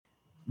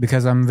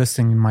because I'm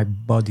investing in my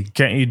body.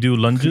 Can't you do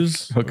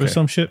lunges Okay. or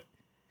some shit?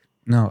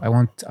 No, I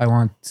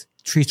want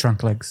tree trunk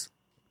legs.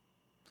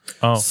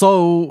 Oh, So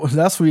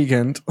last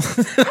weekend,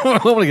 I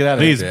want to get out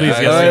of please, here. please.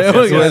 Yeah, Yes, yeah, yes,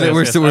 yeah, yes, yeah, yes,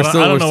 we're yes. still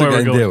I don't know where we're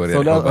getting going. there with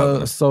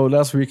So, it. so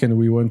last weekend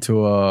we went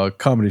to a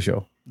comedy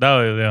show.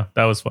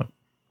 That was fun.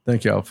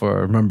 Thank you for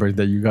remembering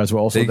that you guys were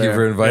also Thank there. you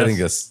for inviting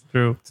Yes. us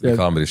True. to the Yeah.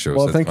 comedy show.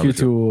 Well, Seth thank you Comedy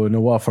Show. to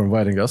Nawaf for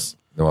inviting us.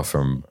 Noah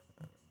from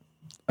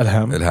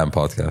Alham. Ilham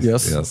Podcast.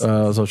 Yes.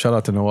 So shout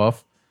out to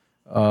Nawaf.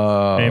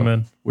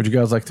 Amen. Would you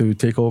guys like to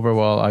take over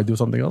while I do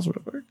something else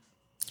real quick?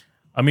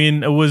 I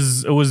mean, it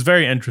was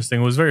very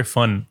interesting. It was very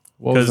fun.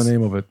 What was 'Cause the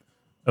name of it?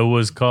 It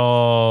was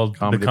called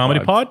Comedy the Comedy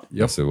Pod. Pod.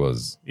 Yes, it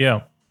was.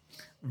 Yeah.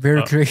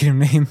 Very creative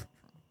name.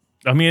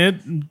 I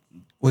mean,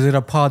 Was it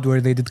a pod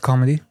where they did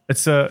comedy?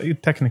 it's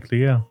technically,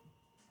 yeah.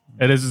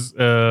 It is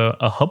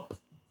a hub,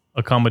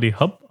 a comedy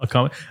hub,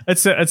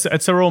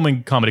 It's a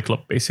roaming comedy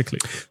club, basically.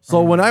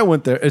 So when I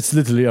went there, it's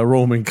literally a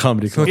Roman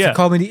comedy So club. it's Yeah. a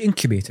comedy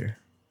incubator.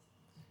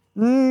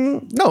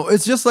 No,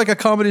 it's just like a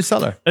comedy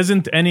cellar.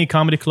 Isn't any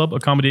comedy club a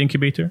comedy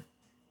incubator?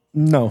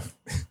 No,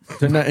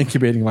 they're not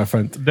incubating, my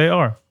friend. They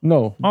are.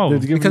 No, Oh, they're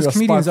giving Because you a spot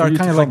comedians for are you to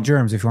kind of like come.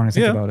 germs, if you want to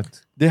think Yeah. about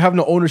it. They have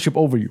no ownership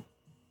over you.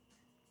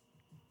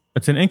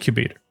 It's an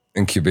incubator.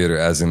 Incubator,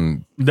 as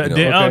in. you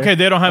know, Okay,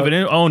 they don't have an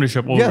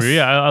ownership over Yes. you.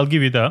 Yeah, I'll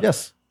give you that.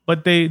 Yes.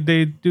 But they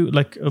do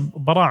like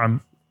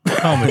bara'am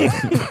comedy.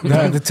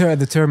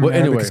 The term Well, in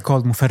Arabic anyway. is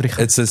called mufarrikh.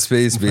 it's a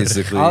space,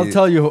 basically. I'll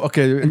tell you.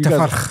 Okay,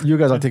 farkh. you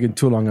guys are taking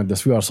too long on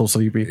this. We are so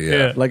sleepy.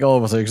 Yeah. Like all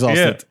of us are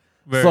exhausted.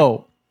 Yeah, very.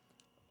 So,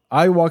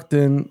 I walked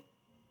in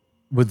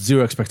with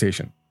zero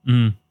expectation.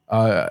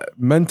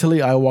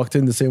 Mentally, I walked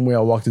in the same way I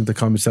walked into the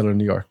Comedy Cellar in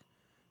New York.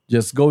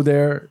 Just go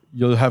there.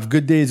 You'll have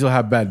good days. You'll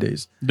have bad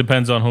days.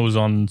 Depends on who's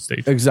on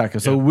stage. Exactly.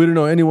 So we don't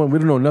know anyone. We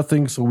don't know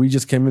nothing. So we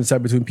just came in,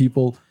 sat between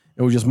people,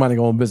 and we're just minding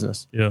our own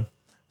business. Yeah.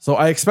 So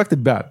I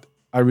expected bad.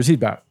 I received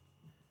bad.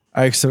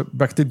 I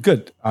expected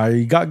good.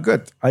 I got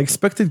good. I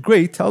expected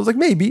great. I was like,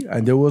 maybe.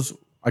 And there was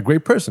a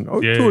great person,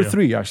 or Yeah, two or yeah.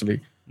 three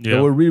actually. Yeah.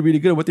 They were really, really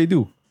good at what they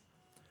do.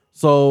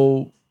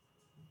 So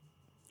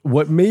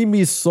what made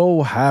me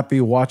so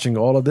happy watching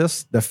all of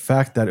this, the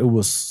fact that it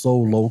was so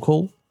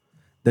local,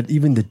 that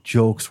even the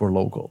jokes were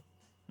local.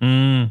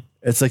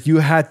 It's like you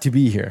had to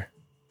be here.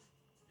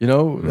 You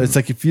know, it's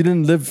like if you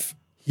didn't live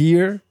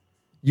here,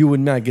 you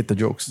would not get the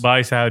jokes.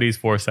 By Saudis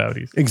for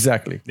Saudis.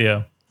 Exactly.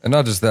 Yeah. And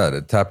not just that,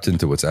 it tapped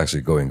into what's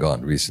actually going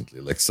on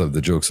recently. Like, some of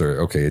the jokes are,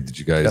 okay, did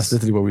you guys. That's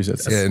literally what we said.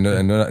 Yeah,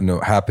 no,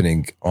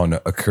 happening on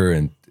a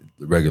current,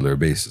 regular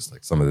basis,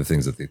 like some of the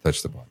things that they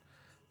touched upon.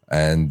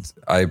 And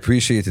I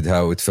appreciated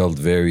how it felt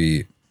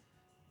very,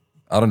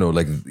 I don't know,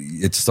 like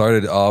it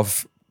started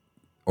off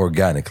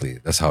organically.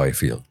 That's how I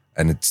feel.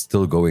 And it's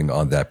still going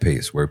on that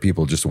pace where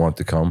people just want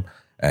to come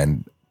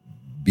and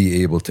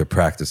be able to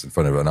practice in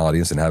front of an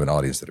audience and have an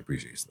audience that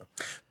appreciates them.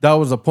 That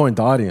was the point,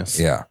 the audience.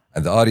 Yeah.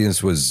 And the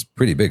audience was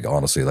pretty big,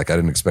 honestly. Like, I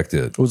didn't expect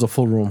it. It was a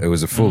full room. It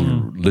was a full,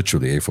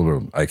 literally a full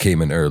room. I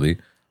came in early.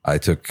 I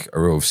took a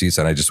row of seats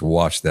and I just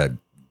watched that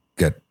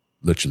get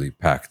literally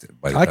packed.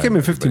 By the I time came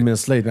in 15 everybody-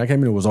 minutes late, and I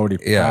came in, it was already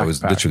Yeah, packed, it was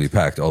packed. literally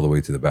packed all the way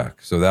to the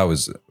back. So that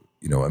was,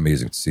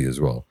 amazing to see as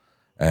well.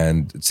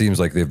 And it seems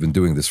like they've been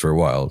doing this for a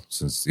while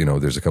since,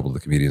 there's a couple of the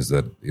comedians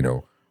that,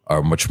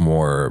 are much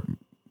more,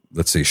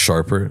 let's say,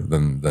 sharper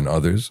than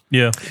others.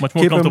 Yeah. Much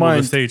more Keep in comfortable on the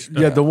mind, stage.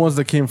 the ones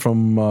that came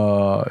from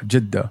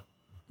Jeddah,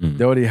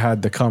 they already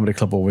had the comedy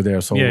club over there.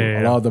 So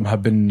Yeah. a lot of them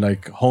have been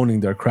like honing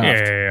their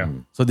craft. Yeah.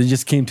 So they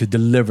just came to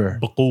deliver.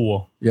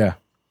 بقوة. Yeah.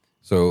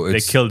 So They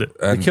it's, killed it.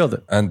 And, They killed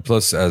it. And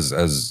plus, as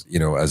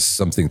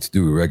something to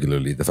do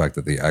regularly, the fact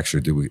that they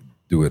actually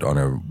do it on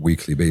a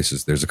weekly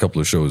basis. There's a couple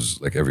of shows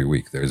like every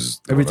week. There's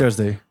Every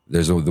Thursday.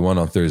 There's the one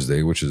on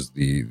Thursday, which is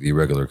the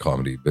regular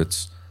comedy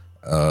bits.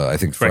 I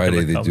think Regular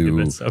Friday they comedy do.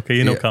 bits.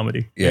 Okay,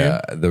 comedy.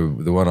 Yeah,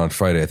 the one on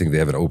Friday, I think they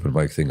have an open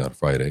mic thing on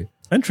Friday.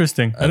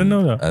 Interesting. I didn't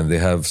know that. And they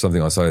have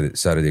something on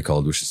Saturday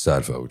called Wish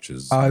Salfa, which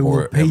is I will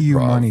more pay you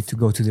improv. money to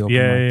go to the open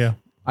Yeah, mic. yeah.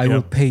 I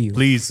will pay you.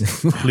 Please.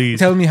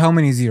 Tell me how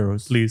many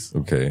zeros. Please.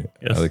 Okay.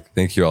 Yes.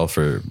 Thank you all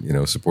for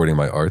supporting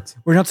my art.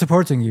 We're not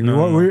supporting you.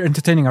 We're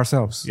entertaining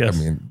ourselves. Yes. I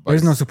mean,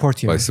 There's no support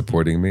here. by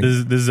supporting me.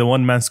 This is a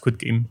one-man Squid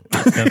Game.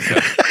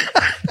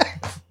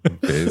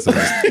 Okay, so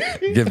just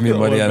give me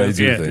money and I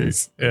do Yeah.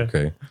 things. Yeah.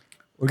 Okay.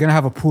 We're gonna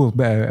have a pool,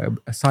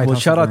 a side. Well, hustle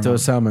shout out to going on.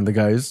 Sam and the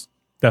guys.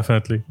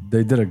 Definitely.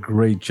 They did a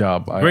great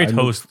job. Great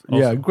host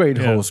Yeah, also. great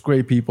Yeah. host,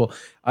 great people.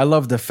 I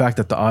love the fact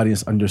that the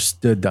audience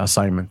understood the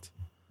assignment.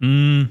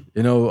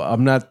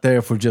 I'm not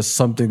there for just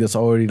something that's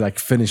already like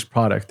finished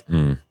product.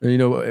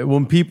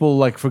 When people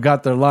like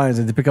forgot their lines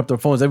and they pick up their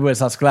phones, everybody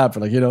starts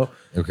clapping. Okay.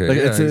 Like,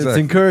 yeah, it's exactly.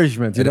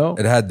 encouragement. It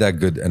had that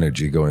good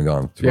energy going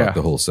on throughout Yeah.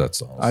 the whole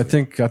sets.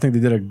 Honestly. I think they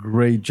did a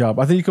great job.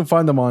 I think you can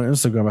find them on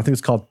Instagram. I think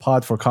it's called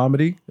Pod for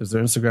Comedy. Is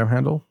their Instagram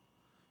handle?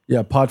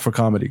 Yeah, Pod for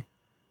Comedy.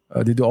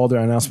 They do all their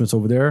announcements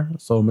over there.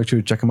 So make sure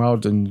you check them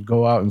out and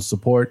go out and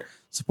support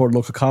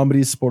local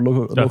comedies, support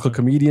local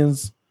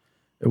comedians,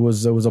 It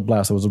was a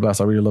blast. It was a blast.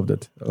 I really loved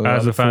it.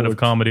 As a fan of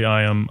comedy,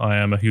 I am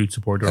a huge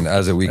supporter. And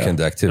as a weekend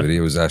activity,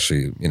 it was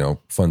actually,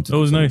 fun to do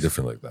was something nice.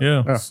 different like that.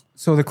 Yeah.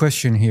 So the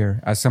question here,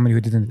 as somebody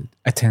who didn't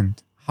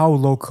attend, how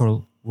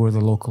local were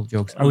the local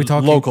jokes? Are we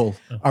talking Local.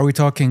 Are we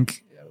talking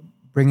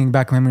bringing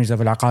back memories of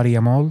Al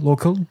Aqariya Mall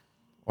local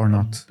or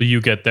not? Do you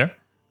get there?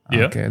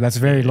 Yeah. Okay, that's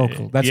very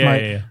local. That's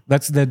Yeah.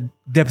 that's the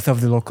depth of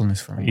the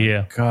localness for me.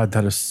 Yeah. God,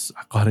 that is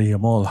Aqariya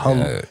Mall. How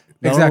Yeah.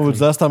 Exactly. was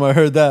the last time I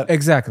heard that?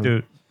 Exactly.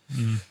 Dude.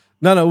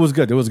 No, it was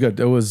good. It was good.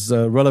 It was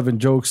relevant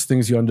jokes,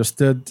 things you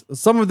understood.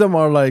 Some of them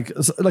are like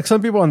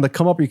some people on the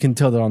come up. You can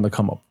tell they're on the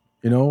come up.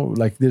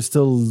 Like they're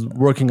still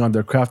working on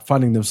their craft,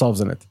 finding themselves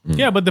in it.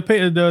 Yeah, but the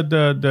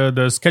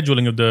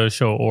scheduling of the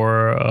show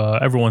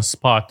or everyone's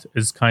spot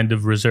is kind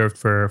of reserved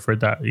for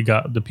that. You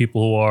got the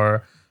people who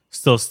are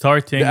still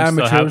starting. The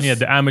amateurs.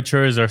 The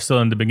amateurs are still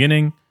in the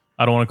beginning.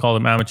 I don't want to call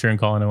them amateur and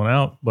call anyone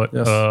out, but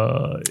Yes.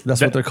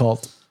 That's what they're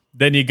called.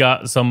 Then you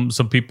got some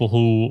people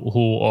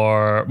who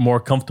are more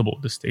comfortable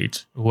at this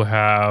stage, who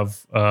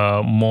have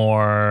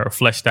more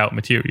fleshed out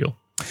material.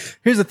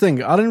 Here's the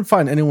thing. I didn't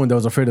find anyone that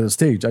was afraid of the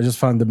stage. I just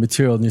found the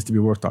material needs to be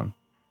worked on.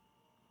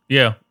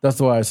 Yeah, That's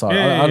the way I saw it.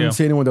 Yeah, I didn't yeah.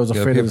 see anyone that was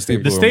afraid of the stage.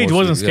 the People are stage mostly-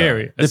 wasn't yeah.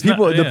 scary. The It's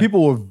people, not- the yeah.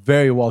 people were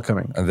very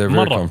welcoming. And they're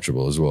very Marra.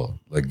 comfortable as well.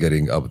 Like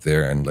getting up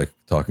there and like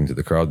talking to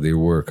the crowd, they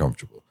were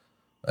comfortable.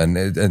 And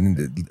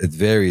it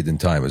varied in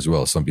time as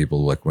well. Some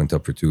people like went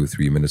up for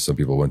 2-3 minutes. Some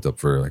people went up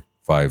for like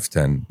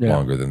 5-10 Yeah.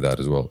 longer than that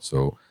as well.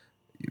 So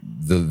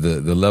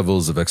the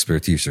levels of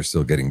expertise are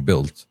still getting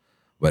built,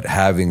 but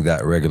having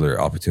that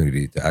regular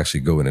opportunity to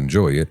actually go and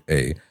enjoy it,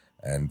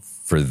 and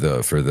for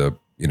the for the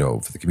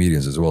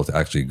comedians as well to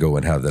actually go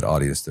and have that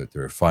audience to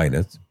refine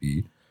it,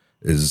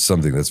 is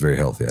something that's very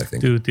healthy, I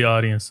think. Dude, the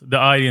audience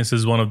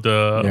is one of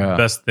the Yeah.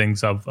 best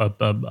things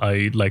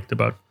I liked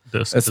about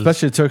this.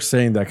 Especially Turks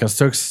saying that because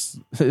Turks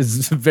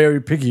is very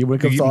picky when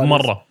it comes to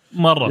audience.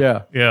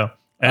 Marra. Yeah.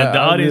 And I the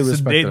really audience,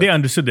 respect they that.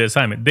 understood the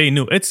assignment. They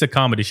knew it's a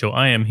comedy show.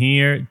 I am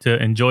here to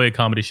enjoy a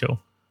comedy show.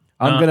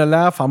 I'm going to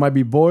laugh. I might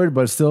be bored,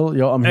 but still,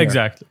 I'm here.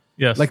 Exactly.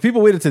 Yes. Like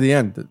people waited to the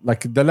end.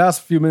 Like the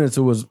last few minutes,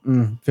 it was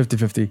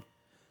 50-50.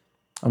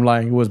 I'm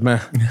lying. It was meh.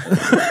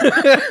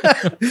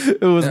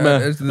 It was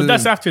meh. but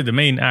that's after the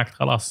main act.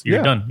 Khalas, you're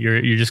Yeah. done.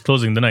 You're just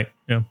closing the night.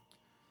 Yeah.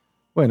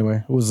 Well, anyway,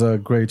 it was a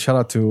great shout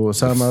out to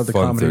Osama, the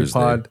Fun comedy Thursday.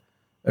 pod,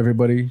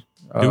 everybody.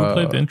 Do we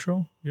play the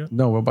intro? Yeah.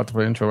 No, we're about to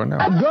play intro right now.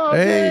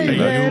 Hey,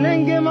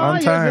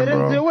 on time,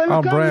 bro.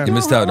 On brand. You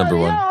missed out, number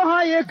one.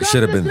 You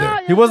should have been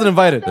there. He wasn't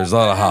invited. There's a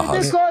lot of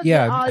ha-has.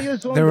 Yeah,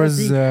 there was.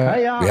 We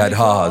had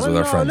ha-has with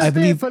our friends. I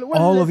believe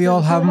all of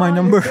y'all have my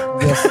number.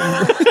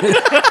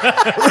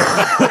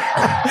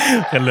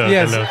 Hello.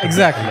 Yes, hello.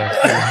 exactly.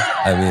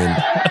 I mean,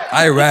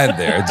 I ran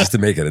there just to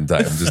make it in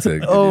time. Just to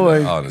give Oh you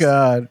that, my honestly.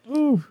 god.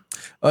 Ooh.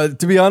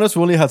 To be honest,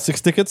 we only had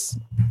 6 tickets,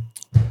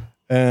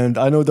 and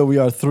I know that we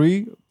are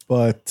 3,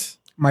 but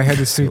My head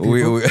is 3 people.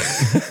 We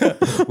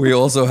we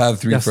also have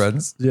 3 Yes.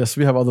 friends. yes,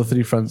 we have other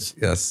 3 friends.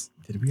 Yes,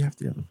 Did we have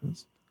the other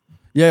friends?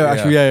 Yeah,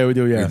 actually, yeah, we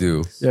do. Yeah, we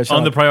do. Yeah, shout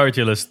On the out.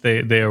 priority list,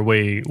 they are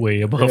way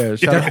above. Yeah,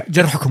 shout out.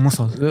 جرحكم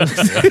وصل.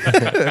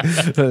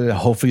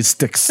 Hopefully it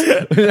sticks.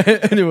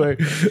 Anyway,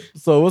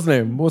 so what's the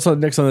name? What's on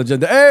next on the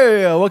agenda?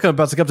 Hey, welcome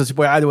back to Captain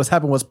Boy Adi. What's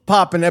happened was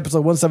popping episode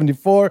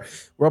 174.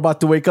 We're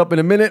about to wake up in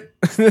a minute.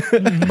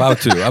 About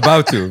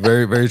to.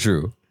 Very, very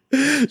true.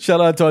 Shout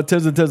out to our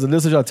tens and tens of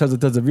listeners, our tens and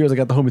tens of viewers. I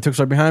got the homie Tux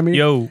right behind me.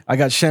 Yo. I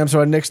got Shams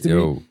right next to me.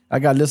 Yo. I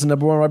got listen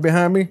number 1 right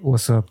behind me.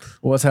 What's up?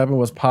 What's happening?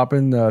 What's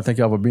popping? Thank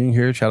y'all for being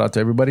here. Shout out to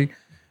everybody.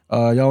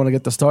 Y'all want to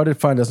get this started?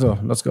 Fine, let's go.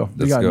 Let's go. We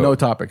Let's got go. no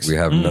topics. We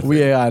have nothing. We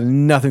got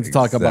nothing to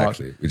talk about.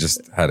 Exactly. We just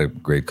had a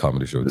great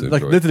comedy show to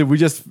Like enjoy. literally, we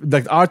just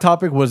like our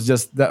topic was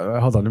just that.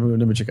 Hold on,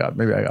 let me check out.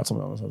 Maybe I got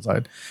something else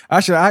outside.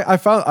 Actually,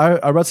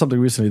 I read something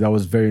recently that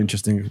was very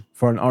interesting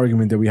for an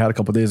argument that we had a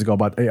couple days ago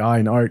about AI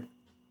and art.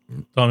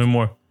 Tell me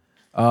more.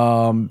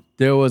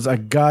 There was a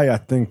guy I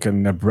think in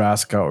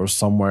Nebraska or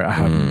somewhere. I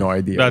have no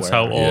idea. That's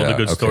where. how all the Yeah,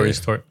 good okay. stories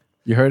start.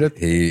 You heard it.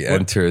 He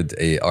entered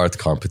a art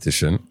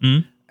competition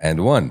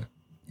and won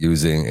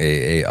using a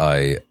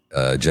AI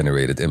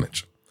generated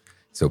image.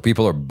 So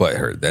people are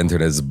butthurt. The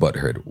internet is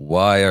butthurt.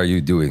 Why are you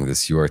doing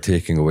this? You are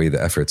taking away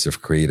the efforts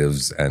of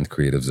creatives and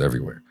creatives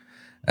everywhere.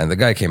 And the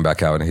guy came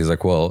back out and he's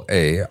like, well,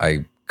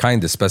 I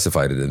kind of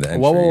specified it in the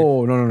entry.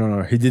 Whoa,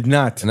 no. He did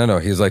not. No.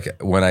 He's like,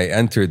 when I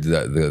entered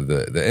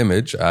the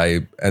image, I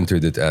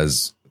entered it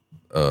as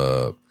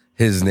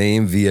his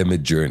name via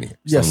Midjourney.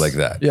 Yes. Something like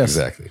that. Yes.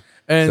 Exactly.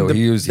 And So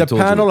he the told you-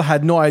 panel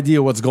had no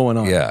idea what's going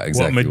on. Yeah,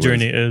 exactly. What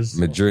Midjourney is.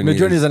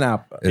 Midjourney is an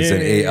app. It's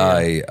an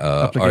AI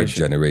art Application.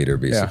 generator,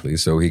 basically.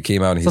 So he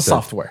came out and he It's a said,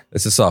 software.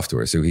 It's a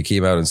software. So he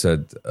came out and said,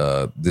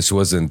 this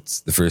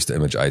wasn't the first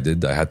image I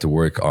did. I had to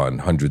work on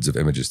hundreds of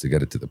images to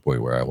get it to the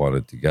point where I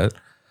wanted to get.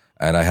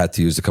 And I had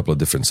to use a couple of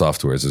different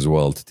softwares as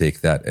well to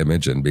take that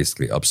image and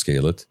basically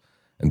upscale it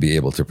and be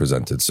able to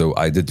present it. So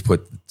I did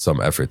put some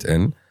effort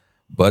in,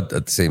 but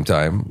at the same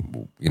time,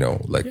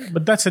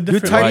 But that's a You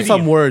different typed idea.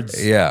 some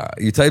words. yeah,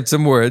 you typed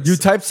some words. You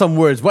typed some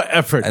words. What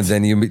effort? and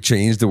then you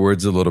changed the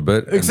words a little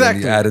bit. And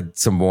Exactly. then you added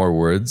some more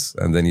words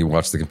and then you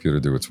watched the computer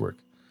do its work.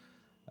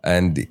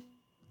 and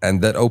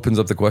that opens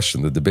up the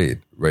question, the debate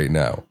right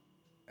now,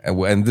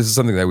 and this is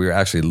something that we were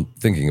actually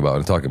thinking about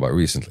and talking about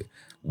recently.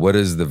 What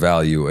is the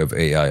value of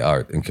AI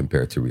art in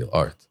compared to real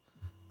art?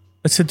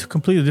 It's a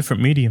completely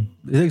different medium.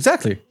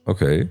 Exactly.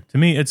 Okay, To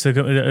me, it's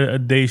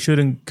they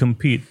shouldn't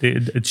compete.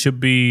 It should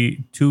be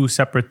two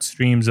separate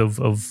streams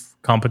of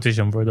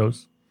competition for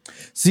those.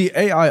 See,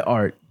 AI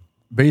art,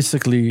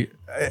 basically,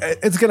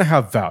 it's going to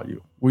have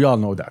value. We all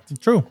know that.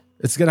 True.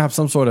 It's going to have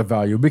some sort of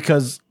value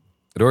because,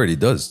 it already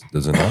does,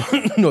 doesn't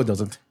it? no, it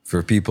doesn't.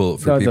 For people,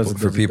 No, it doesn't,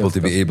 to be able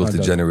to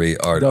doesn't. generate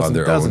art on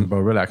their doesn't, own. bro.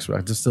 Relax.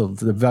 Just still,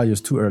 the value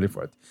is too early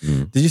for it.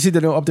 Did you see the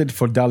new update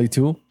for DALL-E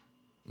 2?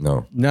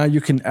 No. Now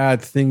you can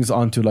add things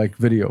onto like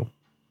video.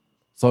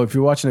 So if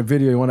you're watching a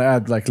video, you want to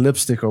add like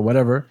lipstick or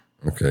whatever,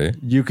 Okay.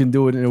 you can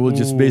do it and it will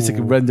just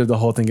basically render the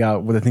whole thing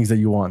out with the things that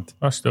you want.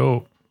 That's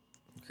dope.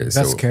 Okay. That's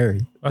So, scary.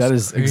 That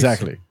is crazy.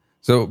 exactly.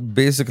 so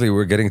basically,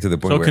 we're getting to the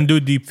point So it where can do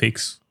deep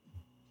fakes.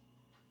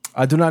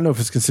 I do not know if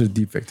it's considered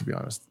deepfake, to be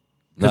honest.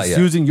 Not It's yet.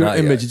 using your Not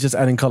image, yet. it's just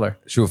adding color.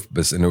 شوف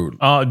بس إنه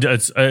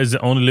Is it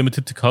only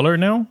limited to color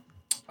now?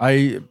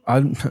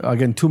 I'm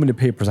again too many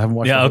papers. I haven't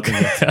watched. Yeah.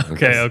 everything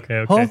Okay. yet.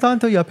 okay. Hold on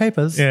to your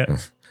papers. Yeah.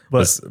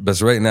 But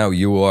right now,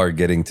 you are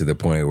getting to the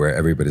point where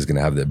everybody's going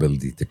to have the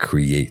ability to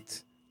create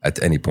at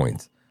any point.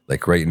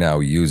 Like right now,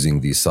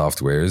 using these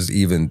softwares,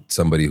 even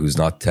somebody who's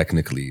not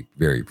technically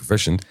very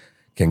proficient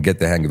can get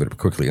the hang of it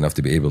quickly enough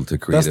to be able to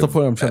create That's the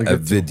point I'm trying to a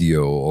get to.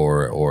 video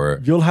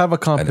or You'll have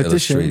a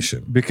competition illustration.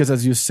 because,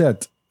 as you said,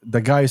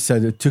 the guy said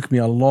it took me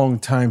a long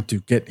time to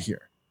get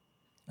here.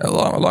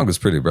 long is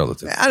pretty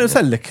relative. أنا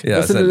أسلك. Yeah,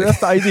 that's, أسلك. that's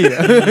the idea.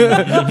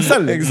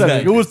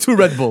 أسلك. It was 2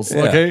 Red Bulls.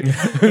 Yeah. Okay,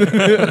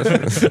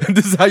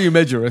 this is how you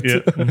measure it.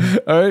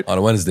 Yeah. All right, On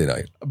a Wednesday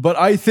night. but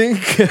I think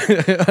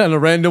on a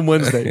random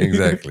Wednesday,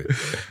 Exactly.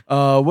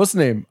 what's the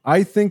name?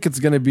 I think it's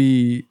gonna be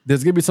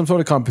there's gonna be some sort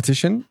of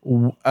competition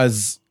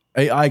as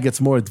AI gets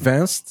more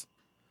advanced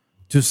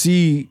to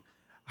see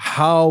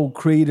how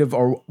creative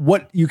or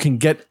what you can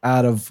get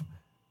out of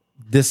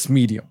this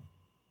medium.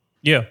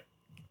 Yeah.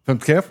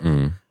 فهمت كيف؟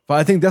 But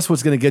I think that's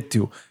what's gonna get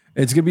to.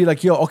 It's gonna be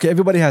like, yo, okay,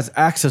 everybody has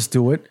access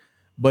to it,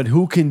 but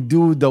who can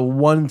do the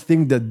one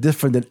thing that's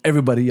different than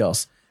everybody else?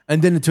 And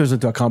then it turns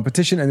into a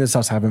competition and it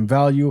starts having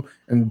value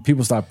and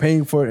people start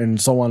paying for it and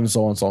so on and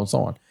so on and so on and so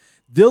on.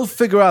 They'll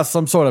figure out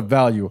some sort of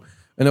value.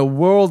 In a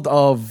world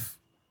of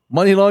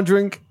money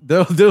laundering,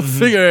 they'll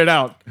figure it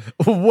out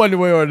one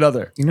way or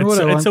another. You know what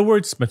I It's want? a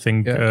wordsmithing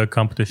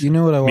competition. You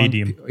know what I want?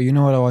 Medium. You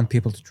know what I want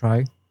people to try?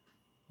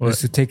 What? Is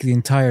to take the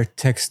entire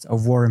text of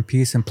War and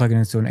Peace and plug it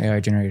into an AI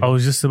generator. I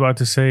was just about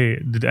to say,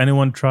 did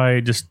anyone try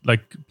just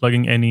like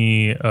plugging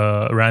any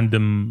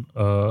random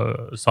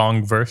song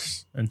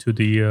verse into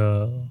the?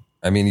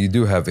 I mean, you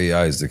do have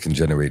AIs that can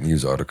generate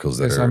news articles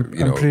that Yes, are,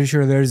 I'm pretty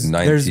sure there's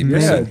 90%.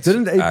 many. Yeah,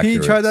 didn't AP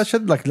accurate. try that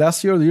shit like last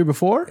year or the year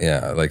before?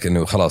 Yeah, like,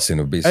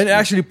 basically. And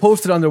actually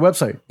posted on their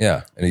website. Yeah,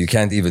 and you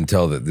can't even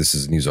tell that this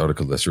is a news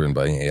article that's written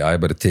by an AI,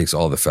 but it takes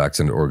all the facts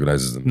and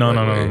organizes them. No, the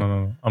no, right no, way. no,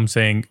 no. I'm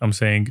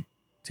saying,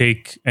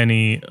 take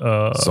any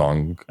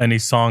Song.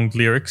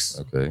 lyrics,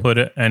 Okay. put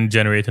it and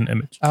generate an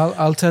image.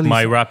 I'll tell you.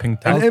 My rapping An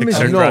tactics image,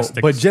 are no,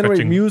 drastic. but generate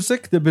stretching. music,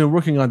 they've been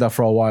working on that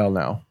for a while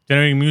now.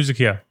 Generating music,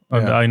 yeah.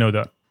 Yeah. I know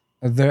that.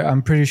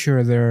 I'm pretty sure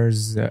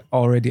there's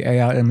already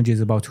AI images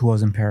about who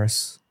was in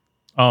Paris.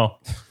 Oh,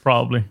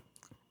 probably.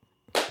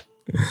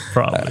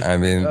 Probably. I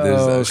mean,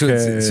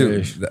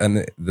 Okay.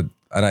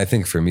 and I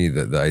think for me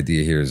the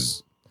idea here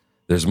is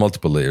there's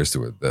multiple layers to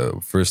it. The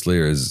first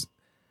layer is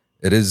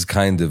it is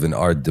kind of an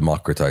art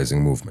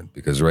democratizing movement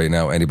because right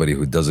now anybody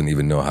who doesn't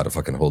even know how to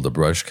fucking hold a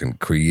brush can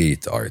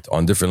create art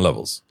on different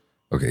levels.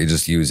 Okay,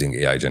 just using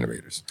AI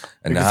generators.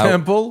 And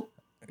Example,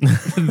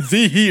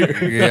 the here.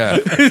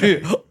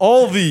 yeah,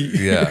 All the.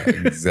 yeah,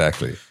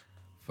 exactly.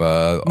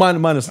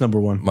 Minus number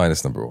one.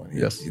 Minus number one.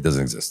 Yes. He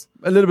doesn't exist.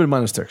 A little bit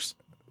minus Turks.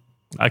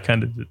 I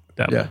kind of did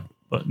that Yeah. one.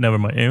 But never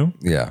mind. You?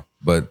 Yeah,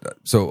 but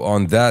so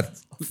on that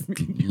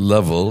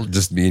level,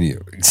 just me and you.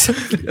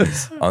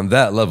 On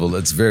that level,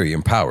 it's very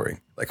empowering.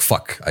 Like,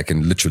 fuck, I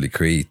can literally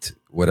create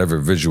whatever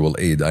visual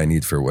aid I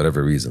need for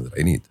whatever reason that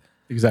I need.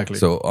 Exactly.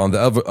 So on the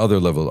other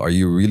level, are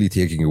you really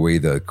taking away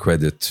the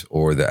credit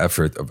or the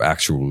effort of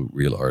actual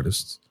real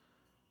artists?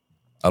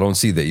 I don't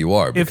see that you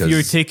are. If Because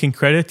you're taking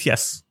credit,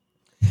 yes.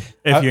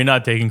 If you're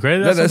not taking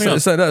credit, that's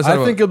something else.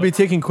 I think you'll be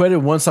taking credit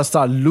once I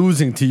start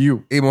losing to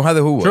you. هذا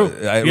هو. True.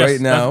 Right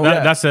Yes, now.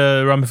 that's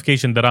a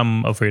ramification that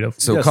I'm afraid of.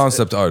 So Yes.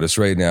 concept artists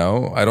right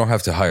now, I don't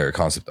have to hire a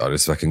concept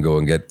artist. I can go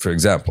and get, for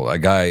example, a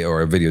guy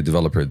or a video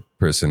developer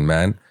person,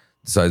 man,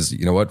 decides,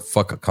 you know what,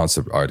 fuck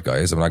concept art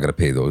guys. I'm not going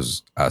to pay those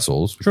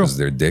assholes because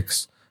they're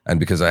dicks. And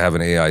because I have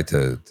an AI to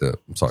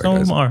I'm sorry, Some of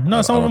guys. them are. No,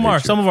 I some of don't them are.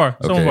 hate you. Some of are.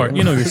 Some of Okay. are.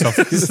 You know yourself.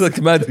 It's like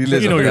mad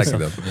You know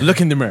yourself. them. Look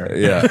in the mirror.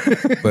 Yeah,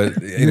 but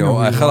you know,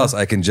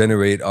 I can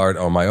generate art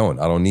on my own.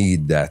 I don't need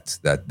that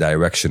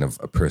direction of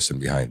a person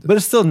behind it. But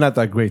it's still not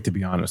that great, to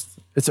be honest.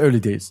 It's early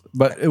days.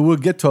 But it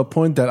will get to a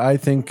point that I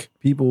think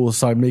people will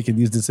start making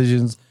these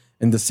decisions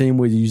in the same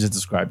way you just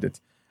described it.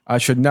 I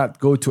should not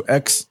go to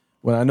X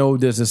when I know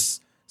there's this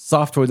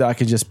software that I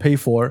can just pay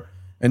for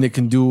and it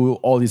can do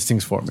all these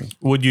things for me.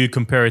 Would you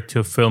compare it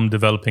to film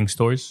developing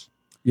stories?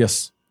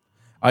 Yes.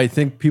 I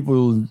think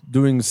people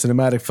doing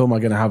cinematic film are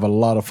going to have a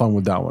lot of fun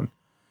with that one.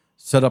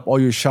 Set up all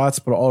your shots,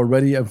 put it all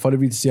ready in front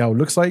of you to see how it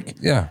looks like.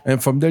 Yeah,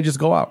 And from there, just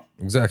go out.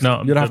 exactly. No,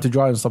 You don't have to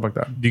draw it and stuff like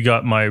that. you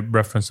got my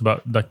reference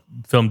about like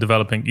film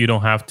developing. You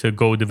don't have to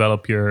go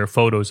develop your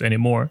photos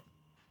anymore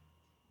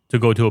to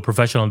go to a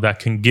professional that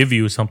can give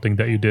you something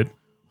that you did.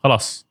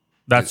 Halas.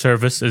 That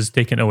service is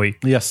taken away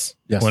Yes.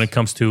 when it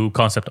comes to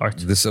concept art.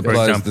 This for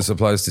applies. example. This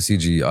applies to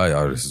CGI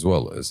artists as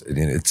well.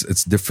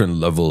 It's different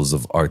levels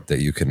of art that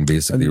you can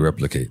basically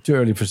replicate. Too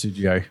early for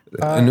CGI.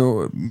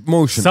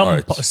 Motion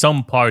art.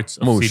 Some parts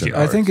of Motion CGI.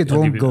 art. I think it I'll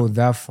won't give you go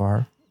that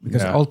far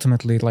because Yeah.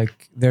 ultimately, like,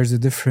 there's a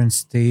different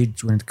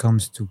stage when it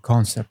comes to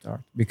concept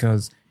art.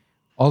 Because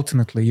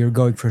ultimately, you're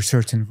going for a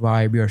certain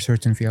vibe, you're a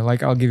certain feel.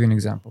 Like, I'll give you an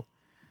example.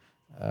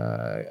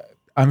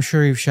 I'm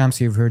sure if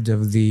Shamsi, you've heard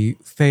of the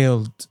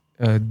failed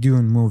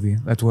Dune movie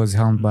that was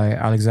helmed by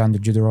Alexander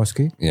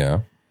Jodorowsky. Yeah,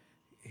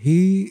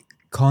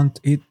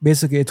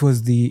 It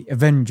was the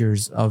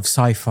Avengers of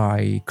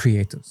sci-fi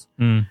creatives.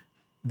 Mm.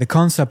 The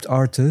concept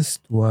artist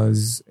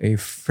was a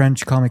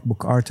French comic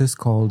book artist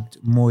called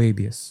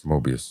Moebius.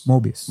 Mobius.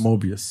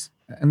 Mobius.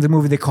 In the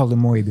movie, they called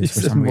him Moebius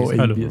for some reason.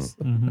 Moebius.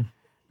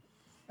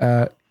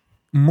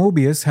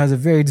 Mobius has a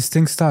very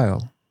distinct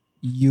style.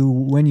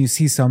 When you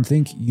see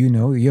something, you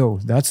know, yo,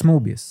 that's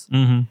Mobius.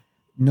 Mhm.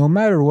 No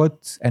matter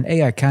what, an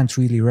AI can't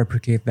really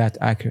replicate that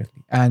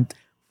accurately. And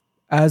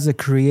as a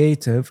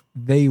creative,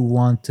 they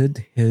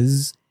wanted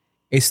his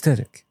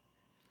aesthetic.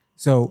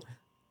 So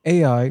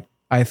AI,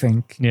 I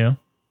think, Yeah.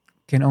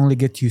 can only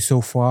get you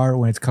so far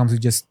when it comes to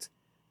just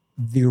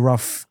the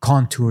rough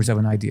contours of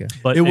an idea.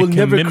 But It will can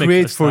never mimic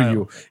create the for style.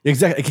 you.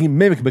 Exactly. It can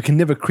mimic, but can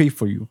never create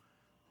for you.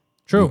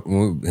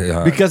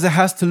 Yeah. Because it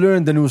has to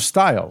learn the new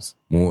styles.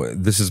 Well,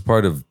 this is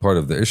part of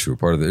the issue.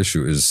 Part of the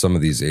issue is some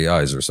of these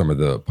AIs, or some of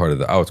the part of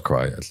the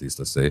outcry, at least,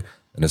 let's say,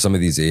 and some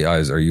of these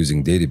AIs are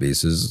using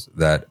databases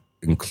that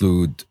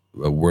include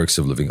works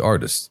of living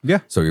artists. Yeah.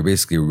 So you're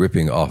basically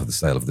ripping off the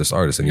style of this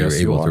artist, and Yes,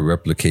 you're you able to are.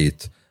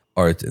 replicate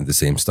art in the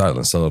same style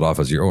and sell it off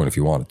as your own if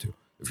you wanted to,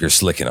 if you're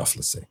slick enough,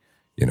 let's say,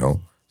 you know.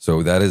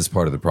 So that is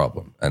part of the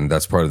problem, and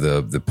that's part of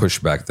the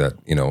pushback that,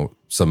 you know,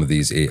 some of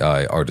these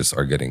AI artists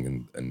are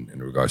getting in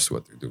regards to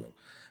what they're doing.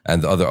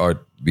 And the other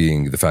art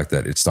being the fact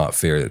that it's not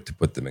fair to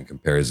put them in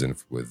comparison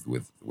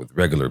with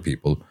regular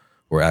people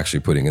who are actually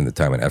putting in the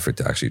time and effort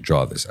to actually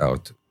draw this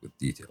out with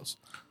details.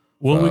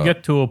 Will we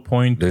get to a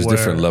point There's where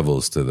different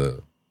levels to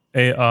the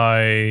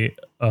AI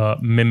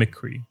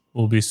mimicry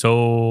will be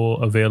so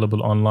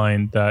available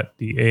online that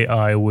the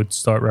AI would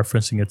start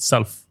referencing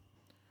itself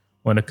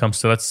when it comes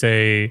to, let's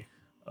say,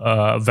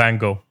 Van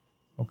Gogh,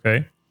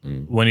 okay?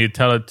 When you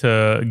tell it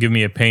to give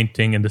me a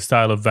painting in the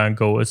style of Van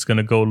Gogh, it's going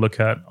to go look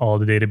at all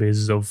the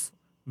databases of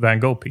Van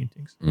Gogh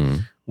paintings.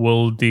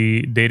 Will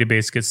the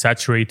database get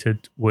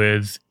saturated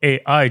with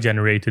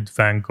AI-generated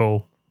Van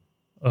Gogh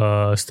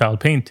style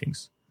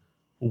paintings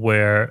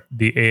where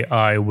the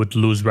AI would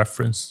lose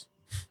reference?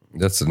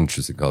 That's an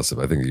interesting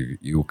concept. I think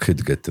you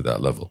could get to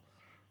that level.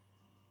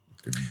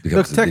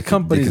 Look, tech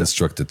companies-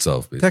 deconstruct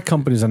itself. Basically. Tech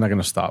companies are not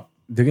going to stop.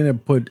 They're going to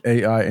put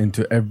AI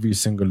into every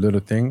single little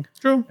thing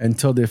True.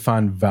 until they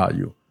find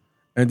value.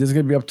 And it's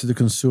going to be up to the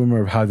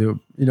consumer of how they,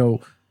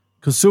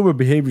 consumer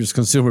behavior is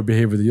consumer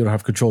behavior that you don't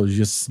have control. You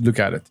just look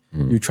at it.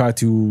 You try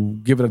to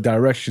give it a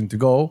direction to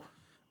go,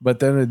 but at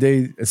the end of the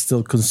day, it's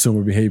still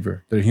consumer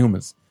behavior. They're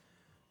humans.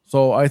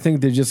 So I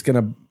think they're just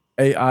going to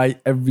AI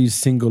every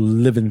single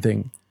living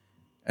thing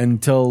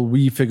until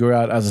we figure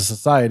out as a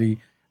society,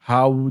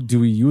 how do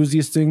we use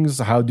these things?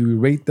 How do we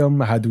rate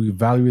them? How do we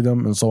value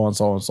them? And so on,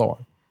 so on, so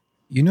on.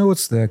 You know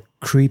what's the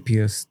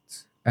creepiest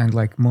and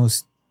like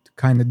most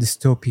kind of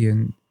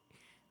dystopian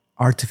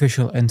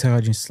artificial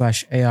intelligence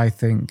 / AI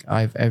thing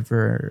I've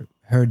ever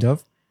heard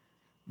of?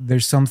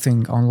 There's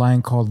something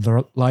online called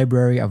the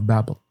Library of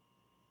Babel.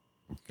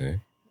 Okay.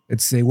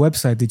 It's a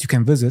website that you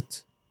can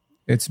visit.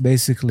 It's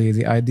basically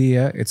the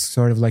idea. It's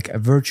sort of like a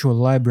virtual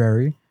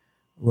library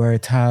where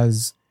it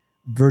has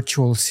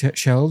virtual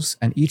shelves,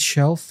 and each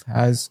shelf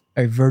has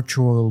a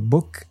virtual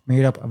book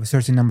made up of a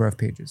certain number of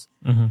pages.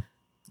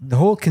 The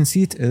whole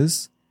conceit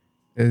is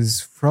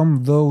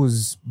from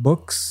those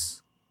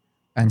books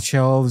and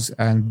shelves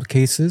and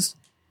cases,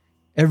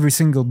 every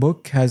single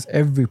book has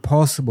every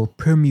possible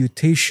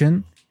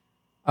permutation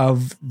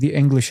of the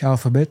English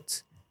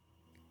alphabet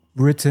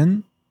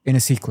written in a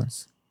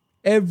sequence.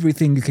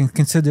 Everything you can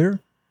consider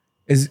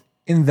is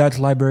in that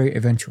library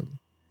eventually.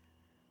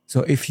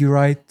 So if you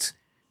write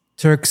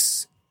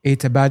Turks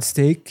ate a bad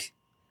steak,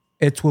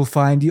 it will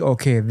find you,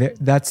 okay,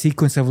 that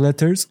sequence of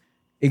letters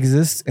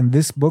exists in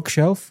this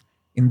bookshelf,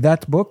 in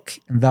that book,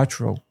 in that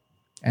row.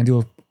 And it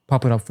will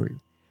pop it up for you.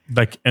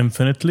 Like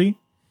infinitely?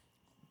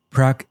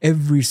 Track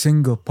every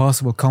single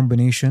possible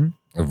combination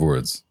Of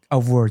words.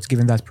 of words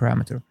given that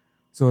parameter.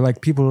 So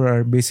like people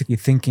are basically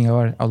thinking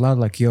a lot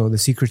like, yo, the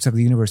secrets of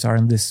the universe are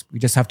in this. We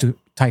just have to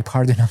type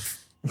hard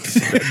enough.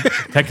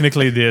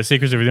 Technically, the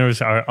secrets of the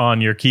universe are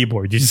on your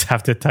keyboard. You just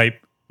have to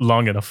type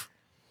long enough.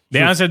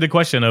 They answered the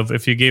question of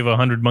if you gave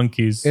 100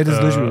 monkeys. It is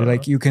literally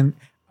like you can.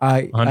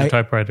 100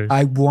 typewriters.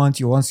 I want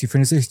you, once you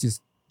finish this,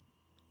 just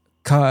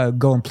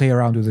go and play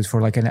around with it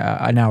for like an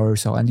hour or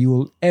so, and you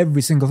will,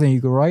 every single thing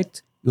you can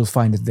write, you'll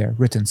find it there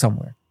written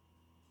somewhere.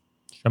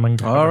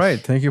 All right.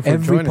 Thank you for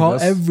joining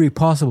us. Every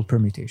possible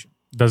permutation.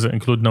 Does it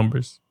include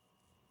numbers?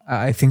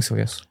 I think so,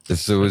 yes.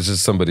 So it's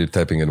just somebody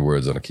typing in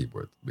words on a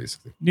keyboard,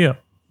 basically. Yeah.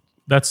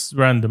 That's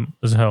random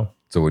as hell.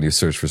 So when you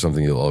search for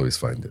something, you'll always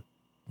find it.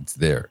 It's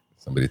there.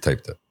 Somebody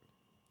typed it.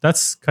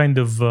 That's kind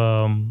of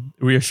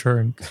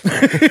reassuring.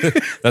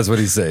 That's what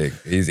he's saying.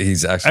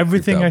 He's actually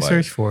Everything I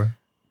search for,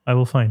 I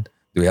will find.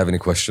 Do we have any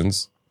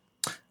questions?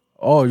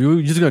 Oh,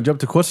 you're just going to jump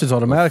to questions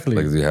automatically.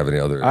 Like, do you have any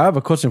other? I have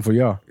a question for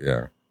y'all.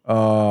 Yeah.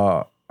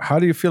 How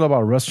do you feel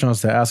about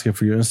restaurants that ask you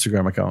for your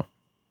Instagram account?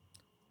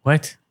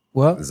 What?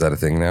 Well, Is that a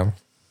thing now?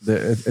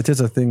 It is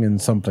a thing in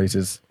some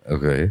places.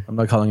 Okay. I'm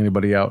not calling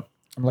anybody out.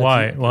 I'm like,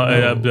 Why?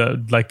 Well,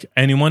 like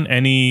anyone,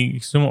 any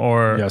consumer,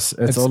 or Yes,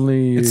 it's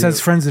only... it says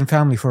friends and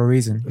family for a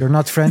reason. You're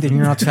not friend and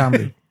you're not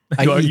family.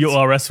 you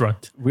are a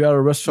restaurant. we are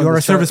a restaurant. You're a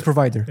that's service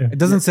provider. Yeah. It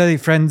doesn't say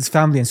friends,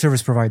 family, and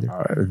service provider.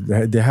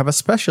 They have a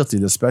specialty.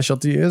 The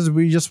specialty is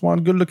we just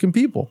want good-looking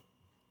people.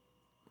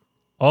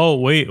 Oh,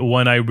 wait.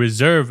 When I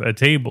reserve a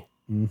table,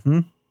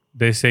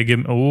 they say, give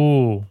me,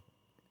 ooh.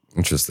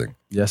 Interesting.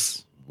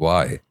 Yes.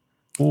 Why?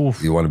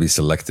 Oof. You want to be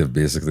selective,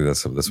 basically.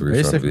 That's what you're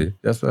trying to Basically, be.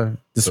 that's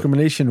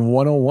discrimination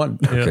 101.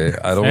 Yeah. Okay.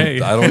 I don't.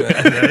 Hey.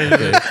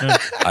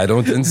 I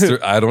don't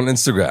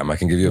Instagram. I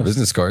can give you a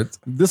business card.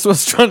 This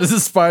was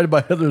inspired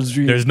by Hitler's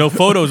dream. There's no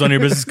photos on your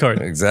business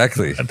card.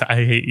 Exactly. I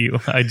hate you.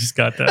 I just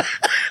got that.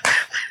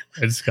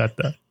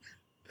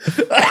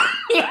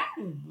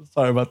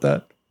 Sorry about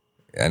that.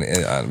 And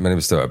my name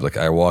is Tawab. Like,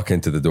 I walk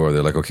into the door.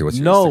 They're like, okay, what's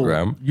your No,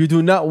 Instagram? you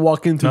do not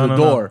walk into No, the no,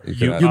 no. door.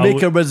 You You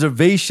make a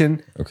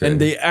reservation, Okay. and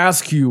they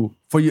ask you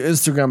for your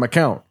Instagram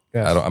account.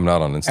 Yes. I'm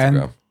not on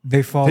Instagram. And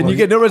they follow. Then you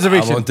get no I'm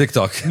reservation. on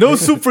TikTok. No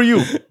soup for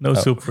you. No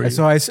soup for you.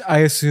 So I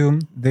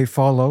assume they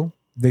follow.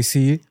 They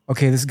see,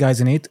 okay, this guy's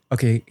an 8.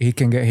 Okay, he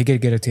can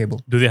get a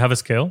table. Do they have a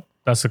scale?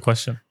 That's the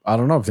question. I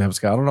don't know if they have a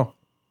scale. I don't know.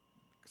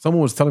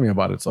 Someone was telling me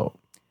about it. So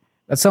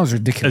That sounds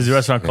ridiculous. Is the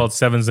restaurant called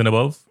Sevens and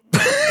Above?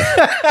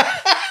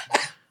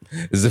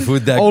 Is the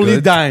food that only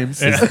good?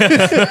 dimes.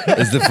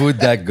 Is the food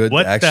that good?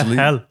 What actually?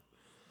 the hell?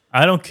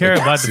 I don't care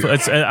about the food.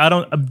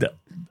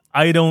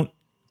 I don't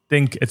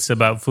think it's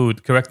about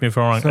food. Correct me if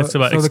I'm wrong. So- it's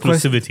about so the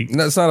question- exclusivity.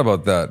 No, it's not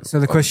about that. So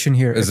the question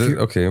here, Is if it you-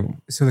 okay?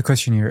 So the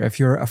question here, if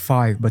you're a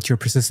 5 but you're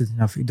persistent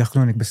enough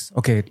يدخلونك بس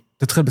okay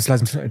تدخل بس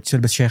لازم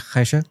تلبس شيخ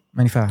خيشة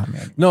ماني فاهم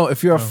يعني. No,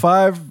 if you're a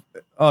 5,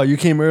 oh, you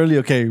came early.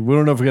 Okay, we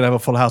don't know if we're gonna have a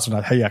full house or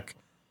not. حياك.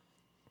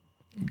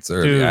 It's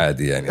early. Dude.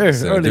 عادي يعني. Eh,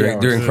 So early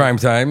during hours. prime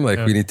time, like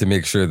we need to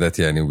make sure that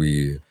يعني,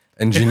 we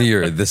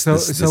engineer this. So-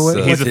 this, so this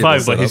what- He's a table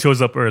 5, but he setup.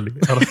 shows up early.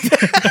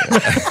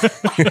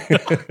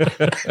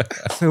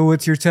 So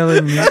what you're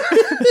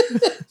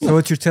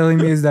telling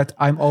me is that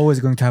I'm always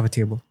going to have a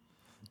table.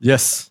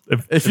 Yes,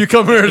 if you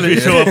come early, You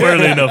show up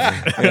early enough.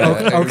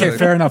 Okay,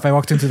 fair enough. I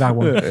walked into that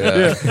one.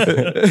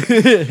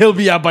 he'll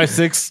be out by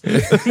 6.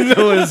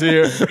 No one's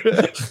here.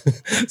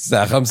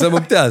 الساعة 5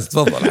 ممتاز.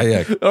 تفضل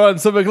حياك. All right,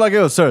 so we're like,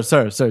 oh,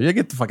 sir, you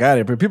get the fuck out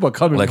of here. People are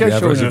coming. Like You we can't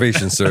have show you.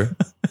 reservations, sir.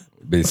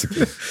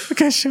 Basically, You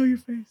can't show your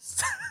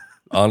face.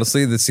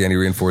 honestly, this yani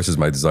reinforces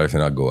my desire to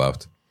not go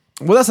out.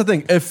 Well, that's the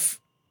thing. If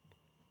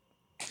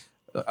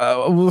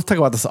we'll talk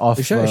about this off.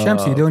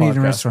 Shamsi, you don't eat in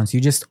podcast. restaurants. You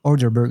just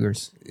order burgers.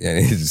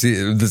 Yeah, see,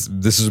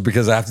 this is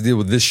because I have to deal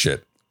with this shit.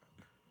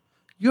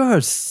 You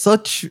are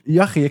such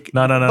ياخي.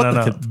 No.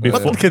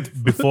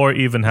 Before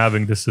even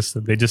having the system,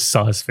 they just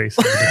saw his face.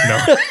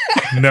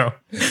 No.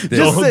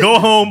 Just say- Go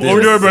home,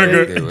 order a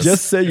burger. It was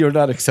Just say you're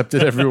not accepted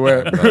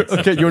everywhere.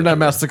 Okay, you're not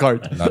MasterCard.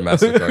 not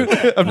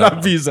MasterCard. I'm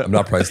not Visa. I'm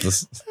not priceless.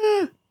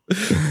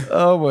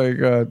 Oh my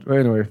god.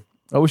 Anyway,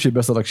 I wish you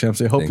best of luck,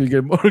 Shamsi. I hope Thank you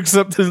get more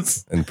acceptance.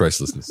 And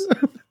pricelessness.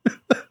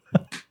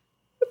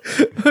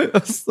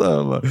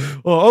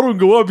 Oh, I don't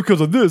go out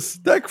because of this.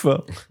 Dakfa.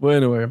 Well,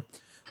 anyway,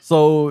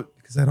 so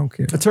Because I don't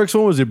care. Turks,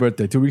 when was your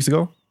birthday? 2 weeks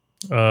ago?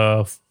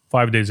 5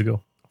 days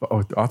ago.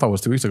 Oh, I thought it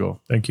was 2 weeks ago.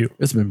 Thank you.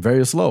 It's been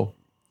very slow.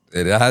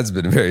 It has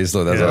been very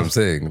slow. That's Yeah. what I'm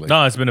saying. Like,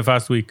 No, it's been a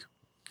fast week.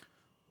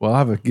 Well, I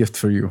have a gift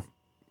for you.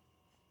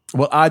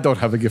 Well, I don't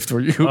have a gift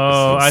for you.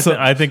 Oh, So-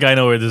 I think I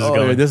know where this is oh,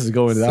 going. yeah, this is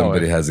going that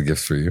somebody way. has a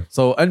gift for you.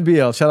 So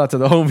NBL, shout out to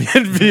the homie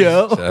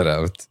NBL, Shout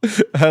out.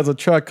 has a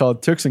track called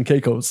Turks and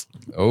Caicos.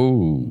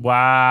 Oh.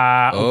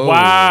 Wow. Oh.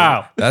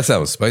 Wow. That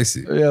sounds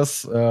spicy.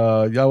 Yes,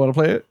 y'all want to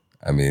play it?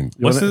 I mean,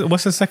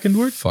 What's the second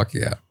word? fuck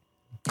yeah.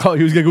 Oh,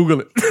 he was gonna Google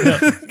it.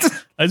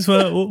 I just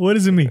want. What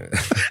does it mean?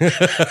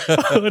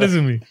 What does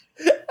it mean?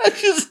 I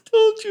just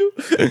told you.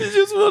 He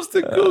just wants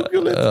to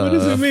Google it. What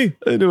does it mean?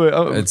 Anyway,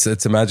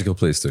 It's a magical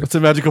place, too. it's a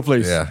magical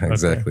place. Yeah,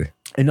 exactly.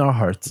 In our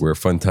hearts. Where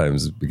fun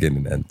times begin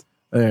and end.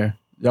 There.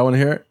 Y'all want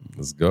to hear it?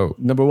 Let's go.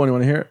 Number one, you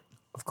want to hear it?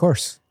 Of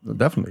course.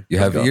 Definitely. You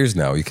have Let's go. ears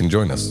now. You can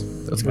join us.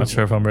 Let's Not go.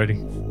 sure if I'm ready.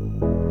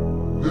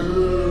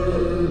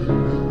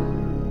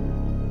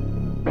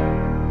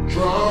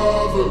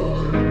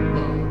 Traveling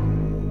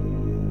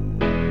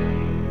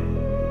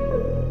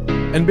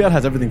NBL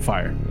has everything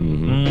fire.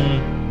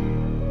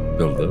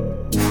 Build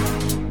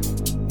up.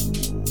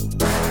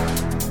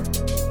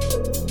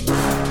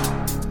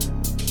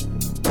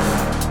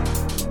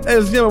 Hey,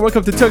 ladies and gentlemen,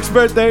 welcome to Turk's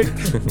birthday.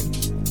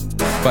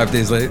 5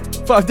 days late.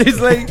 5 days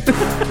late.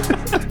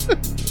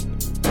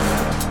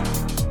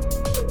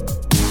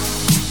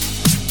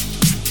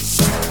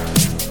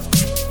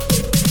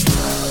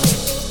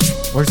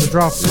 Where's the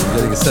drop?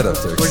 Getting a setup,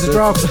 Turks. Where's the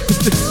drop?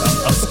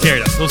 I'm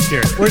scared. I'm so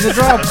scared. Where's the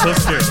drop? I'm so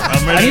scared.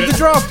 I'm I ready. need the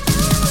drop.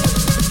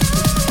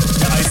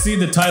 I see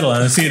the title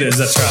and I see it as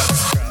a trap.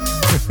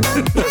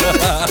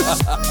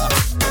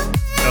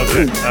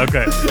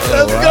 Okay.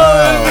 Let's go,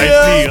 I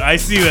NBL. see you. I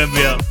see you,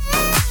 NBL.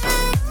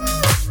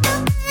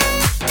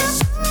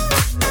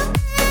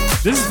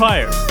 This is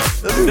fire.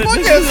 Fuck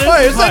yeah, it's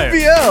fire. It's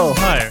NBL.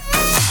 Fire.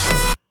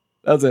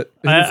 That's it.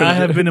 I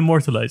have been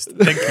immortalized.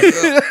 Thank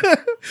you.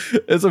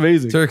 It's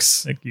amazing.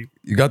 Turks, Thank you.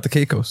 you got the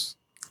Keikos.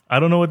 I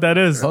don't know what that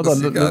is. Hold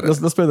on, You got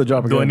it. let's play the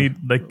drop again. Do I need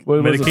like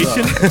What was the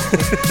medication?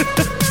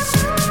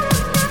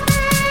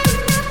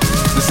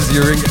 This is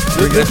your ring.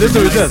 This is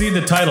what it I says. see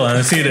the title and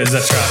I see it as a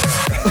trap.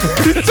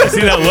 I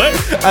see that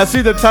what? I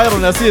see the title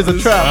and I see it's a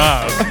trap.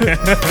 Ah, okay.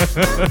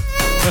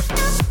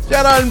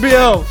 Shout out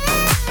NBL.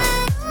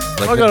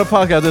 Like, Welcome to the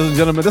podcast, ladies and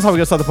gentlemen. That's how we're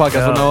going to start the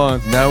podcast from now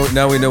on.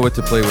 now we know what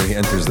to play when he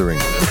enters the ring.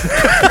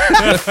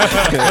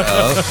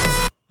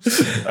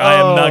 I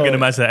am not going to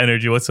match that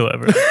energy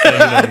whatsoever.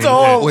 That's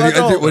all. When That's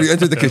all. you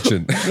enter the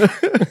kitchen.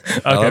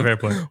 Okay, fair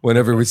point.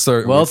 Whenever we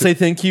start. Well, say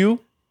thank you.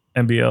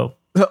 NBL,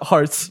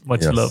 Hearts.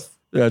 much Yes. love.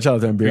 Yeah, shout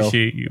out to NBL.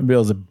 Appreciate you.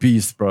 NBL's a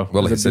beast, bro.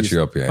 well, he He's a set beast.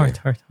 you up, yeah.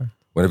 Heart.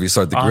 Whenever you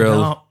start the Oh, grill.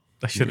 no.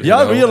 I should.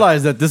 Y'all know.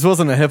 realize that this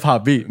wasn't a hip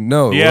hop beat.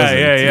 No, it Yeah, wasn't.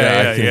 yeah,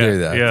 I can hear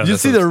that. yeah. You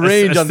see the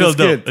range on still this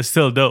kid. dope. It's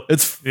still dope.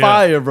 It's Yeah,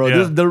 fire, bro.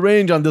 yeah. The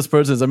range on this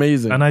person is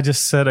amazing. And I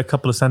just said a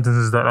couple of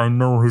sentences that I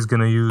know he's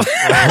gonna use.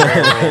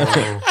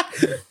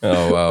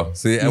 Oh, wow.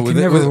 See, can with,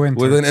 never with, win,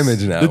 with an Turks.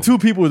 image now. the two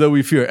people that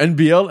we fear,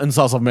 NBL and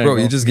Sauce of Mango.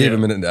 Bro, you just gave Yeah.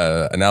 him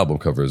an album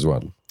cover as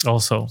well.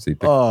 Also, See, pick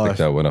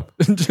that one up.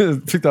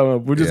 Pick that one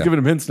up. We're just Yeah. giving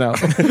him hints now.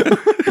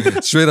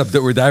 Straight up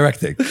that we're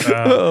directing.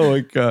 Oh my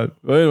god.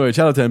 Well, anyway,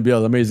 shout out to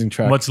NBL. Amazing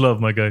track. much love,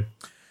 my guy.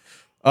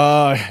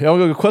 Y'all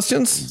go to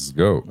questions? Let's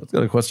go. Let's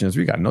go to questions.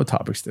 We got no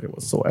topics today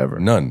whatsoever.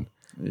 None.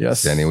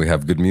 Yes. Danny, we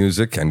have good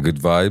music and good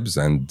vibes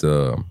and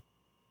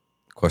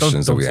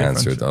questions Don't that we say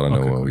answered. French. I don't know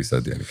Okay, when we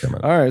said Danny came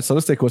out. All right, so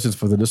let's take questions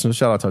for the listeners.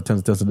 Shout out to our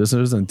tens of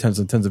listeners and tens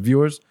of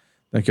viewers.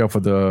 Thank y'all for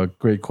the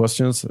great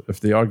questions. If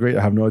they are great,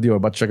 I have no idea. We're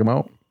about to check them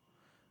out.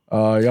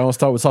 Y'all want to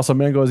start with Salsa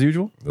Mango as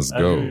usual? Let's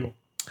go.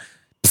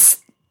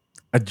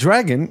 A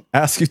dragon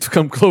asks you to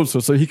come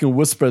closer so he can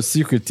whisper a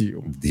secret to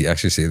you. Did he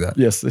actually say that?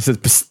 Yes, it says,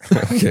 "Psst."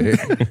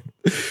 Okay.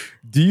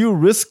 Do you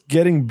risk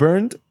getting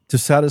burned to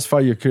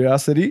satisfy your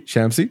curiosity,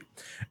 Shamsi,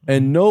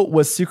 and know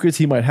what secrets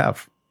he might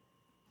have?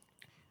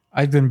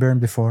 I've been burned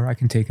before. I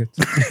can take it.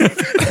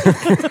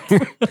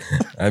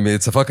 I mean,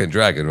 it's a fucking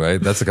dragon, right?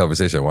 That's the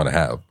conversation I want to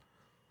have.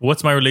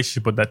 What's my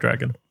relationship with that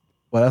dragon?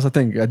 Well, that's the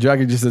thing. A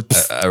dragon just says,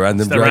 "Psst." A random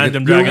Just a dragon.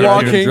 random You're dragon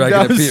walking Dragon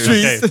down the appears.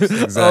 street.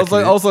 Okay, I was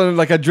like, also,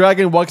 like a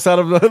dragon walks out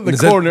of the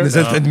corner.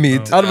 نزلت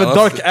ادميت Out of a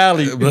dark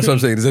alley. That's what I'm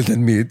saying. نزلت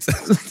ادميت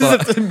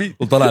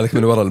وطلع لك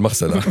من ورا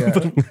المغسله.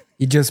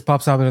 He just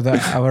pops out of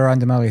our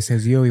random alley.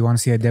 Says, "Yo, you want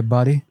to see a dead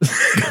body?"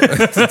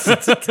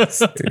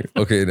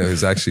 Okay, no,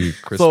 it's actually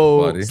Chris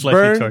So- body. Slightly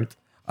Burn. chart.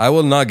 I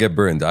will not get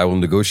burned. I will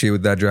negotiate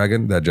with that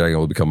dragon. That dragon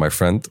will become my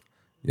friend.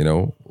 You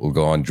know, we'll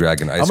go on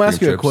dragon ice I'm cream gonna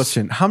ask you a trips.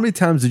 question. How many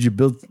times did you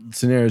build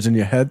scenarios in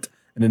your head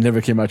and it never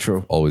came out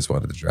true? Always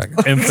wanted the dragon.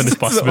 Infinite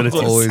possibilities.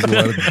 Always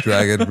wanted the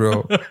dragon,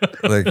 bro.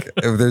 Like,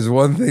 if there's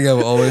one thing I've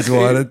always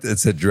wanted,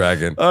 it's a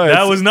dragon. All right,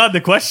 That was not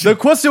the question. the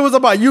question was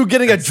about you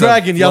getting a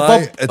dragon. It's a fly-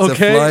 Yeah, it's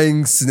okay. a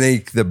flying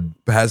snake that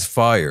has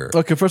fire.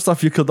 Okay, first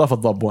off, you killed off a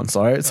dub once.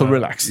 All right, so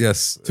relax.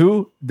 Yes.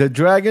 Two, the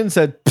dragon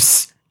said,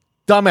 "Psst,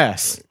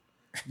 dumbass.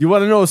 You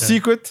want to know a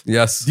secret?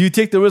 Yes. Do you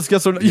take the risk?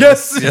 Yes or no?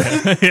 Yes.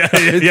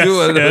 I do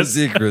want to know a yes.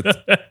 secret.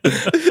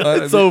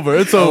 It's over.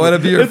 It's over. I wanna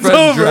be your it's friend,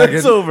 over. dragon.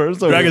 It's over.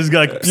 It's over. Dragon's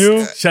got like,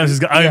 you. Shams is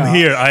got, I am Yeah.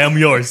 here. I am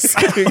yours.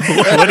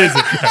 What is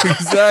it?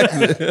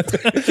 Exactly.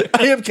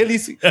 I am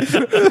Khaleesi.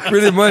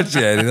 Pretty much,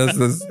 yeah. That's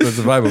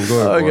the vibe I'm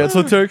going Okay,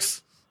 for. so Turks,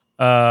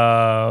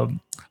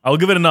 I'll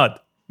give it a nod.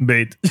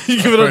 Bait.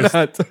 you give it a First.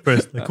 nod.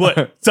 First. Like, what?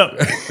 What's up?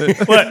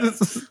 What?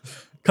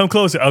 Come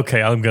closer.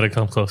 Okay, I'm going to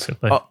come closer.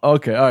 Like,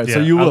 Okay, all right. So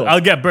yeah, you will. I'll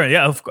get burned.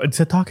 Yeah, of course. It's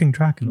a talking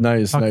dragon.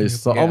 Nice, Talking- nice.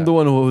 So yeah. I'm the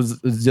one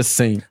who's is just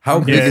saying. How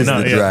big Yeah, is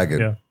no, the yeah, dragon?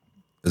 yeah.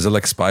 Is it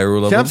like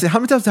Spyro level? Shamsi, how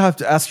many times do I have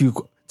to ask you?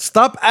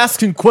 Stop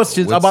asking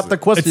questions What's about the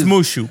It's questions.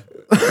 Mushu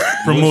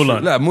from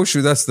Mulan. Nah,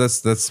 Mushu,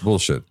 that's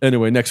bullshit.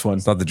 Anyway, next one.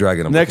 It's not the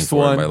dragon I'm Next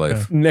looking for one. in my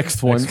life.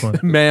 Next one, Next one.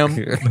 ma'am.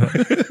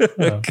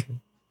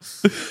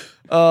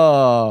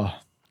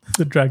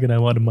 The dragon I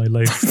want in my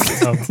life.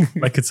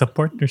 Like it's a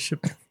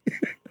partnership.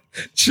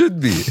 Should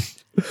be.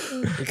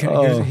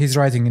 He's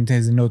writing into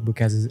his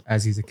notebook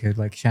as he's a kid,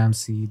 like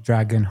Shamsi,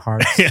 Dragon,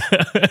 Heart,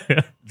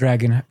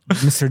 Dragon,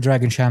 Mr.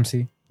 Dragon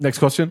Shamsi. Next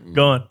question,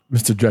 Go on.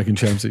 Mr. Dragon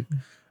Shamsi.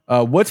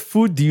 What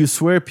food do you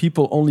swear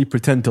people only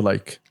pretend to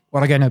like?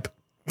 What again?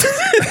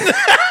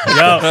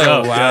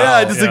 Yeah,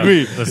 I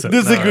disagree. Listen,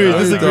 Disagree.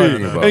 what are you talking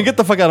Disagree. about? And get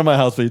the fuck out of my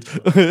house, please.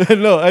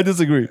 No, I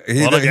disagree. He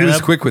Walaga was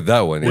Anab. quick with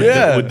that one.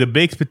 Yeah. With the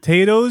baked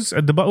potatoes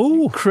at the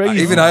ooh,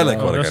 Crazy. Even I like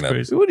oh, Walaga that's Anab.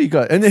 crazy. What do you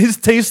got? And he's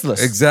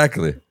tasteless.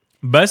 Exactly.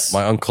 Best.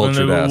 My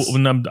uncultured ass.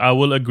 I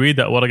will agree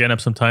that Walaga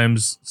Anab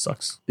sometimes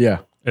sucks. Yeah.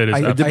 It is.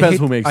 It depends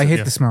who makes I it. hate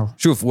Yeah. the smell.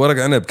 Shuf,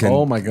 Walaga Anab can.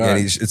 Oh my God.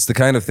 يعني it's the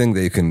kind of thing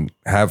that you can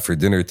have for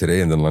dinner today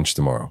and then lunch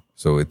tomorrow.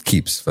 So it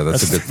keeps. But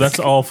that's a good. That's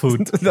all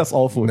food. That's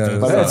all food. No, By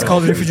that's the way. It's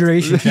called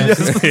refrigeration.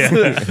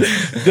 yeah.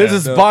 There's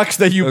this box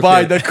that you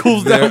buy that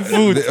cools down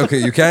food. Okay,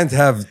 you can't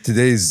have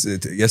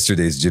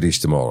yesterday's Jarish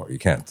tomorrow. You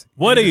can't.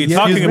 What are you Yeah,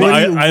 talking you- about? what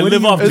do you- I what do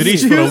live you- off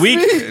Jarish for a Excuse week.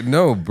 me?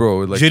 No, bro.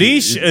 Like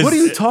Jarish is. What are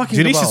you talking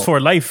Jarish about? is for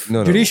life.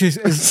 No, no. Jarish is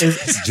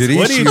Jarish,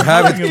 What are you you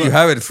have talking it. You about?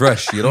 have it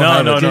fresh. You don't No,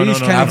 have no, it no, no,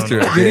 Jarish no, can, no, no,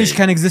 no. Jarish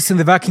can exist in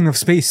the vacuum of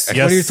space. Yes.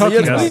 What are you talking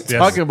Yes, about? what are you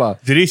talking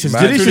about? Jarish is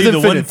Jarish is literally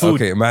the one infinite.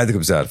 food. Okay, ما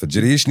عندكم سالفة.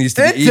 Jarish needs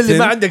to be أنت اللي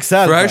ما eaten عندك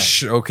سالفة.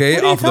 fresh, okay,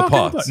 What are you off the talking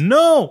pot. about?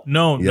 No.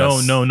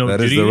 Yes, No.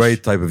 that is the Jarish-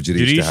 right type of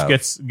Jarish to Jarish have.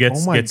 gets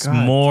Oh my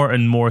God. more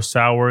and more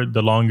sour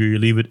the longer you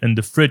leave it in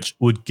the fridge,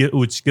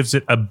 which gives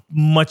it a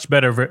much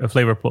better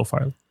flavor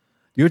profile.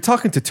 You're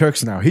talking to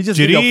Turks now. He just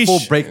gave you a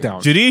full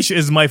breakdown. Jarish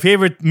is my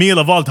favorite meal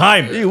of all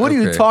time. Hey, what are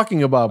you Okay.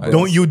 talking about, bro?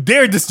 Don't you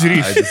dare diss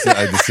Jarish.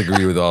 I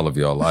disagree with all of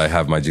y'all. I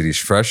have my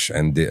Jarish fresh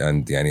and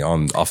يعني on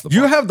off the pot.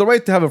 You have the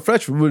right to have a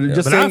fresh. We're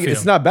just But saying Afia.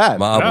 it's not bad.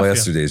 ما أبغى Afia.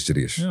 yesterday's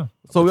Jarish. Yeah.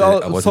 So we I all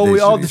want so we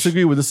today's all Jarish.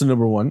 disagree with this is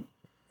number one,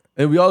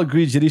 and we all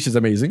agree Jarish is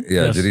amazing.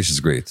 Yeah, Yes. Jarish is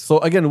great. So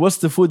again, what's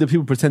the food that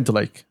people pretend to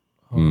like?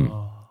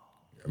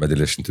 ما أدري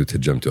ليش أنتوا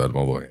تهجمتوا على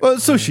الموضوع. Well,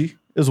 sushi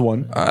is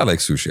one. I like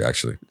sushi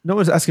actually. No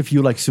one's asking if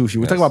you like sushi.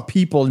 We're talking about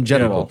people in People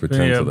general.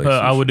 pretend Yeah, to like but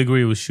I sushi. would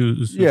agree with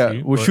sushi. Yeah,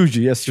 well, but-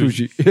 sushi. Yes,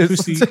 sushi.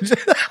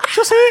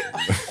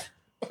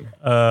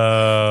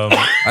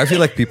 I feel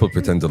like people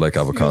pretend to like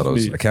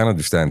avocados. me. I can't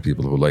understand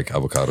people who like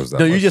avocados that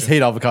No, much. you just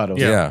hate avocados.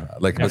 yeah,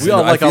 like but We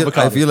all like I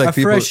avocados. feel like A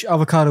people fresh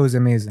avocado is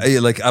amazing.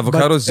 like But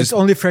avocados it's just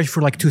only fresh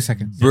for like 2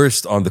 seconds.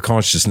 burst on the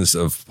consciousness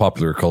of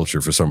popular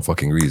culture for some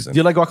fucking reason. Do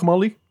you like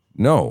guacamole?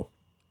 No,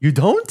 You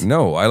don't?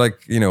 no, I like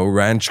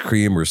ranch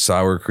cream or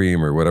sour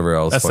cream or whatever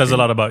else. That says a fucking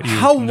lot about you.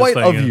 How I'm just white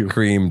letting of you?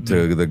 cream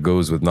to that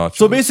goes with nachos.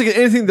 So basically,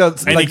 anything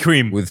that's Any like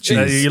cream with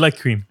cheese. You like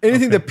cream.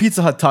 anything that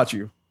Pizza Hut taught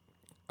you.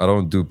 I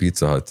don't do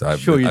Pizza Hut.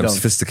 Sure you I'm don't.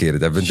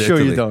 sophisticated. I've been to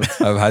Sure you Italy.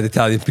 don't. I've had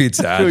Italian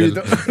pizza. Sure you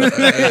Adel.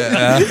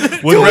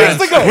 don't. With ranch.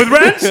 weeks ago. With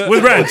ranch.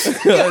 With ranch.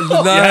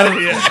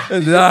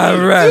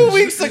 Nah, ranch. 2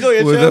 weeks ago,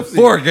 you with a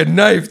fork and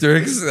knife.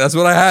 That's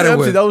what I had it Chelsea,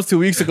 with. that was 2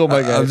 weeks ago,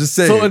 my guy. I'm just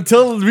saying. So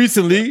until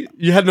recently,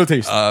 you had no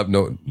taste.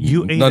 No, You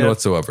ate none a-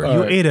 whatsoever.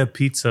 You ate a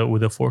pizza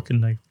with a fork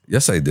and knife.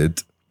 Yes, I did.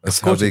 That's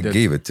how course they you did.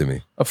 gave it to me.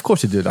 Of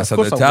course you did. That's of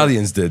how course the I would.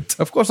 Italians did.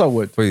 Of course I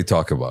would. What are you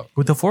talking about?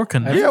 With a fork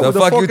and knife. Yeah, The with a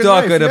fuck fork you and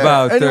knife, talking yeah.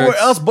 about, Anywhere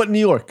Turks? else but New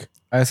York.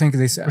 I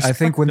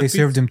think when they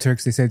served them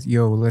Turks, they said,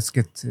 "Yo, let's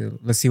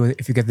see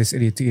if you get this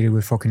idiot to eat it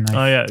with fork and knife."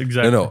 Oh yeah,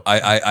 exactly. No,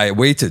 I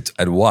waited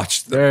and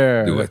watched them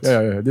Yeah, do it.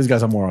 yeah. These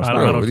guys are morons. I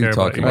Bro, don't what are you care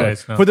about talking you about?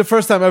 guys. No. For the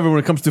first time ever, when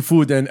it comes to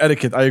food and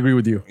etiquette, I agree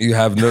with you. You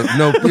have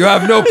you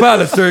have no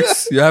palate,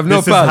 Turks. You have no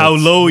This is palate. how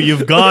low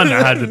you've gone,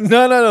 Adil.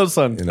 No,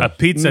 son. A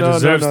pizza No,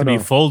 deserves no, to be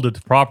no. folded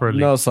properly.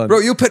 No, son. Bro,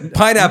 you put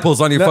pineapples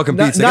on your fucking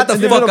pizza. Get the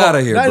in fuck middle out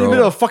of here, Not in the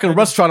middle bro. of a fucking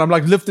restaurant. I'm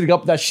like lifting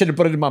up that shit and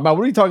putting it in my mouth.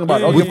 What are you talking about?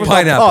 With first off,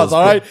 pineapples, pause,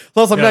 all right?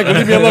 Salsa mango,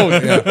 leave me alone.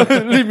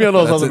 Leave me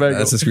alone, That's, salsa it, mango.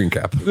 that's a screen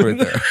cap right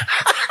there.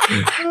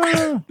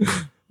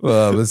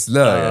 Well, بس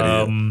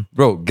لا يعني.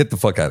 Bro, get the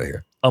fuck out of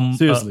here.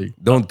 Seriously.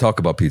 Don't talk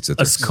about pizza. A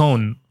Turks.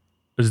 scone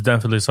is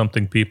definitely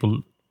something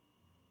people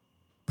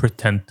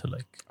pretend to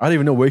like. I don't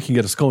even know where you can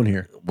get a scone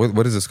here.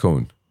 What is this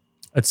cone?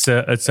 It's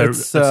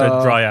a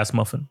dry ass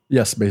muffin.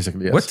 Yes,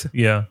 basically. Yes. What?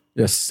 Yeah.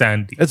 Yes.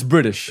 Sandy. It's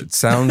British. It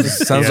sounds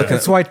Yeah. like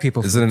It's white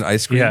people. Is it an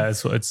ice cream? Yeah,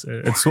 it's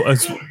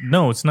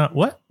no, it's not.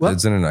 What?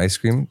 Is it an ice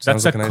cream? That's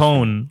Sounds like a an ice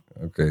cone cream.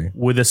 Okay.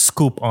 with a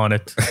scoop on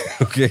it.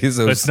 Okay.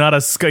 So It's not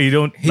a you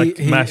don't like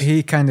mash.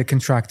 He kind of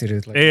contracted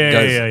it. Like, yeah,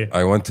 guys, yeah.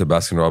 I went to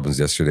Baskin Robbins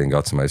yesterday and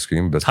got some ice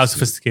cream. How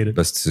sophisticated.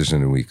 Best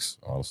decision in weeks,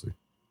 honestly.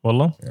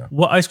 Wallah. Yeah.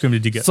 What ice cream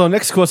did you get? So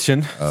next question,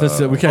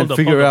 since we can't Hold up,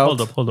 figure out.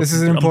 Hold up. This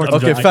is I'm- important. I'm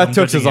Okay, judging- Fat I'm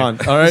Turks judging is it.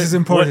 on. All right. this is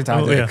important. What?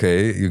 Oh, Adil. yeah. Okay,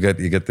 you get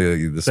the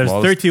There's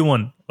smallest.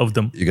 31 of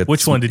them. You get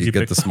Which one did you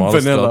get pick? the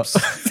smallest Vanilla. cups.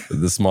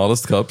 The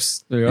smallest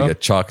cups. Yeah. You get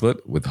chocolate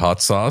with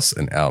hot sauce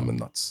and almond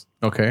nuts.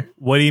 Okay.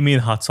 What do you mean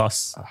hot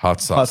sauce? Hot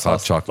sauce, hot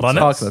sauce. chocolate. Rana?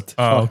 sauce. Chocolate.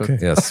 Oh, Chocolate.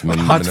 okay. Yes,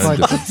 Hot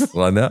fudge.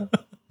 Rana.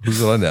 Who's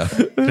Rana?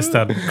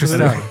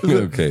 Crystal.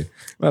 Okay.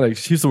 Like,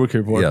 she used to work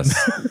here for Yes.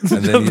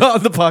 And then you,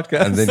 on the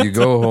podcast. and then you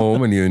go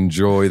home and you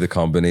enjoy the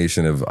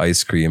combination of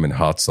ice cream and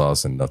hot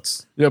sauce and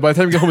nuts. yeah, by the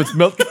time you get home, it's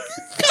milk.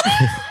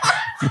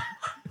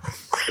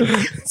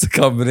 It's a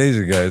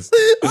combination, guys.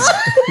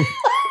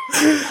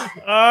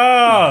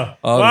 Ah,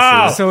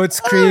 Honestly. So it's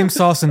cream,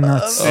 sauce, and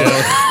nuts.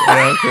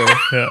 yeah, okay.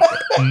 Yeah.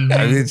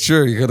 I mean,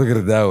 sure, you could look at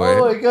it that way.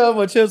 Oh my god,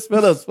 my chest,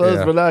 fellas,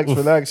 Yeah.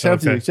 relax,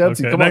 Shanty, Okay,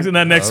 Shanty, okay. come Next,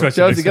 on. next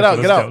question. Chelsea, next get out,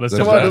 question. get out. Let's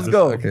Come go. on, let's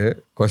go. Okay.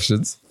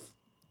 Questions?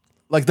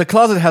 Like the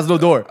closet has no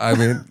door. I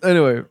mean,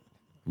 Anyway,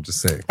 I'm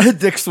just saying.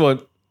 next one.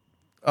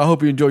 I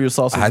hope you enjoy your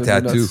sauces. I had to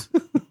and have your two.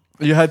 nuts.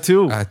 You had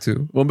two. I had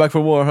to. One back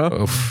for more, huh?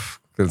 Oof.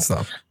 Couldn't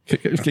stop.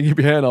 Can keep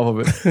your hand off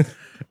of it.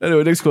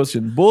 Anyway, next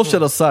question.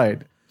 Bullshit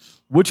aside,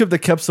 which of the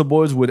Kepsa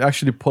boys would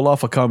actually pull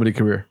off a comedy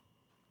career?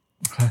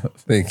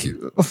 Thank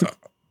you.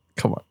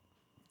 Come on.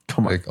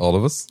 Like all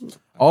of us.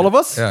 All of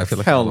us? Yeah, I feel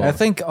like Hell all no.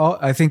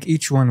 of I think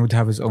each one would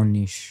have his own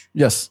niche.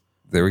 Yes.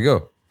 There we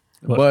go.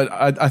 What?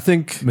 But I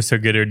think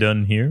Mr. Get Her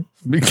Done here.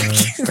 Get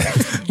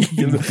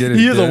it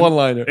he is a done.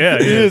 one-liner. Yeah,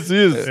 he yeah. is.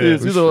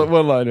 He's a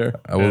one-liner.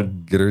 I will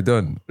get her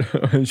done.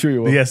 I'm sure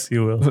you will. Yes,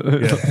 you will.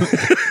 Yeah.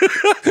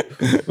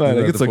 Man,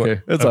 Yeah, it's the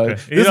okay. It's all right.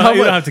 Okay. You don't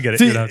have to get it.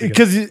 You don't have to get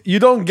Because you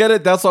don't get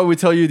it, that's why we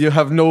tell you you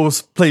have no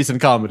place in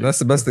comedy. That's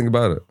the best thing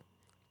about it.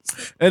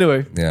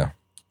 Anyway, Yeah.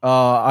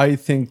 I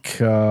think,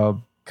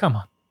 Come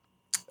on.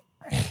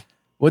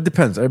 well, it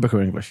depends. Arabic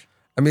or English?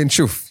 I mean,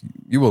 shuf,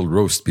 you will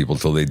roast people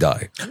till they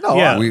die. No,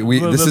 Yeah.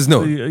 this is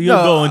no. You'll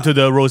go into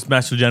the roast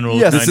master general.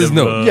 Yes. kind This is of,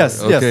 no.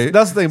 yes, okay. yes.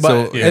 That's the thing.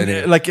 But, So,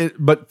 yeah.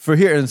 but for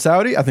here in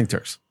Saudi, I think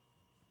Turks.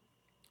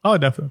 Oh,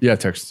 definitely. Yeah,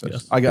 Turks.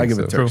 Yes. I give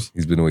it True. Turks.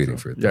 He's been waiting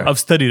for it. Yeah. I've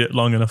studied it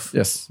long enough.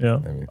 Yes. Yeah. I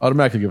mean,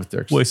 Automatically give it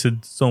Turks.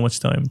 Wasted so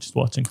much time just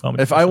watching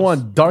comedy. If I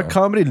want dark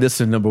comedy,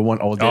 listen number one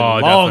all day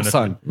long, definitely.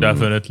 son.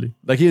 Definitely.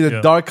 Like either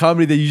Yeah. dark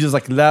comedy that you just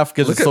like laugh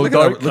because it's so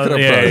dark. Look at how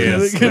Yeah, proud he yeah,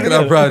 is. yeah. Look at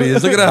how proud he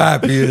is. Look at how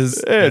happy he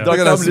is. Yeah, Look dark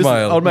at that comedy.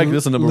 smile. Automatically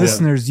listen number one.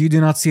 Listeners, you do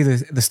not see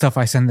the stuff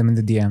I send them in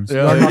the DMs.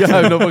 Yeah, yeah,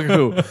 I have no fucking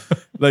clue.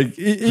 Like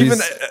even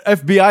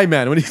FBI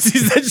man, when he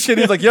sees that shit,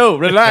 he's like, "Yo,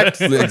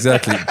 relax."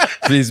 Exactly.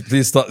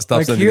 Please stop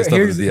Like sending this stuff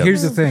in the DMs.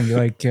 here's the thing.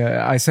 Like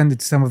I send it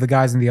to some of the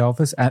guys in the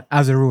office, and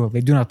as a rule,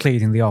 they do not play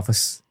it in the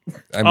office.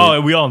 I mean,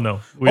 Oh, we all know.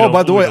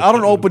 By the way, I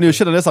don't open your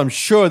shit unless I'm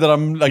sure that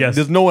I'm like, Yes.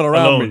 there's no one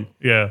around Alone. me.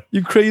 Yeah.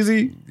 You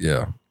crazy?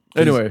 yeah.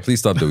 Anyway. Please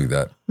stop doing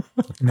that.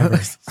 Never,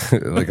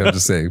 Like I'm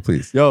just saying,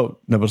 please. Yo,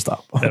 never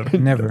stop.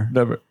 never.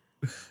 Never.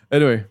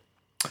 Anyway,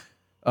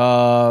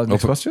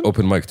 next question.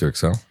 Open mic,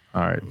 Turks, huh?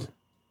 All right.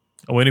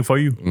 I'm waiting for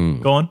you.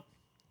 Go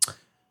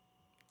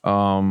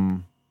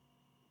on.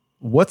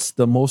 What's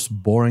the most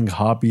boring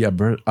hobby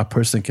a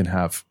person can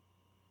have?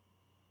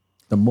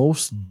 The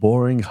most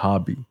boring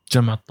hobby.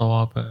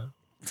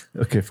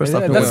 Okay, first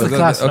off, That's the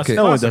class. Okay.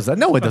 no one does that.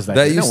 No one does that.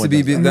 That No used to one be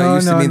does that. that No,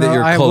 used to no, mean that no.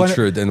 you're I- one-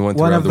 cultured and went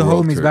One around of the the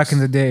world. homies back in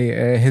the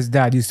day, his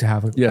dad used to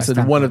have a Yes, and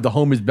stand-up. one of the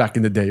homies back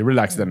in the day.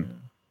 Relax then.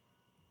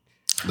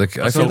 Like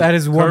I So feel that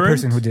is one current?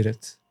 person who did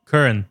it.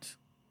 Current.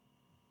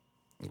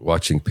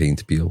 watching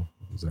paint peel.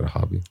 Is that a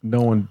hobby?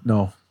 No one,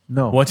 no.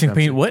 Watching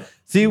paint. What?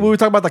 See, we were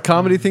talking about the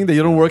comedy thing that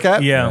you don't work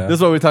at. Yeah. This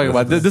is what we're talking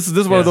about. This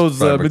is one of those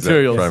Prime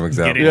materials. Prime Get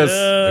example. it?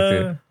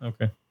 Yes.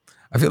 Okay.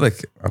 I feel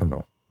like I don't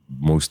know.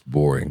 Most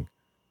boring.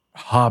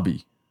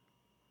 Hobby,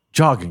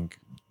 jogging.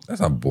 That's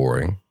not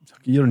boring.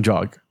 You don't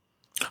jog.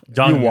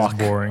 Jogging walk. is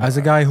boring. As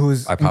a guy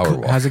who's I power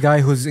walk. as a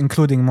guy who's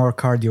including more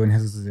cardio in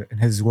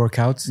his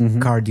workouts,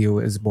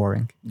 cardio is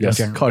boring. Yes,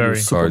 Generally. cardio Very.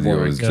 is super Cardio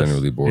boring. is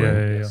generally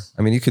boring. Yeah.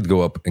 I mean, you could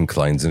go up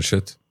inclines and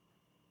shit.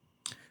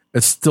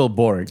 It's still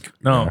boring.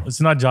 No,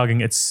 it's not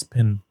jogging. It's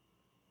spin.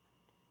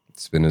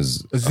 Spin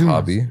is a Zumba.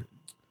 hobby.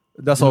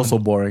 That's also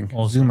boring.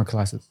 Also. Zuma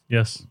classes.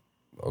 Yes.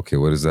 Okay,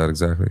 what is that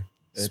exactly?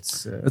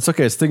 It's It's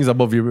okay. It's things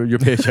above your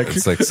paycheck.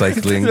 It's like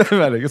cycling. it's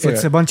it's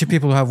okay. a bunch of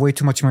people who have way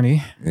too much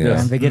money, Yeah.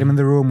 and they get them in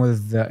the room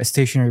with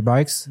stationary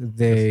bikes.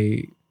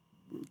 They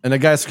And the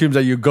guy screams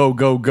at you, go,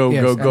 go, go,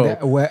 yes, go, and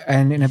go.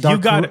 and in a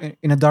dark got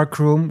in a dark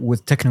room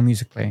with techno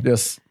music playing.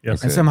 Yes.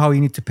 Yes. And somehow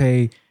you need to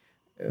pay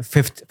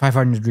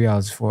 500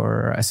 riyals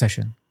for a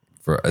session.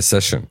 For a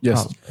session.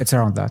 Yes. Oh, it's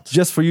around that.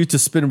 Just for you to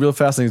spin real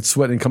fast and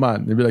sweat and come on.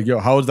 And be like, yo,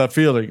 how is that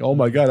feeling? Oh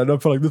my God, I never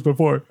felt like this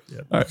before. All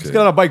right, let's get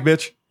on a bike,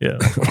 bitch. Yeah.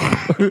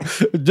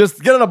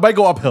 Just get on a bike,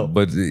 go uphill.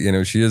 But you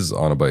know, she is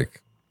on a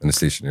bike in a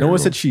stationary. No one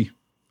room. said she.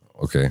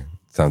 Okay,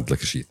 sounds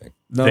like a she thing.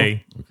 No.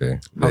 They. Okay,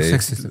 How They-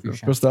 sexist of you,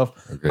 Shan. First off,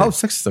 Okay. how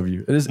sexist of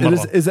you.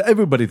 It's an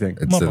everybody thing.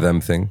 It's the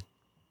them thing.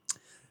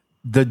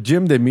 The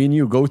gym that me and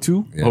you go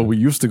to, Yeah. or we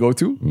used to go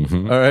to,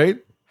 all right,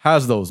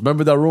 has those.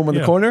 Remember that room in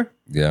the Yeah. corner?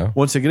 Yeah,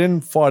 Once you get in,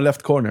 far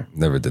left corner.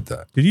 never did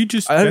that. Did you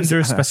just I haven't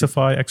gender seen-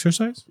 specify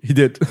exercise? He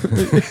did.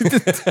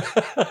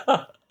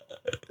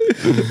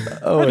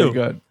 Oh my know.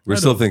 God. We're I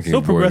still know. thinking.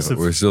 So boring, progressive.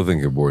 we're still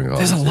thinking boring.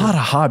 There's a hobbies. lot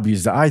of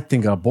hobbies that I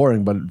think are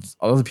boring, but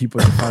other people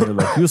find it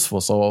like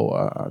useful. So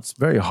it's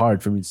very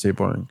hard for me to say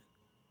boring.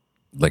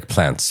 Like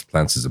plants.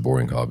 Plants is a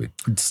boring hobby.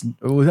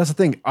 Well, that's the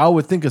thing. I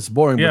would think it's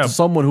boring, Yeah. but to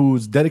someone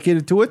who's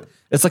dedicated to it,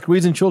 it's like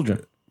raising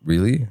children.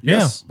 Really?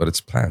 Yeah. But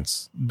it's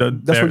plants. That's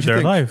what you their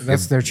think. life.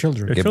 That's their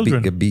children. Their Get,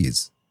 children. get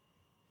bees.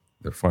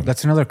 They're fun.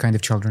 That's another kind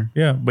of children.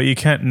 Yeah, but you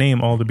can't name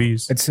all the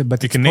bees. But You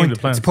it's can name the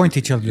plants. It's pointy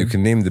children. You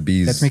can name the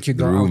bees. That make you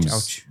the go, ouch, rooms.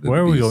 ouch. the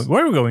Where are we bees. going?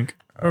 Where are we going?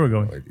 Where are we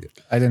No going? idea.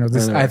 I don't know.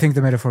 This. I think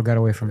the metaphor got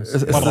away from us.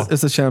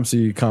 It's a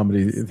Shamsi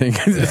comedy thing.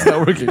 It's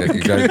not working. Yeah,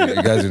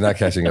 you guys are not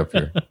catching up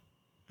here.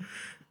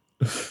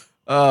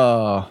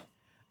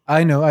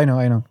 I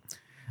know.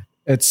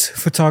 It's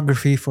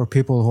photography for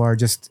people who are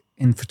just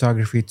in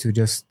photography to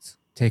just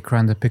take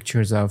random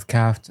pictures of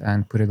Kaft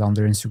and put it on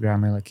their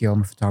Instagram and like, yo,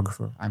 I'm a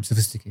photographer. I'm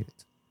sophisticated.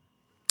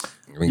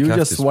 I mean, You Kaft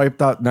just is,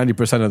 wiped out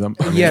 90% of them.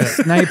 Yes,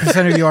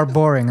 90% of you are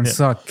boring and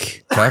suck.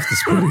 Kaft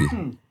is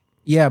pretty.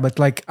 Yeah, but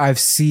like I've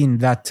seen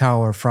that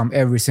tower from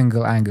every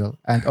single angle.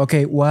 And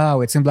okay,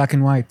 wow, it's in black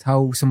and white.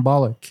 How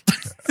symbolic.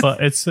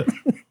 But it's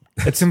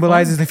It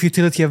symbolizes the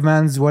futility of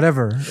man's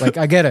whatever. Like,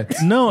 I get it.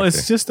 no,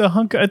 it's just a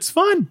hunk. It's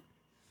fun.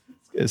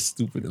 It's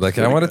stupid. Like,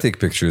 I want to take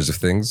pictures of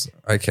things.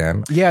 I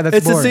can. Yeah, that's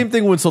It's the boring. same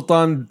thing when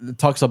Sultan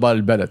talks about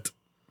Al Bennett.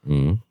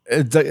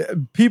 It's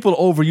people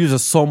overuse it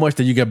so much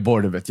that you get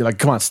bored of it. You're like,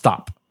 come on,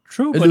 stop.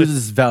 True, It but loses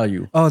its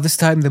value. Oh, this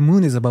time the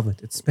moon is above it.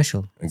 It's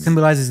special. It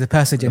symbolizes the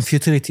passage and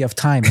futility of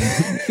time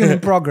and human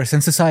progress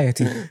and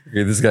society.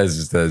 Okay, this guy's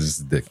just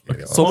a dick. You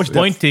know? So much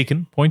point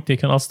taken. Point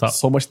taken. I'll stop.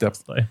 So much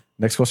depth. Bye.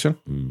 Next question.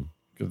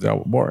 Because that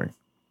was boring.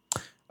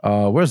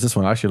 Where's this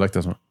one? I actually like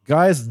this one.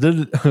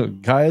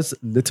 Guys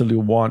literally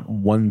want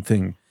one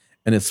thing,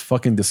 and it's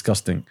fucking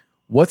disgusting.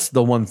 What's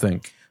the one thing?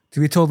 To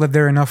be told that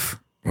they're enough.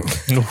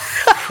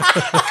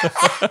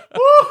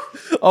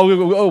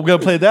 We're gonna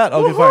play that.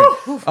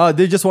 Okay, fine.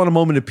 They just want a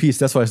moment of peace.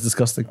 That's why it's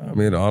disgusting. I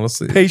mean,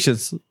 honestly,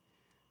 Patience.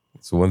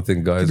 it's one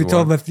thing guys To be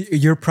told want. that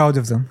you're proud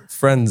of them.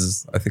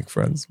 Friends. I think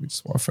friends. We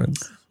just want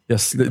friends.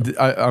 Yes,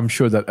 I'm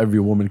sure that every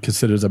woman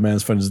considers a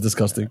man's friend is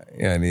disgusting,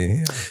 Yeah,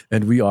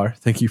 and we are.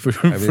 Thank you for,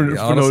 I mean, for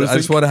honestly, noticing. I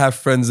just want to have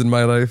friends in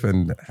my life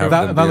and have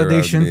them be around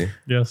Validation. me.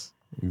 Yes.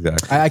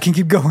 Exactly. I can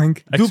keep going.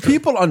 Do Extra.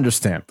 people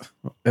understand?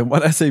 And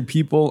when I say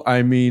people,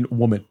 I mean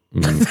woman.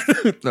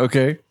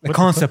 Okay, The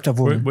concept of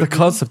woman. the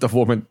concept of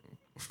woman.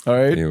 All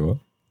right, You know?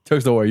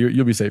 Turks, don't worry,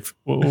 you'll be safe.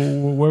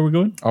 Where are we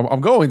going?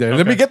 I'm going there.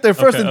 Let Okay. me get there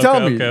first Okay, and tell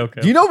okay, me.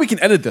 okay. Do you know we can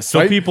edit this? So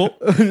right? people.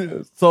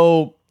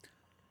 So,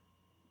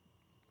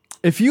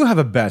 if you have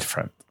a bad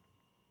friend,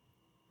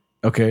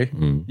 okay,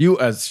 you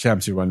as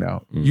Shamsi right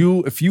now,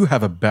 if you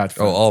have a bad Oh,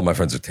 friend, all my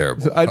friends are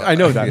terrible. I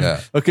know that.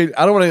 Yeah. Okay,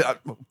 I don't want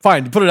to.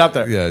 Fine, put it out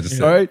there. Yeah,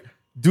 just all right.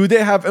 Do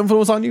they have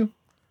influence on you?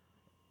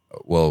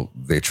 Well,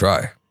 they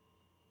try,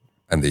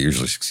 and they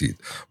usually succeed.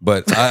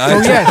 But I,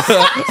 Oh, yes.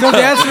 So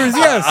the answer is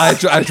yes.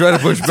 I try to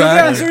push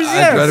back. answer is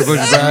I try to yes.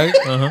 push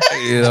back.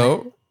 You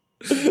know,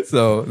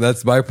 so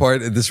that's my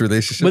part in this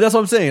relationship. But that's what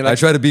I'm saying. I Like,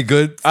 try to be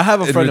good. I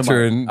have a in friend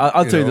return, of mine.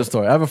 I'll tell you know, the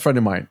story. I have a friend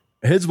of mine.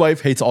 His wife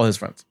hates all his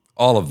friends.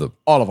 All of them,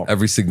 All of them.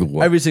 every single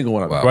one. Every single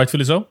one of them. Wow.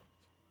 Rightfully so.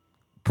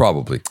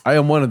 Probably. I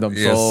am one of them.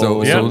 Yes,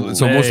 So,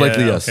 so most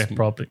likely yes. Okay,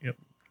 probably. Yep.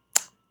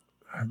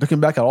 looking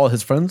back at all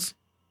his friends,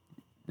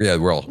 Yeah,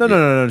 we're all.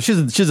 no.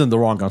 She's in the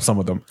wrong on some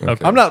of them.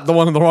 Okay. I'm not the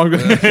one in the wrong.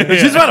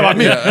 She's right about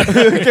me.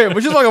 Okay,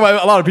 but she's talking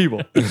about a lot of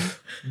people.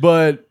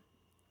 But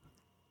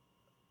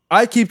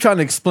I keep trying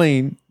to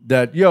explain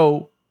that,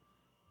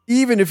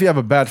 even if you have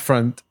a bad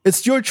friend,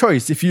 it's your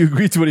choice if you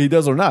agree to what he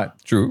does or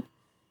not. True.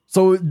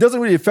 So it doesn't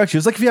really affect you.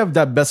 It's like if you have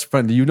that best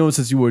friend that you know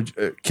since you were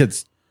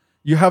kids,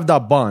 you have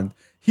that bond.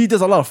 He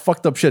does a lot of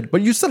fucked up shit,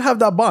 but you still have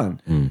that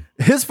bond.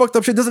 His fucked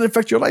up shit doesn't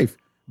affect your life,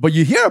 but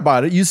you hear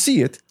about it, you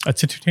see it.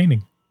 That's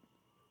entertaining.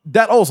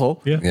 That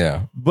also, Yeah.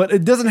 Yeah. but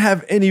it doesn't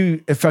have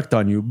any effect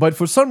on you. But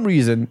for some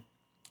reason,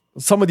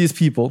 some of these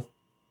people,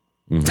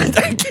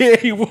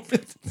 gay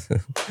women,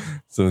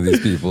 Some of these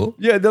people.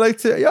 yeah, they're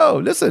like,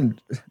 listen,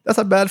 that's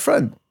a bad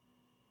friend.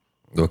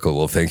 Look,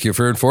 well, thank you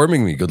for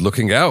informing me. Good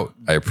looking out.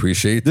 I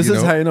appreciate This you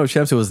is know, how you know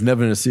Shamsi was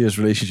never in a serious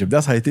relationship.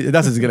 That's how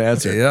that's his gonna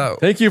answer. Yeah.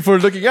 Thank you for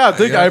looking out.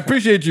 I Yeah.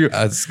 appreciate you.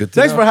 That's good to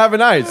Thanks know. for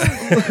having eyes.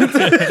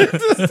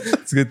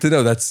 It's good to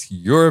know. That's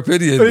your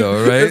opinion,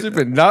 though, That's right? your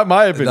opinion, not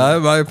my opinion.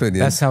 Not my opinion.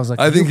 That sounds like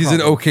I a think you he's an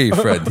problem. okay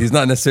friend. He's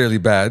not necessarily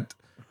bad,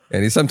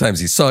 and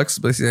sometimes he sucks.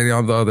 But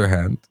on the other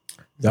hand,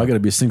 Y'all gonna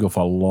be single for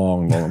a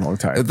long, long, long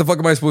time. what the fuck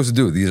am I supposed to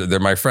do? They're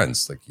my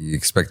friends. Like, you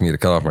expect me to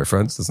cut off my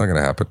friends? That's not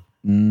gonna happen.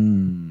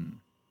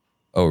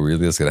 Oh,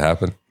 really? That's gonna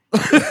happen?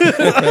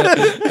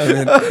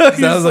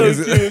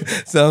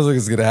 Sounds like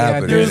it's gonna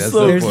happen. there's, That's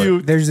so the there's, point.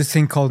 cute. there's this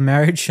thing called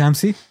marriage,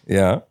 Shamsi.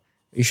 Yeah.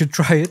 You should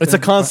try it. It's a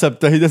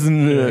concept that he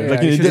doesn't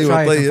like. you He, should did-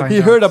 try it play to it. find he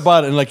out. heard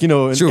about it in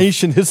in Sure.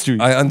 ancient history.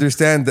 I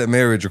understand that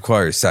marriage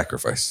requires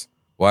sacrifice.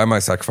 Why am I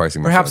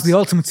sacrificing my Perhaps the friends?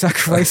 ultimate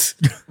sacrifice.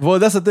 Well,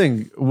 that's the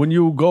thing. When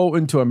you go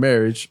into a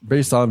marriage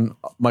based on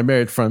my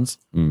married friends,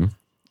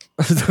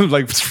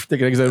 like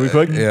take an example real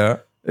quick. Yeah.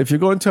 If you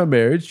go into a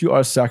marriage, you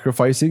are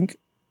sacrificing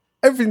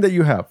everything that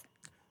you have.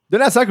 They're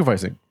not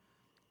sacrificing.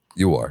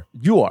 You are.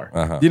 You are.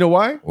 Uh-huh. Do you know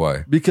why?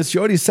 Why? Because she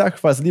already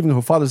sacrificed leaving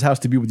her father's house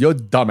to be with your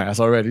dumbass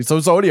already. So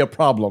it's already a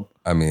problem.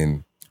 I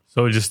mean,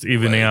 So just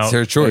evening it's out.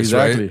 her choice,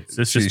 Exactly. right?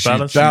 It's just She-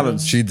 balance.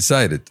 Balance. She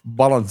decided.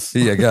 Balance.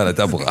 هي قالت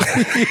أبغى.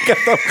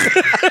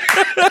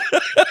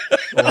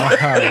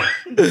 Wow.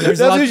 There's a That's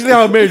lot, usually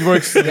how a marriage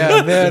works.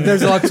 yeah,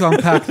 there's a lot to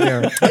unpack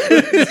there.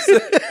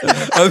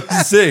 I'm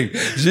just saying,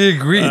 she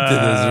agreed to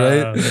this,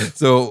 right?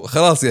 So,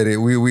 خلاص يعني,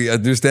 we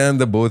understand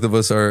that both of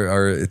us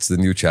are it's the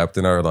new chapter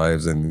in our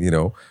lives, and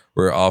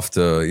we're off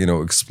to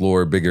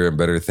explore bigger and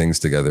better things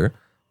together.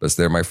 But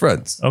they're my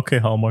friends. Okay,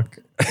 Hallmark.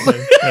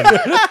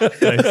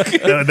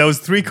 That was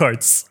 3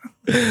 cards.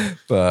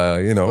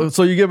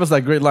 So you gave us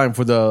that great line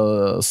for the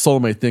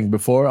soulmate thing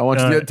before. I want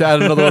you to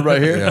add another one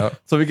right here. Yeah.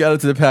 So we got it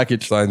to the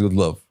package. Signed with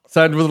love.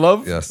 Signed with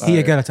love. Yes.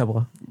 هي قالت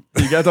أبغى.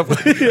 You got up.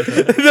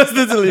 That's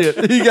literally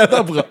it. You got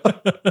up.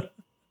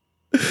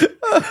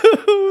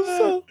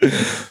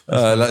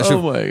 لا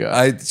شوف Oh my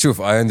God.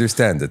 شوف I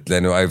understand it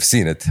لأنه I've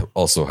seen it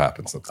also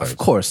happen sometimes. Of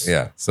course.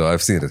 Yeah, so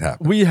I've seen it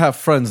happen. We have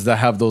friends that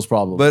have those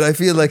problems. But I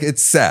feel like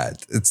it's sad.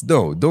 It's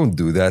no, don't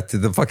do that to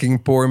the fucking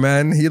poor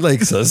man. He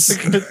likes us.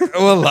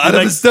 والله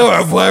أنا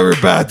مستوعب why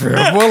we're bad for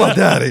him. والله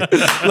daddy.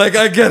 Like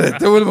I get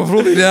it. هو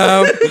المفروض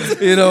ينام.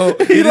 You know.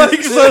 he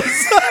likes us.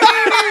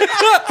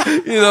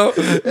 You know,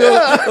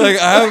 like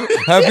I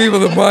have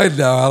people in mind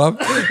now, Alam.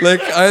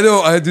 Like I know,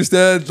 I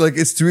understand. Like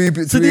it's 3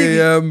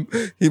 a.m.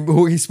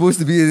 He's supposed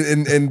to be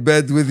in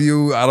bed with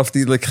you.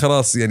 عرفتي like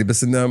خلاص يعني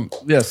بس إنه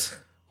Yes.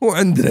 هو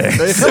عندنا.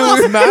 خلاص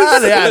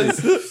معانا يعني.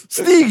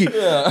 سنيجي.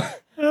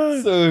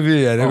 سوي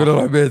فيه يعني أقول له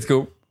روح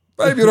بيتكم.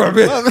 طيب يروح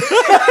بيت.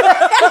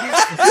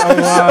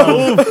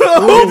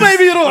 Oh,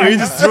 maybe you You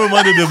just threw him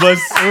under the bus.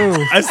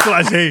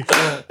 أسرع شيء.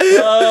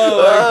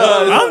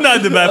 I'm not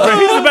the bad friend.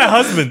 He's the bad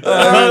husband.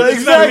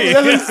 Exactly.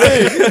 That's what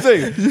he's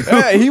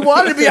saying. Hey, he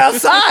wanted to be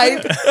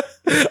outside.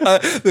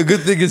 The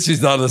good thing is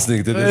she's not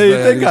listening to this. Hey,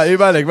 man.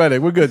 thank God.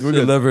 We're good. We're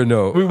She'll good. never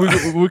know.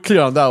 We're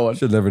clear on that one.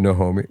 She'll never know,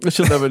 homie.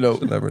 She'll never know.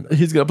 never know.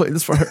 He's gonna play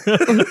this for her.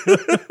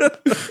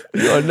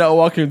 You are not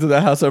walking into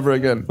that house ever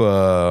again.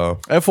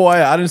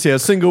 FYI, I didn't say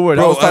a single word.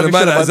 I Bro, was talking أنا ما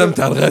shit about عزمت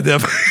على الغداء.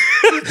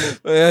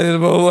 يعني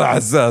الموضوع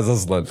حساس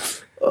أصلا.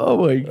 Oh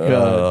my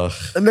God.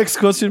 Next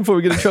question before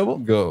we get in trouble.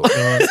 Go.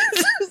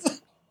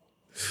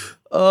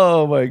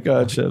 Oh my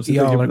God, Chef. So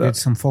Yeah, thank you for like that. get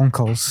some phone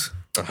calls.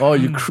 Oh,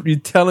 you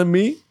telling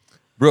me?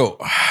 Bro,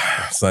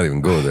 let's not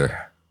even go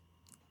there.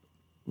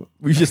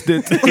 We just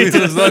did.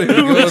 Let's not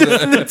even go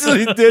there.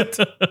 literally did.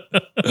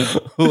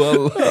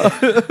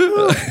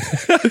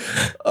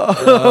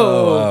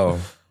 Wow.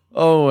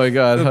 Oh my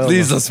God. Hell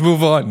Please, no. let's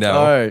move on now.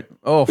 All right.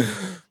 Oh,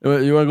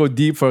 you want to go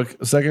deep for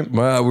a second?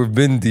 We've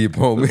been deep,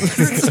 homie.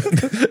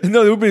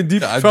 No, we've been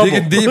deep. I'm trouble.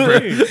 digging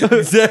deeper.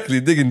 Exactly,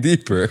 digging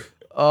deeper.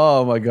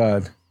 Oh my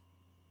God.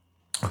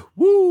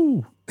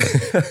 Woo.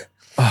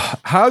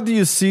 How do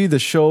you see the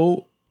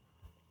show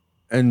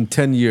in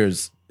 10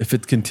 years if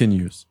it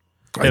continues?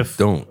 I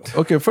don't.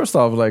 Okay, first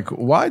off, like,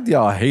 why do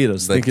y'all hate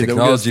us? Like thinking that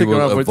we're gonna technology stick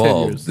around will for 10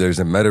 evolve. years? There's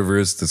a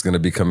metaverse that's going to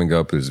be coming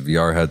up. There's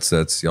VR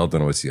headsets. Y'all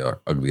don't want to see our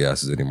ugly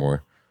asses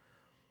anymore.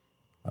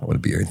 I want to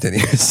be here in 10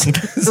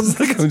 years.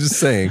 Like, I'm just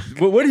saying.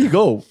 Where do you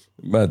go?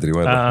 ما أدري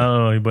وين. I don't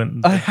know. He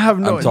went. I have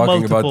no. I'm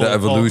talking about multiple- the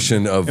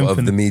evolution of the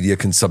infinite- media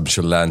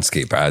consumption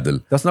landscape,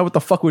 Adil. That's not what the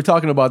fuck we're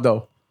talking about,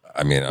 though.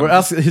 I mean, We're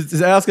asking. He's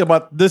asking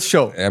about this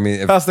show. I mean,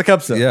 if, Past the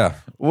capsule. yeah,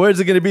 Where is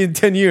it going to be in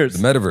 10 years?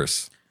 the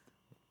metaverse.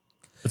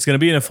 It's gonna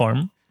be in a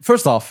farm.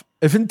 First off,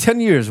 if in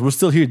 10 years we're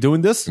still here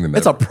doing this, In the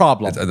it's a metaverse.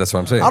 problem. That's what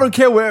I'm saying. I don't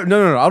care where.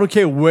 No. I don't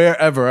care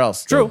wherever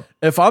else. True.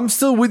 If I'm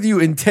still with you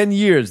in 10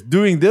 years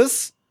doing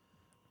this,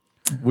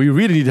 we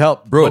really need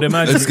help, Bro, But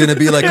imagine- it's gonna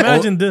be like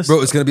Imagine this.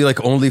 Bro, it's gonna be like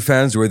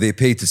OnlyFans where they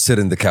pay to sit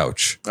in the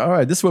couch, All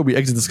right, this is where we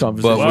exit this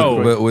conversation.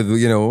 but Whoa. with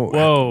you know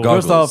Whoa.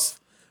 goggles. First off,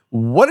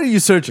 what are you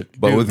searching?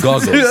 But with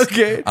goggles.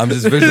 Okay. I'm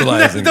just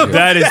visualizing. No, you,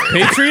 That is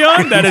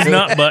Patreon. That is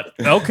not. But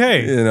okay.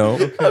 you know,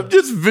 I'm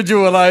just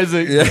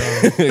visualizing. yeah,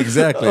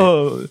 exactly.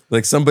 Oh,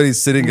 Like somebody's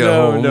sitting at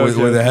No, home no, with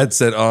a Jeff.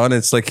 headset on.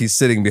 It's like he's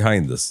sitting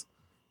behind us.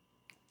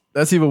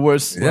 that's even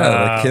worse. Yeah,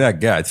 like كده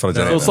قاعد يتفرج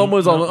So علينا.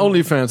 someone's on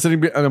OnlyFans sitting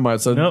behind my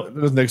son. Nope.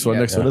 This next one.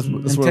 Next one. This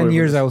In one 10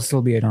 years, I will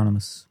still be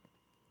anonymous.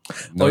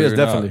 No, Oh yes, you're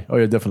definitely. Oh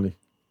yeah, definitely.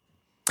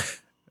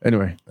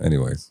 Anyway, not.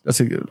 Anyways, let's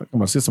see. Come on,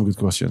 let's get some good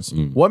questions.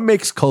 Mm. What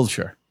makes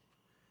culture?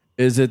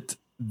 Is it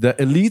the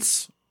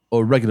elites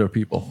or regular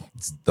people?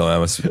 it's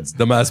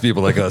dumbass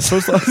people like us.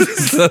 First off,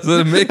 That's what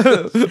it makes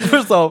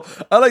first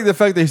off, I like the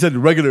fact that he said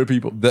regular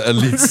people. the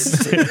elites.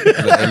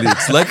 The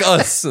elites.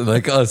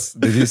 Like us.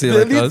 Did you say The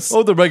like elites us?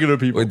 or the regular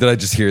people? Wait, did I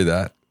just hear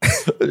that?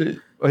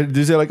 Did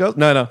you say like us?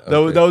 No.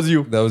 Okay. That was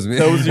you. That was me.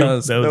 That was you. That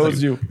was- That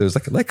was you. There's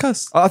like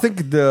us. I think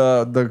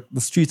the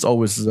streets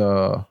always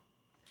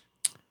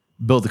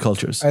build the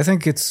cultures. I think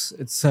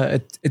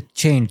it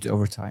changed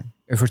over time.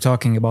 If we're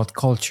talking about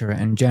culture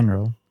in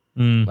general,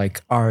 like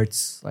arts,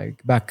 like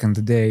back in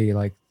the day,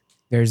 like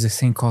there's this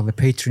thing called the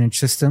patronage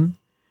system.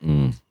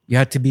 You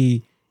had to be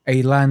a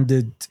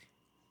landed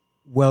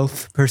wealth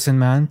person,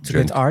 man, to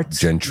get art. You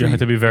Gentry. have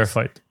to be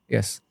verified.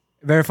 Yes,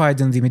 verified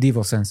in the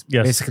medieval sense.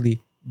 Yes. Basically,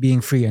 being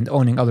free and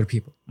owning other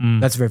people.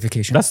 That's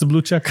verification. That's the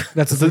blue check.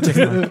 That's a blue check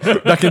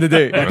mark. Back in the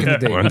day. Back in the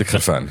day. وعندك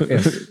خرفان.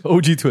 Yes.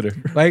 OG Twitter.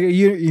 Like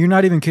you're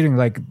not even kidding.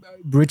 Like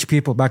rich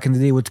people back in the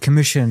day would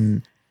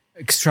commission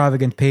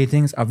extravagant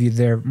paintings of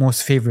their most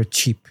favorite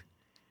sheep,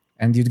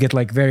 and you'd get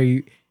like very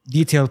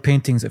detailed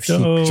paintings of sheep.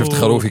 No. شفت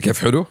خروفي كيف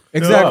حلو؟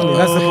 Exactly,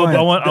 that's the No, point.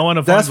 but I want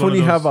to. That's when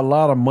you have a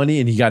lot of money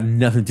and you got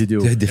nothing to do.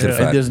 تهدي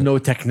خرفان. And there's no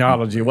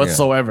technology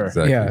whatsoever.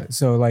 Exactly. Yeah,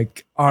 so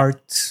like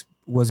art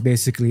was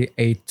basically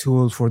a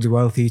tool for the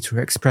wealthy to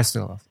express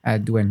their wealth.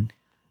 And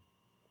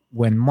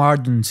when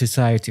modern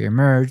society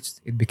emerged,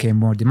 it became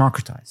more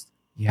democratized.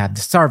 You had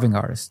the starving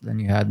artist, then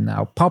you had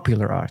now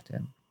popular art,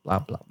 and blah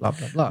blah blah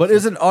blah blah. But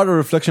isn't art a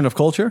reflection of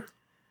culture?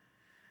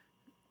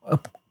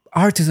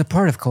 art is a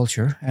part of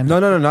culture, and No,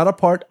 not a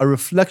part, a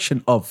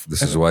reflection of.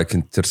 This is why I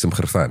can ترسم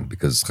خرفان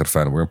because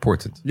خرفان were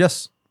important.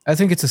 Yes. I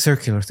think it's a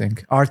circular thing.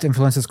 Art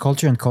influences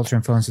culture, and culture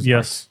influences art.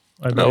 Yes.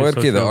 I No, believe so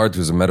okay, the too. art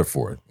was a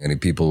metaphor. Any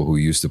people who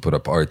used to put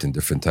up art in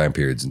different time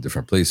periods in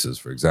different places,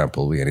 for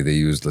example, they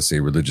used, let's say,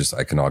 religious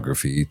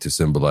iconography to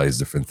symbolize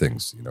different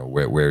things.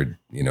 Where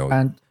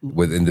And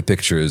within the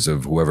pictures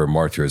of whoever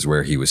martyrs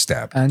where he was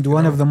stabbed. And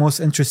one of the most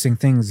interesting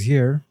things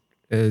here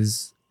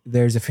is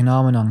there's a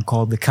phenomenon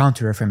called the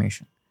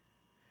Counter-Reformation.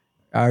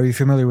 Are you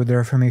familiar with the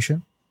Reformation?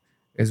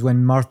 Is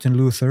when Martin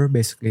Luther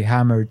basically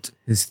hammered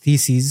his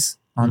theses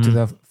onto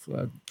the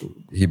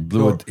He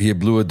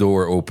blew a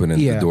door open in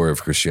the door of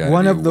Christianity.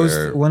 one of those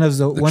where one of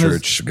the the one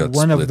church of got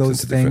one of split those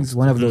into things different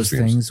one of those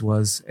streams. things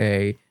was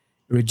a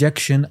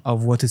rejection of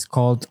what is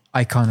called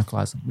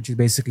iconoclasm, which is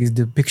basically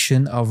the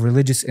depiction of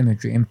religious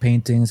imagery in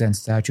paintings and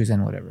statues and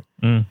whatever.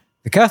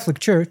 The Catholic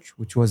Church,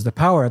 which was the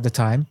power at the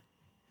time,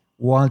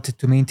 wanted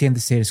to maintain the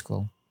status quo,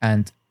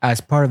 and as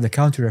part of the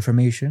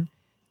Counter-Reformation,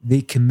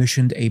 they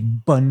commissioned a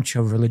bunch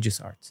of religious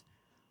art.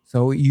 So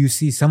you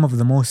see some of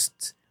the most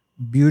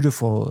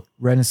beautiful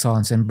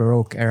Renaissance and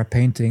Baroque era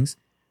paintings,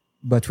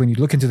 but when you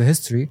look into the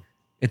history,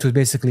 it was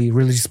basically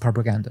religious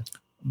propaganda.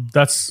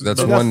 That's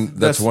That's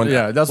one.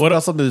 Yeah, that's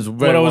something that's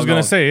very what I was well going to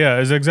known. say. Yeah,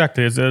 is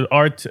exactly.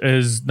 Art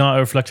is not a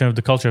reflection of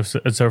the culture.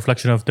 It's a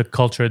reflection of the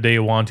culture they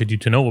wanted you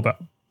to know about.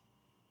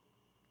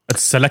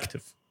 It's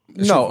selective.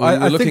 No, We're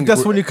I looking- think that's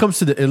we're- when it comes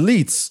to the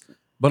elites.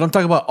 But I'm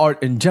talking about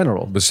art in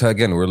general. But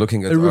again, we're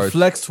looking at It art.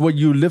 reflects what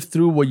you lived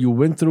through, what you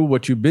went through,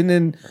 what you've been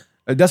in.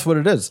 And that's what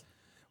it is.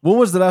 When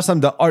was the last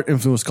time that art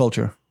influenced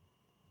culture?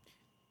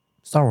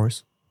 Star Wars.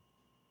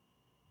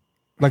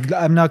 Like,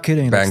 I'm not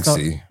kidding. Like,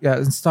 Banksy.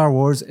 and Star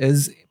Wars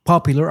is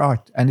popular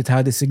art, and it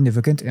had a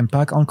significant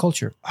impact on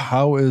culture.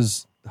 How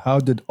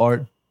did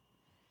art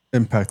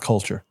impact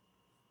culture?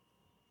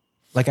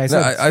 Like I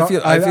said, I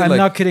feel I'm like-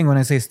 not kidding when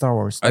I say Star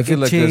Wars. I feel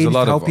it like there's a changed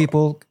lot how of-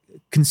 people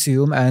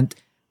consume and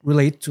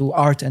relate to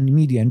art and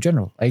media in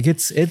general. Like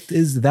it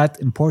is that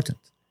important.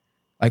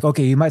 Like,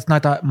 okay, you might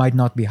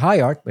not be high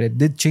art, but it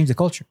did change the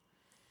culture.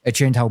 It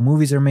changed how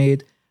movies are made.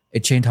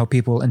 It changed how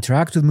people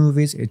interact with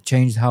movies. It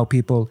changed how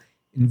people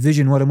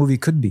envision what a movie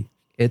could be.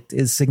 It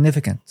is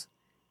significant.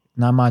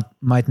 Now,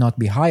 might not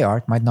be high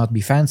art, might not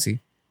be fancy,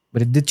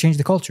 but it did change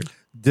the culture.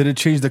 Did it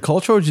change the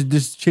culture, or did it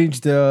just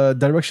change the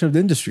direction of the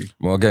industry?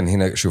 Well, again,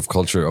 هنا شوف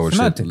culture or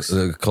Semantics.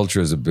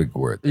 culture is a big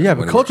word. Yeah,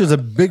 but culture is a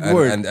big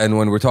word. And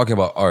when we're talking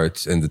about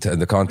art in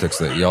the context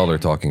that y'all are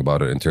talking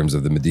about it in terms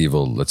of the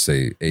medieval, let's say,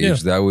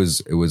 age,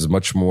 it was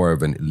much more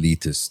of an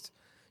elitist,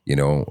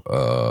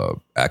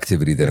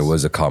 activity than it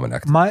was a common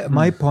activity.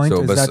 My point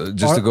So, is but that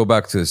just to art- go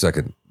back to a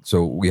second, so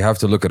we have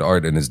to look at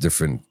art in its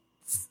different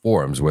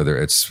forms, whether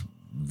it's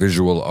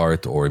visual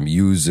art or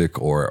music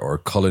or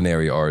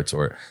culinary arts,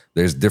 or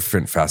there's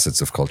different facets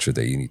of culture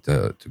that you need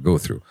to go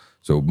through.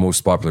 So most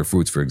popular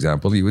foods, for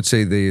example, you would say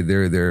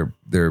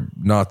they're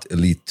not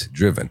elite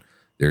driven.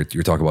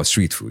 You're talking about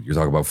street food. You're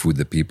talking about food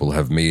that people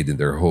have made in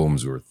their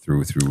homes or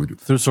through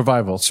Through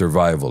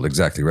survival.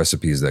 exactly,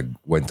 recipes that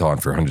went on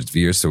for hundreds of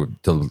years till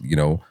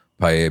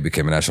paella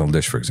became a national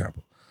dish, for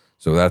example.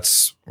 So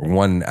that's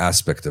one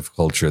aspect of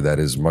culture that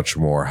is much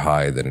more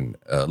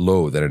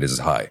low than it is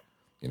high,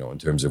 in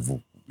terms of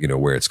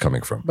where it's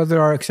coming from. but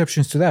there are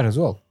exceptions to that as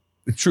well.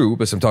 True,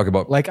 but I'm talking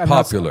about Like,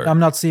 I'm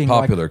not seeing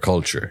popular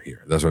culture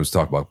here. That's what I was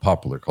talking about.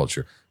 Popular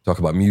culture. Talk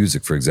about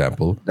music, for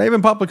example. Not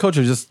even popular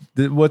culture, just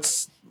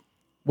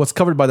what's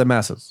covered by the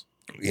masses.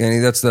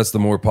 And that's the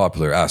more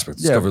popular aspect.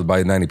 It's Yeah. covered by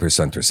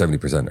 90% or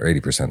 70% or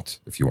 80%,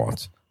 if you want.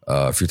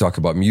 If you talk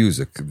about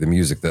music, the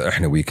music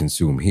that we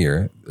consume here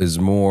is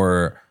more,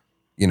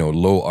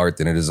 low art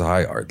than it is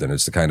high art. And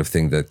it's the kind of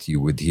thing that you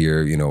would hear,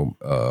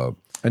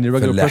 And your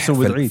regular person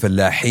with Eid.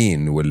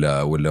 فلاحين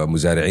ولا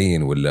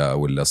مزارعين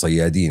ولا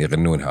صيادين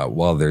يغنونها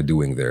while they're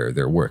doing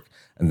their work.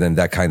 And then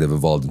that kind of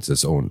evolved into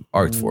its own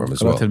art form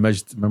as well. Qur'at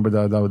al-Majd, remember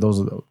that those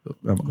are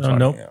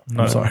No,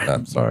 I'm sorry. Not,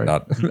 I'm sorry.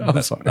 Not,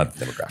 I'm sorry. not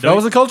demographic. That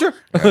was a culture?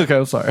 Okay,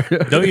 I'm sorry.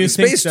 Don't you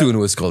think Space Tune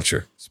was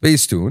culture.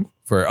 Space Tune,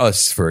 for us,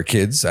 for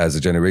kids as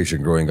a generation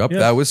growing up,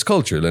 that was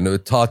culture. And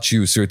it taught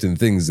you certain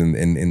things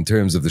in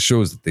terms of the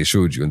shows that they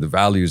showed you and the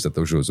values that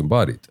those shows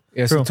embodied.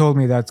 Yes, True. he told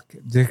me that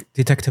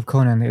Detective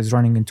Conan is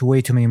running into way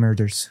too many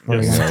murders for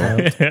a young child.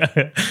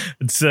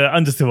 it's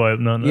understandable.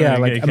 No, Yeah,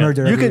 like a can't.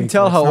 murder. You every can week,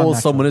 tell that's how not old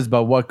natural. someone is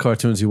by what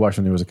cartoons he watched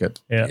when he was a kid.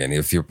 Yeah. And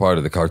if you're part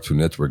of the Cartoon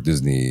Network,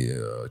 Disney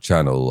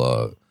channel,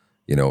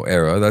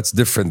 era, that's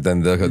different than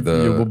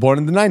You were born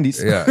in the 90s.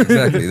 yeah,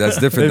 exactly. That's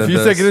different If than you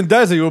the take it in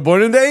Daisy, you were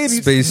born in the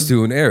 80s. Space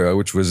Tune era,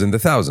 which was in the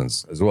thousands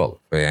as well.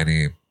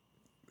 It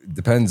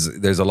depends.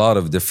 There's a lot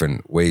of different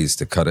ways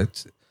to cut it,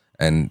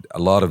 and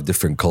a lot of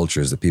different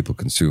cultures that people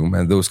consume,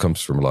 and those comes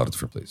from a lot of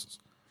different places.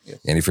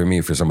 And for me,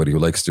 for somebody who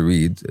likes to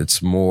read, it's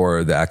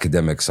more the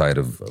academic side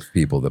of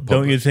people that Don't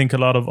you publish. think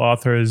a lot of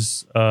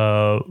authors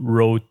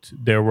wrote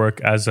their work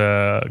as a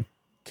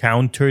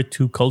counter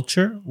to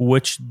culture,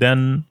 which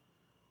then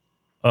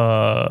So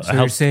you're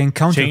helped saying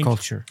change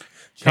counterculture.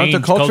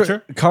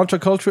 culture?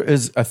 Counterculture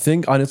is a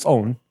thing on its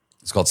own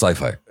It's called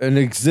sci-fi. and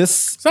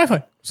exists. Sci-fi.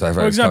 Sci-fi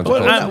For is example,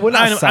 counterculture. We're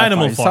not Anim- sci-fi.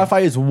 Animal Farm. Sci-fi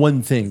is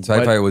one thing. but-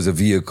 Sci-fi was a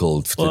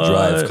vehicle to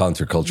drive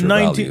counterculture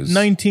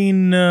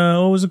 19, values.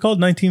 what was it called?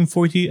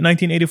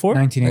 1984?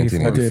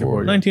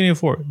 1984.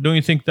 1984. Don't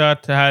you think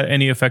that had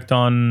any effect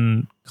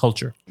on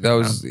culture? That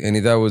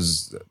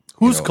was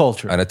Whose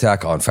culture? an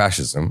attack on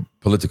fascism,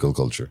 political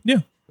culture. Yeah.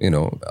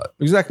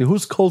 Exactly.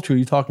 Whose culture are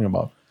you talking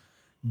about?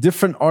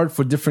 Different art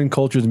for different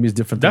cultures means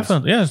different things.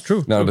 Definitely. Yeah, it's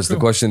true. No, True, but the true.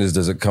 question is,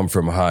 does it come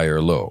from high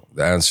or low?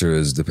 The answer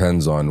is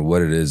depends on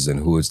what it is and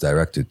who it's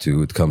directed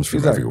to. It comes from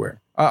Exactly. everywhere.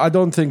 I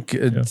don't think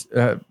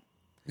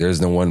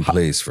There's no one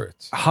place for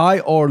it. high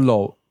or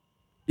low.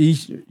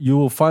 You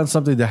will find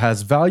something that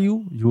has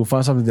value. You will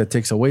find something that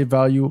takes away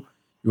value.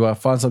 You will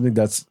find something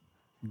that's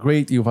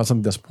great. You will find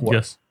something that's poor.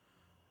 Yes.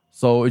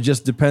 So it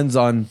just depends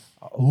on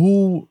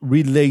who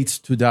relates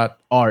to that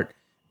art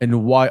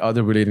and why are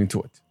they relating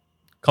to it.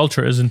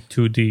 Culture isn't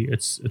 2D.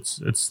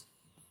 It's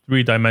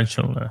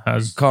three-dimensional. It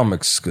has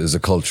Comics is a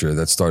culture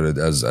that started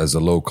as a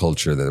low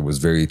culture that was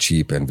very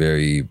cheap and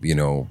very,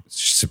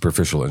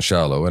 superficial and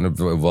shallow, and it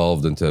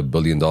evolved into a $1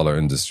 billion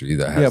industry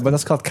that has. Yeah, but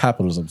that's called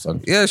capitalism,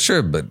 son. Yeah,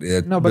 sure, but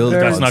it No, but built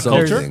there's, That's not on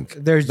culture?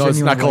 something. There's No, it's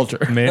not genuine, like-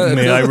 culture.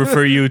 May I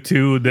refer you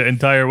to the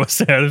entire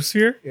Western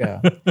Hemisphere?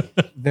 Yeah.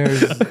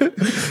 There's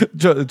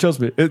Trust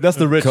me, that's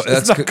the rich. Co-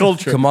 That's not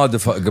culture.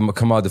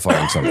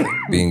 Commodifying something,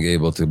 being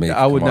able to make.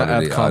 I would not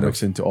commodity add out of-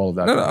 comics into all of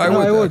that. No, no, I No,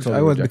 would. I would, totally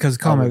I would reject. because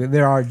comic.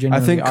 There are I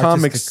genuinely think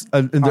comics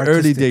artistic- in the early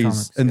artistic days,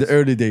 comics, in the yes.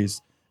 early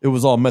days, it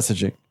was all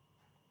messaging,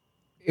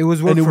 it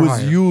was work and it for was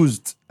hire.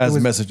 used as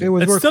It was- messaging. It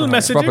was It's work still for hire.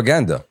 messaging.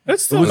 propaganda.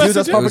 It's still It was used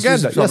as messaging. propaganda. It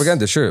was yes.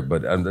 propaganda, sure,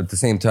 but at the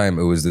same time,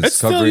 it was the It's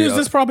still discovery. used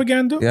as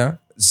propaganda. Yeah,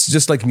 it's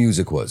just like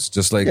music was,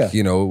 just like Yeah. But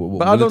I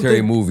don't military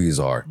think- movies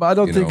are. But I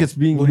don't you think know. it's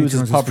being Looney used as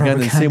Tunes is propaganda in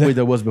the same propaganda. way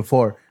that was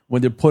before,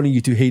 when they're putting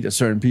you to hate a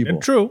certain people.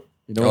 True.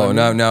 You know what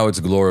I Oh, mean? now it's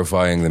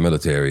glorifying the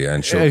military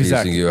and showcasing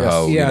Exactly, you yes.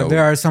 how Yeah,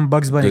 there are some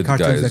Bugs Bunny good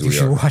cartoons guys that you we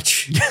should are.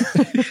 watch.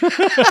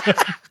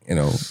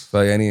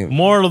 by any.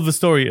 Moral of the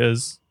story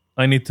is,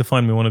 I need to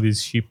find me one of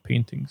these sheep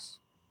paintings,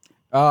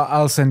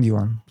 I'll send you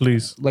one.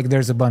 please. Like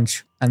there's a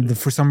bunch, and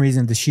for some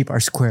reason the sheep are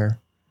square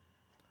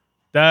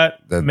That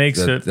makes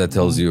it that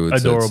tells you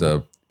it's adorable.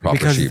 a proper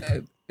because sheep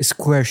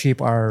square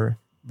sheep are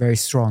very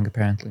strong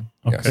apparently,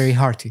 Yes. very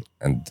hearty.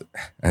 and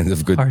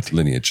of good Hearty.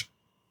 lineage.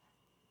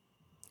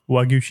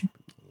 Wagyu sheep.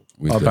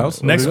 We Our could-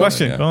 pals? Next we go?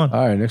 question. Yeah. Go on.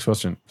 All right, next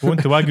question. We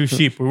went to Wagyu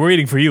sheep. We're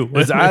waiting for you.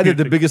 Is Adil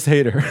the biggest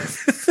hater?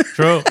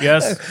 True.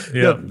 Yes.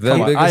 Yeah. The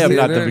Come on, biggest I am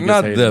hater, not the biggest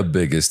not hater. the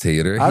biggest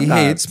hater. I'm He not.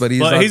 hates, but he's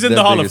But not he's in the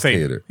the Hall of biggest Fame.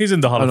 hater. He's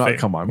in the Hall Oh, of no, Fame.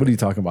 come on. What are you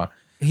talking about?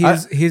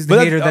 He's the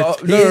but hater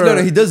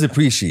that He does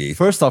appreciate.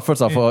 First off,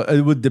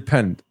 it would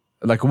depend.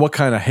 Like, what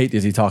kind of hate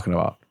is he talking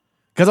about?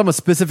 Because I'm a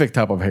specific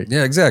type of hate.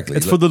 Yeah, exactly.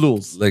 It's for the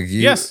lulz. like you,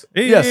 Yes.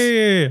 Yes.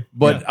 Yeah.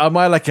 But am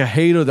I like a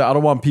hater that I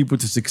don't want people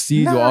to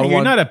succeed? or I No, don't you're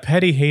want not a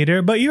petty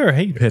hater, but you're a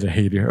hater. petty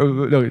hater.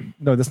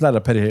 No, that's not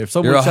a petty hater. If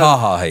someone You're a says,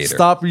 ha-ha hater.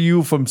 Stop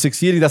you from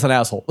succeeding. That's an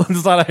asshole.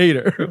 That's not a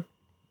hater.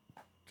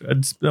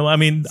 I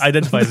mean,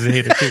 identify as a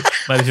hater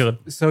too.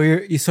 So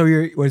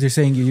you're what you're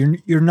saying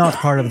you're not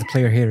part of the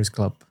player haters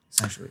club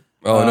essentially.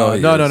 Oh no, he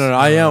no. is.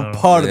 I am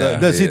part Yeah,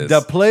 of the. he is. The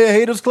player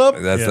haters club.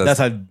 That's- That's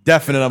a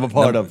definite. I'm a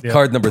part of.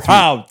 Card number 3.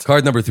 Proud.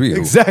 Card number 3.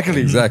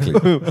 Exactly. Exactly.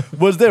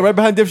 Was there right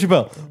behind Dave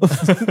Chappelle?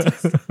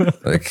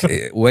 Like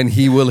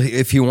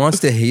if he wants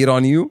to hate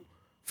on you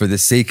for the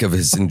sake of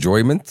his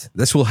enjoyment,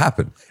 this will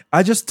happen.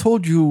 I just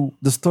told you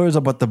the stories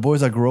about the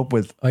boys I grew up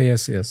with. Oh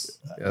yes.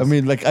 I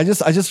mean, like I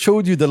just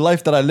showed you the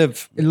life that I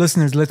live.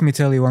 Listeners, let me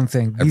tell you one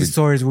thing. These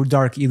stories were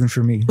dark even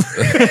for me.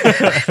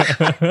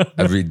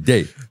 Every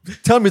day.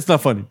 Tell me it's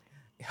not funny.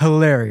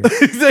 Hilarious.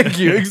 Thank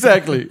you.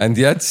 Exactly. And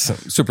yet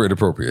super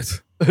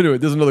inappropriate Anyway,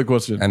 there's another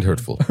question. and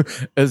hurtful.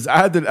 Is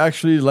Adil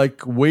actually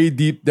like way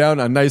deep down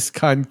a nice,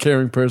 kind,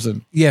 caring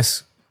person?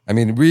 Yes. I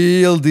mean,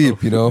 real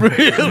deep, you know.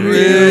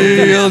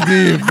 real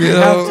deep, you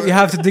know. You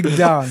have to dig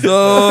down.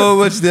 So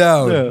much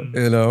down,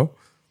 you know.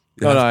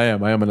 No, I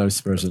am. I am a nice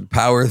person.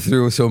 Power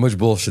through so much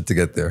bullshit to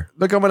get there.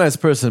 Look, I'm a nice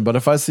person, but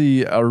if I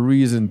see a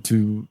reason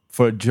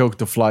for a joke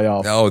to fly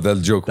off, Oh,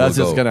 that joke that's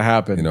will just go, gonna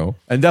happen. You know.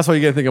 And that's why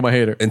you gotta think I'm a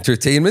hater.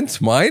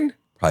 Entertainment, mine,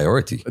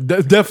 priority.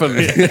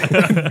 Definitely,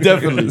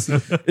 definitely.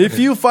 If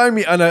you find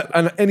me on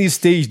any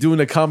stage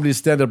doing a comedy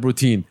stand-up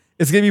routine,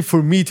 it's gonna be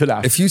for me to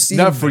laugh. If you see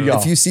not him, for y'all.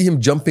 if you see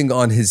him jumping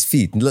on his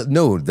feet,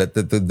 know that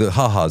the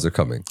ha-has are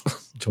coming.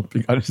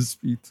 jumping on his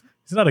feet,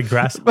 He's not a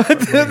grass.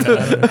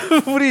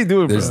 what are you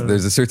doing, bro?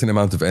 There's a certain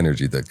amount of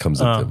energy that comes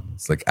with him.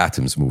 It's like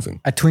atoms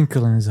moving. A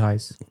twinkle in his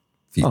eyes.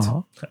 Feet.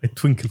 Uh-huh. A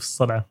twinkle of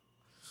sada.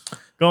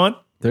 Go on.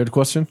 Third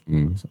question: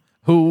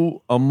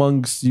 Who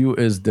amongst you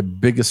is the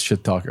biggest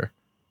shit talker?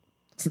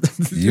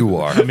 You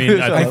are. I mean,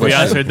 I think we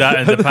answered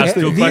that in the past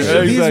two These,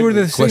 questions. these were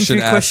the same Question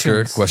three asker,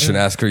 questions. question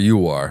asker,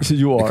 you are.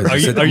 You are. Because Are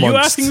you, said are you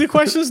amongst. asking the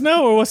questions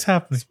now, or what's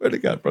happening? Swear to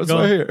God, bro. It's Go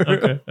right on.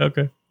 here.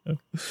 Okay.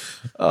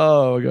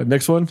 Oh my God.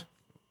 Next one.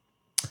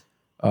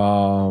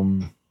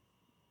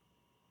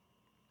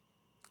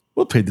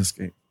 We'll play this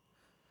game.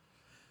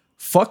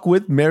 Fuck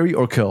with, marry,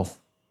 or kill.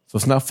 So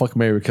it's not fuck,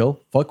 marry, or kill.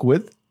 Fuck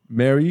with,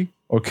 marry,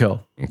 or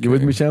kill. You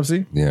with me,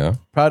 Shamsi? Yeah.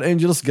 Proud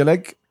Angels,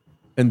 Galek,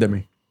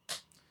 Endemi.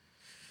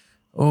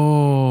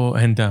 Oh,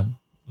 هندام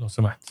لو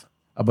سمحت.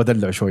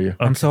 أبدلع شوية.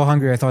 I'm so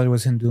hungry. I thought it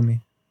was Hindumi.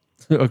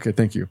 Okay,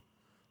 thank you.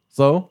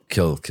 So,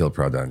 Kill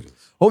Proud Angels.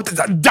 oh,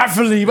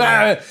 definitely,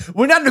 man.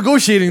 We're not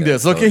negotiating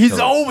this, okay? He's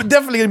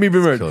definitely gonna be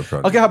murdered. Kill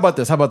Proud Okay, how about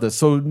this?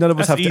 So none of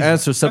us That's have easy. to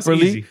answer That's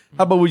separately. easy.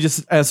 How about we just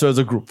answer as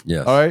a group?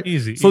 Yes. All right.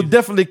 Easy, So easy.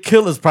 definitely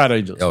kill his Proud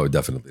Angels. Oh,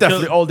 definitely.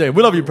 Definitely all day.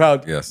 We love you, Proud.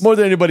 Yes. More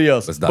than anybody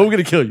else. Let's die. But we're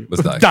gonna kill you.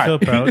 Let's die. Kill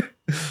Proud.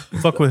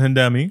 Fuck with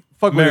Hindami.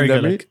 Fuck Mary with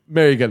Demi. Gillick.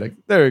 Mary Gillick.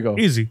 There we go.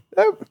 Easy.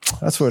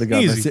 I swear to God.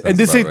 Easy. That's it. That's And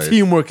this about ain't right.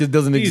 teamwork. It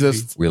doesn't Easy.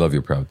 exist. We love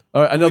you, Proud.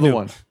 All right, another do,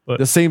 one. but-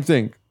 The same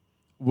thing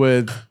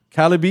with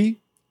Calibi,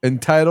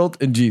 Entitled,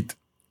 and Jeet.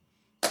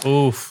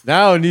 Oof.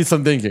 Now I need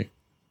some thinking.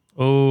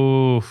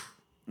 Oof.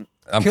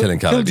 I'm killing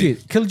Calibi.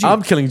 Kill Jeet.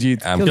 I'm killing Jeet.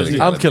 I'm Kill killing Jeet.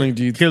 I'm Calibi. killing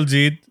Jeet. Kill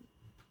Jeet.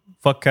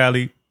 Fuck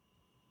Cali.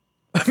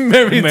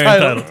 Mary Mary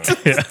Entitled.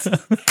 Entitled. Yeah.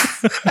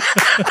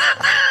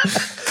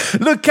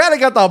 Look, Cali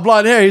got that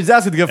blonde hair. He's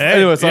asking to get. Hey,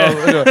 Anyway, so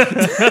yeah.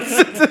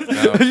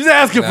 anyway. He's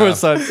asking for No. it,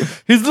 son.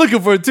 He's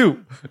looking for it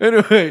too.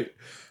 Anyway,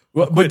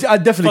 but with. I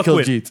definitely Fuck killed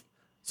with. Jeet.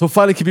 So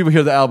finally, can people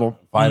hear the album?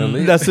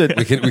 Finally. That's it.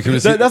 We can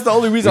release That's the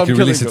only reason we I'm can killing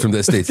release it him. from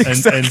the States.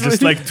 And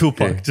just like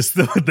Tupac, Okay. just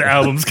the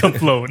albums come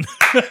flowing.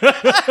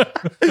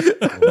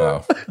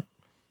 Wow.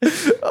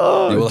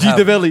 You will G. have-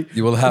 Develli.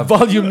 You will have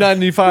Volume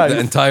 95. the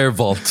entire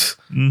vault.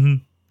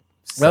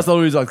 That's the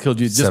only reason I'll kill Jeet.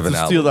 Just to 7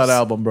 steal that albums.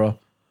 album, bro.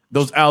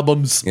 Those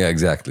albums Yeah,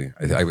 exactly.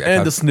 I and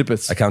count, the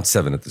snippets. I count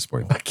 7 at this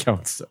point. I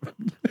count 7.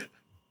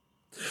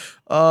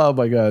 Oh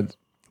my God.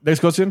 Next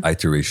question.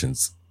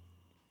 Iterations.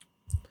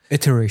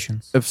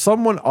 Iterations. If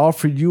someone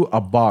offered you a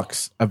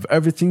box of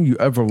everything you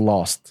ever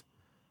lost,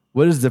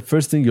 what is the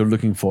first thing you're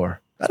looking for?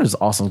 That is an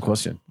awesome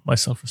question. My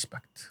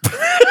self-respect.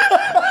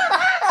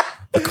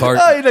 The car,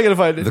 Oh, you're not gonna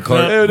find it. The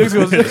car- Yeah, next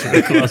question.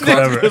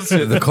 Whatever.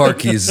 the car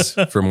keys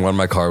from when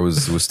my car was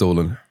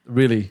stolen.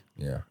 Really?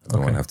 Yeah, I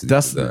don't want to have to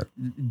That's do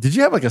that. Did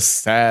you have like a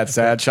sad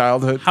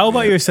childhood? How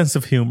about your sense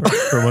of humor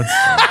for once?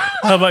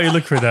 How about you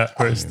look for that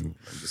first? I'm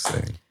just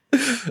saying.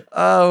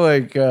 Oh my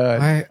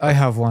God. I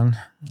have one,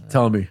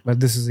 Tell me. but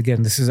this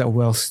is a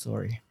well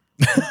story.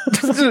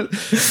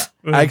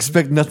 I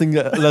expect nothing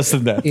less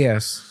than that.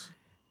 Yes.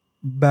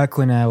 Back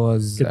when I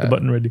was Get the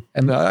button ready.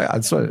 No, I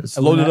swear. I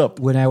loaded up.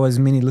 When I was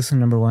mini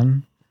listener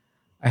 #1,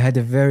 I had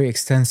a very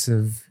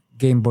extensive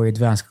Game Boy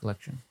Advance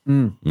collection.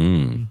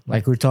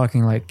 Like we're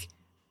talking like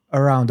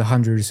around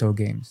 100 or so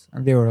games,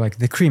 and they were like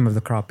the cream of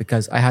the crop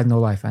because I had no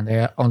life and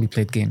I only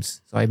played games.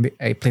 So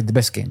I played the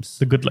best games,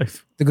 The good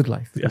life. the good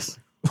life, Yes.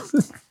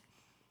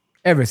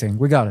 everything.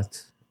 We got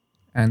it.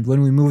 And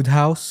when we moved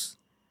house,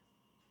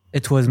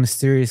 it was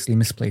mysteriously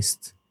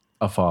misplaced.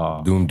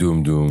 Afa.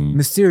 Doom.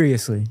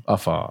 Mysteriously,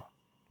 Afa.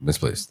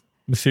 Misplaced.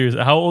 Serious.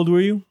 How old were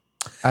you?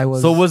 I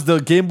was. So was the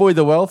Game Boy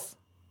the wealth?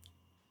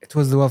 it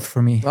was the wealth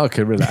for me.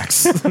 Okay,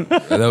 relax. I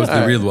That was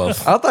the real wealth.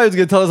 thought he was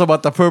gonna tell us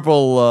about the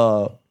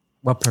purple.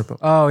 What purple?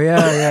 Oh yeah.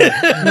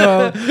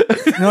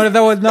 No, that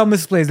was not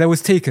misplaced. That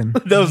was taken.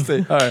 That was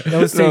the, all right. That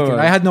was taken.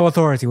 I had no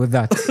authority with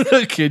that.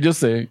 Okay, just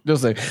saying.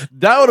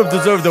 That would have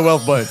deserved the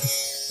wealth, but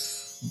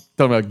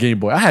talking about Game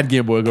Boy. I had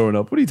Game Boy growing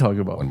up. What are you talking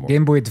about? One more.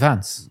 Game Boy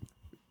Advance.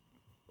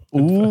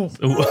 Ooh,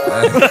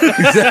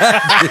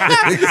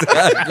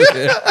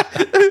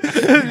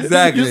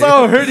 Exactly. you saw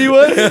how hurt he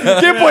was.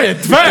 Game Boy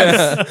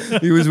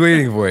Advance. He was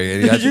waiting for it.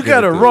 and he had to You give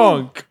got it to him.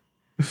 wrong.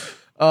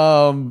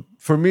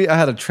 For me, I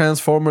had a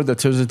transformer that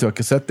turns into a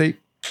cassette tape.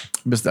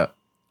 Missed that.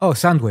 Oh,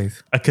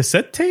 Soundwave. A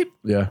cassette tape?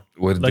 Yeah,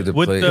 What Like did it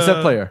with play? the-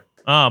 cassette player.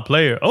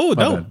 Player. Oh,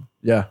 My dope. bad.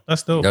 Yeah,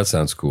 That's dope. That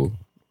sounds cool.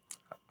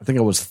 I think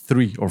I was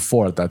 3 or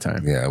 4 at that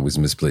time. Yeah, it was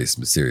misplaced,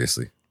 but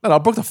seriously. And I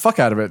broke the fuck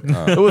out of it.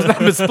 It was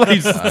not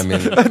misplaced. I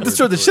mean, I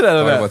destroyed the shit out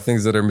of talking that. about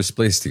things that are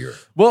misplaced here.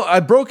 Well, I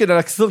broke it and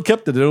I still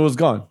kept it and it was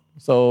gone.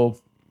 So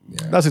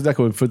that's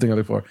exactly what thing I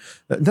look for.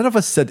 None of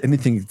us said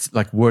anything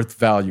like worth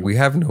value. We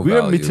have no We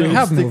are value. materialistic We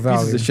have no pieces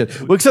value. of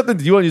shit. Well, except that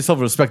you and your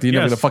self-respect, you're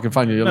never Yes. gonna fucking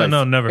find it in your No, life.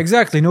 no, never.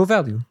 Exactly, no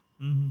value.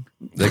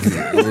 Like,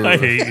 I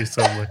hate you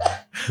so much.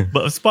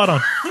 But spot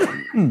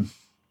on.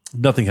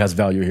 Nothing has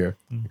value here.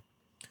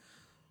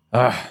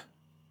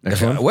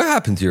 Next one. what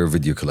happened to your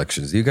video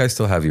collections? Do you guys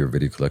still have your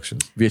video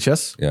collections?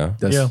 VHS. Yeah.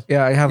 Yes. Yeah.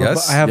 Yeah, I have.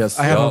 Yes? I have. Yes.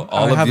 I have. Well, I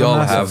all of have a y'all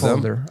massive have them?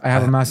 folder. I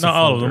have a massive. Not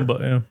all of folder. them,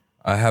 but yeah.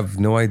 I have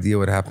no idea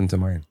what happened to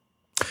mine.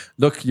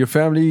 Look, your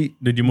family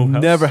Did you move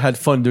house? never had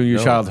fun during your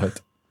No. childhood.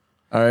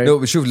 All right. No,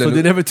 but shoot, so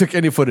they never took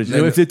any footage.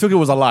 Leno- If they took it,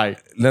 was a lie.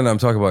 Len, I'm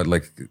talking about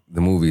like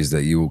the movies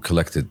that you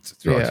collected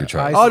throughout Yeah, your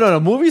childhood. Oh no,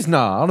 movies?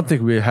 Nah, I don't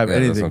think we have Yeah,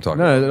 that's anything. what I'm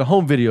talking No,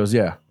 home videos.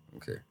 Yeah.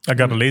 Okay. I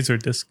got a laser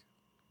disc.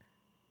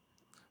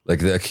 Like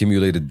the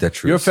accumulated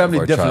detritus. Your family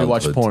of our definitely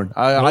watched childhood. porn.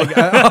 I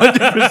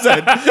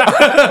 100%.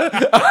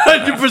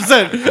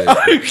 100%.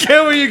 I don't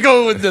care where you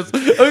go with this.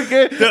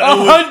 Okay?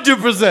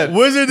 100%.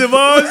 Wizard of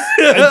Oz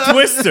and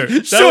Twister.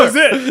 That Sure. was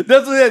it.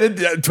 That's what it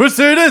is.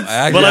 Twister it is.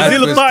 I But actually had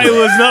Azila Twister. Pai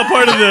was not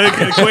part of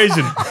the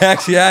equation. I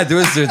actually had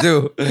Twister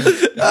too.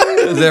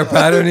 Is there a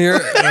pattern here?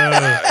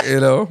 You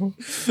know,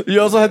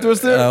 You also had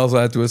Twister? I also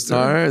had Twister.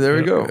 All right, there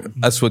we go.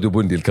 أسود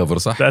وبني الكفر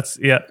صح؟ That's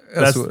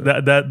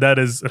that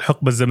is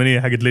الحقبة الزمنية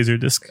حقت laser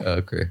disc.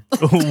 Okay.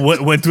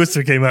 when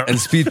Twister came out. And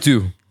Speed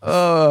 2.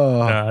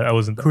 Oh. Nah, I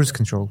wasn't. Cruise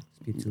Control.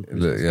 Speed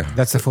 2. Yeah.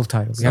 That's the full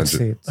title. You have to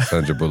say it.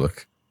 Sandra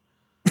Bullock.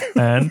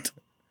 And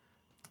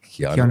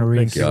Keanu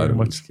Reeves. Thank you very Keanu.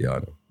 much.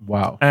 Keanu.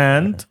 Wow.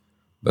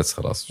 That's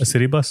خلاص. a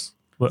city bus.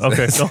 Well,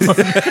 okay. So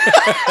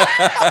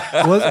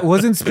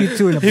Wasn't Speed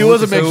 2 in a He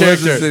was a main So it was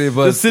character. the city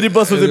bus. The city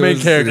bus was the It main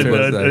was the city character.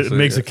 bus. it actually,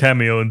 makes yeah. a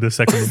cameo in the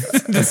second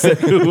one. The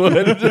second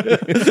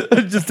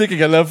one. Just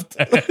thinking I left.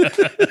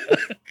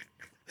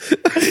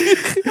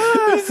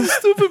 This is a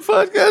stupid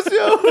podcast,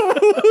 yo.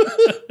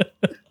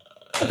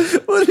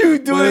 What are we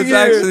doing But it's here?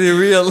 actually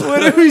real.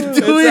 What are we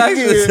doing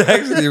It's here?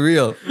 actually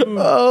real.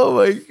 Oh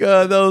my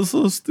god, that was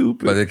so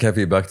stupid. But it can't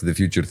be Back to the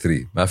Future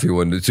 3. ما في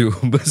 1 to 2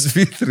 بس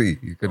في 3.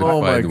 You couldn't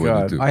Oh my find 1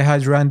 God. to 2. I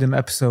had random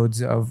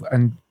episodes of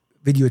and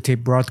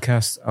videotape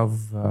broadcasts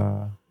of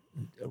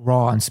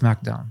Raw and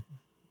SmackDown.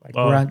 Like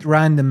Oh.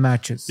 random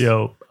matches.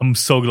 Yo, I'm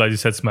so glad you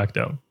said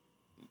SmackDown.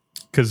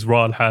 Because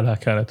Raw لحالها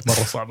كانت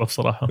مرة صعبة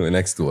بصراحة. The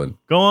next one.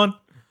 Go on.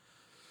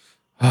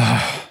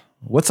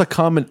 What's a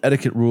common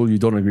etiquette rule you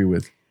don't agree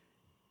with?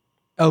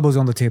 Elbows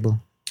on the table.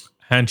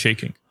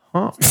 Handshaking.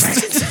 Huh?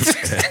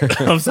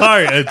 I'm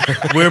sorry.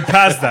 We're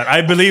past that.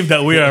 I believe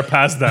that we are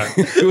past that.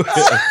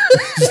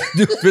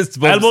 Do fist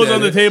bumps, Elbows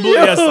on yeah. the table,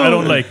 yes, I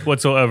don't like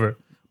whatsoever.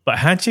 But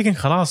handshaking,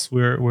 خلاص,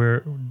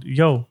 we're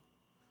yo.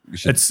 You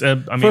should- It's I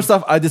mean, First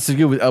off, I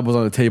disagree with elbows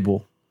on the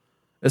table,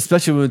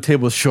 especially when the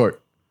table is short.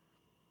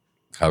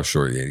 How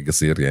short يعني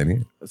قصير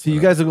يعني. See,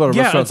 you guys go to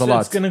yeah, restaurants it's, a lot.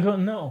 it's gonna go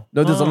no.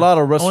 No, there's a lot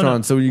of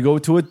restaurants. So when you go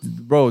to it,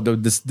 bro,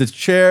 the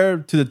chair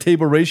to the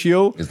table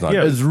ratio It's not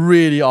Yeah. is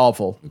really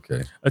awful.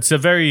 Okay. It's a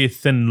very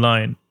thin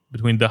line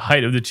between the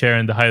height of the chair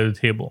and the height of the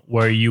table,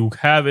 where you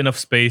have enough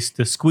space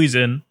to squeeze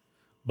in,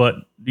 but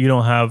you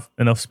don't have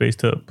enough space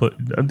to put.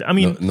 I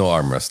mean, No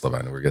armrest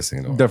طبعا. We're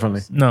guessing no.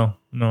 Definitely. no.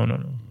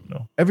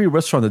 Every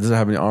restaurant that doesn't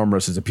have any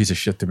armrest is a piece of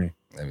shit to me.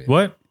 I mean,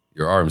 What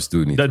your arms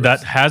do need that to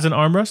rest. has an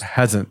armrest?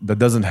 That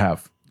doesn't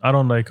have. I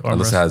don't like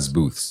Unless it armrest. has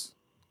booths.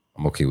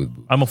 I'm okay with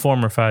booths. I'm a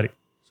former fatty,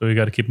 so you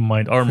got to keep in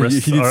mind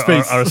armrests You need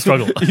space. are a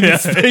struggle. You need yeah,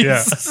 space.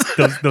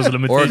 yeah. Those are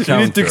limitations. You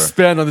need to Counter.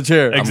 expand on the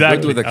chair.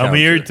 Exactly. with a I'm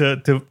here counter.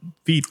 to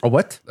feed. A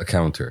what? A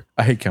counter.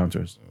 I hate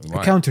counters.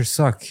 Why? Counters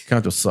suck.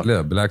 Counters suck.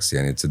 لا بالعكس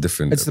يعني it's a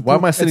different. It's the Why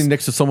am I sitting it's,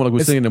 next to someone like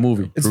we're sitting in a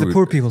movie? it's the Food.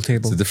 poor people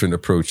table. It's a different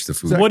approach to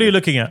food. What are you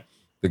looking at?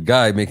 The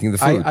guy making the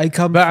food. I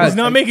come. But He's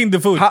not making the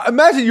food.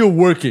 Imagine you're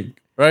working,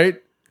 right?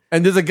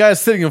 And there's a guy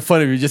sitting in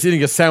front of you just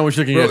eating a sandwich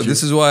looking Bro, at you.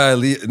 this is why I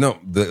leave. No,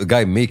 the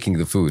guy making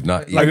the food,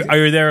 not eating. Are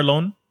you there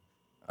alone?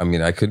 I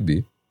mean, I could be.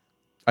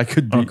 I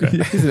could be. Okay.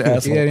 He's an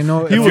asshole. Yeah, you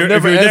know. He If would you're,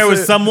 never if you're there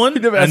answer- with someone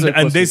he'd never answer a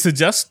and they question.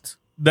 suggest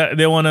that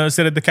they want to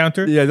sit at the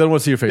counter, Yeah, they don't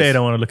want to see your face. they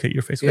don't want to look at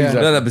your face. Yeah.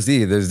 Exactly. No, but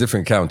see, there's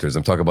different counters.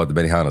 I'm talking about the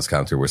Benihana's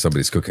counter where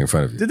somebody's cooking in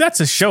front of you. Dude, that's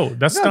a show.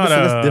 That's No, not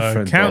that's a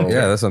different, counter. bro.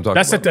 Yeah, that's what I'm talking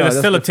That's, about. that's that's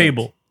still a different.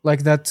 table.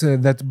 Like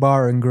that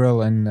bar and grill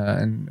and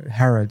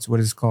Harrods. What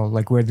is it called?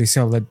 Like where they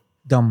sell that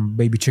dumb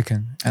baby chicken.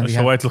 And they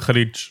have شواية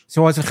الخليج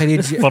شواية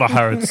الخليج. فرح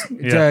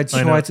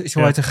هارتس.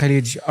 شواية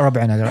الخليج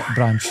ربعنا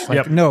branch. Like,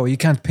 Yep. no, you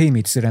can't pay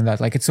me to sit in that.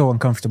 Like it's so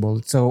uncomfortable.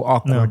 It's so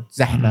awkward.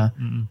 زحمة.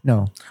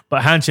 No,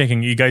 But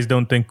handshaking, you guys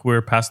don't think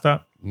we're past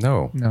that?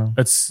 No. no.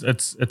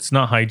 It's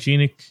not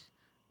hygienic.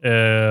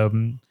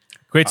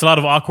 Creates a lot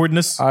of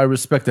awkwardness. I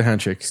respect the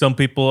handshake. Some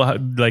people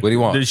like What do you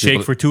want? they shake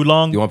People- for too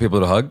long. You want people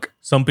to hug?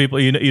 Some people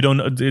you don't.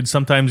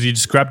 Sometimes you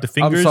just grab the I'm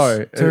fingers.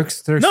 sorry. Turks.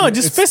 No,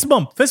 just it's- fist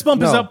bump. Fist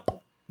bump is No. up.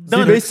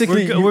 Done.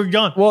 basically, we're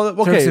gone. Well,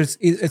 okay. Turks,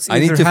 it's I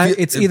need either to feel.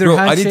 it's either bro,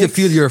 I need to handshakes-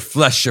 feel your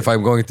flesh if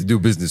I'm going to do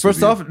business.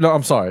 First with off, no,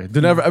 I'm sorry.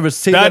 Do never ever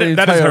say That- that, in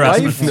that is entire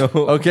harassment. life.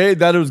 Okay,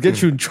 that will get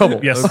you in trouble.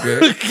 Yes. Okay.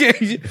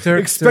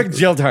 Turks, Expect Turks.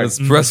 jail time. Let's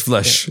press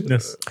flesh.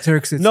 Yes.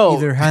 Turks. It's No.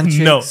 either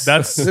handshakes. No,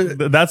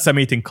 that's a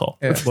meeting call.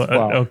 Yeah. But,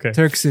 Wow. okay.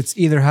 Turks. It's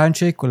either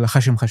handshake or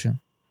خشم خشم.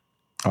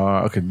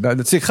 Okay,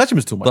 see, khashim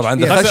is too much. طبعا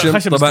the Yeah. khashim,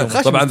 خشم is طبعا too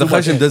much. طبعا the Khashim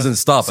is too khashim doesn't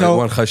stop So- at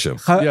one khashim.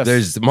 Yes.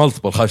 There's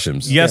multiple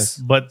khashims. Yes, Yes.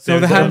 but So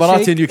the there's- hand-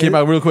 Marati, you came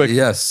out real quick.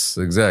 Yes,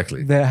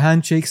 exactly. The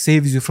handshake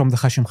saves you from the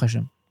خشم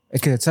خشم.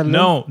 Okay, تسلم.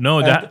 no,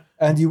 and, that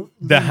and you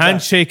the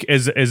handshake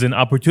is an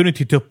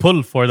opportunity to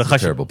pull for the khashim.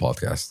 Terrible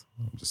podcast.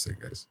 I'm just saying,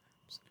 guys.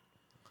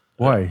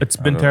 Why? It's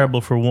been terrible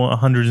for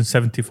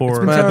 174. It's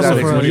been Man, terrible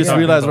Alex, for- you just yeah.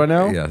 realized right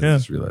now? Yeah, I Yeah.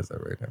 just realized that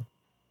right now.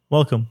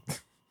 Welcome.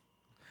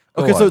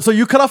 Okay, Go on. so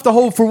you cut off the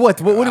whole for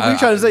what? What are you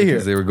trying to say here?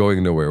 Because they were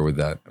going nowhere with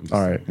that. I'm just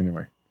All right,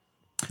 anyway.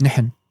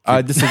 نحن.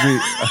 I disagree.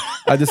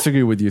 I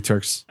disagree with you,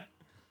 Turks.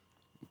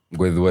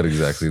 With what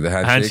exactly? The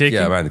handshake? Handshaking?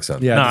 Yeah, man,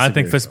 accept. Yeah. No, I disagree.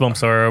 think fist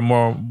bumps are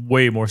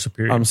way more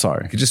superior. I'm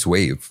sorry. You could just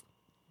wave.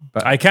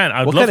 I can.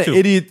 I'd What love kind to. of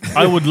idiot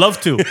I would love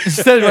to.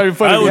 standing right in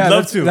front I of would you?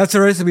 love that's, to. That's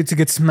a recipe to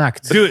get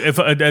smacked. Dude, if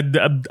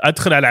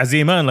أدخل على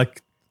العزيمة and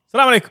like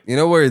السلام عليكم. You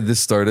know where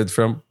this started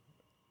from?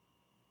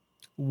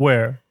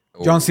 Where?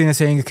 John Cena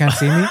saying you can't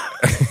see me.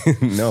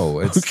 No,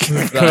 it's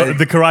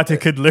The Karate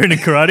Kid learning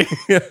karate.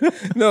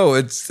 no,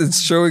 it's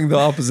showing the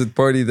opposite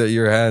party that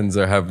your hands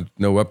have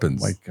no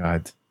weapons. My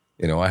God.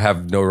 I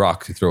have no rock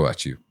to throw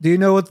at you. Do you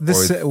know what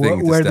this Or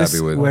thing to stab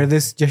you with. where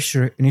this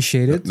gesture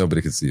initiated?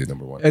 Nobody can see it.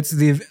 Number one. It's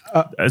the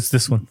It's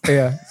this one.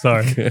 yeah.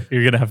 Sorry,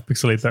 you're gonna have to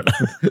pixelate that.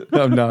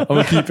 I'm not. I'm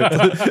gonna keep it.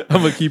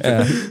 I'm gonna keep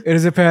it. It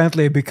is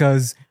apparently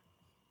because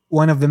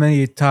one of the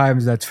many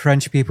times that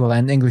French people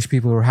and English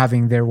people were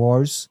having their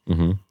wars,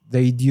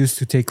 they used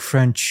to take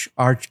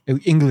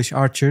English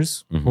archers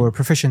who were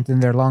proficient in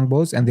their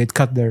longbows, and they'd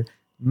cut their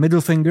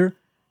middle finger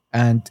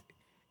and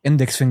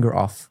index finger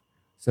off.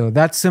 So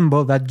that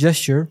symbol, that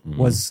gesture,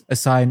 was a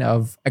sign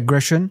of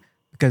aggression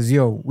because,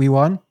 we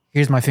won.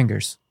 Here's my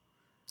fingers.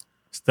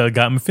 Still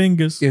got my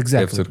fingers.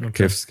 Exactly.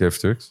 Kif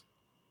Turks.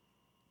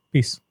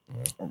 Peace.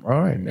 All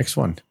right, next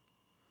one.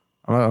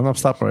 I'm gonna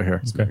stop right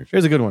here. Okay.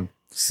 Here's a good one.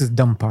 This is a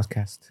dumb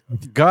podcast.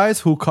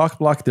 Guys who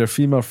cockblock their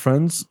female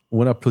friends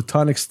when a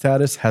platonic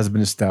status has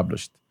been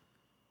established.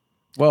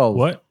 Well,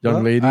 What?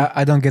 young lady.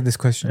 I don't get this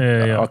question.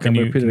 Yeah. Okay, I'm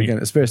gonna repeat it again.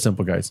 It's very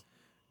simple, guys.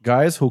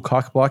 Guys who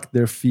cockblock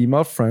their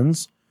female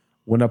friends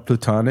when a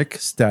platonic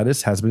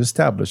status has been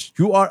established.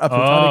 You are a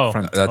platonic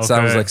friend. That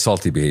sounds Okay. like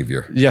salty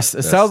behavior. Yes,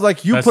 it sounds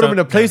like you That's put him not-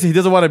 in a place that he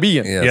doesn't want to be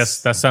in.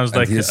 Yes, that sounds And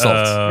like he is salt.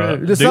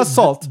 It's not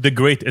salt. The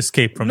great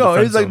escape from the No,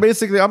 friend it's like zone.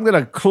 basically I'm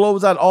gonna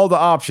close out all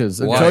the options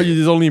and Why? tell you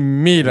there's only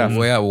me left.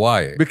 Well, yeah, why?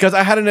 Because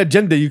I had an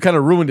agenda, you kind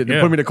of ruined it and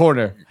Yeah. put me in the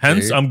corner.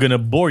 Hence, Okay. I'm gonna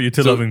bore you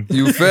to So loving.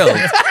 you failed.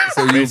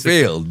 So you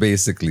failed,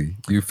 basically.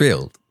 You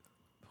failed.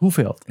 Who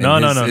failed? In No,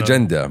 his no.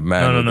 agenda,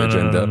 man with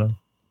agenda. No.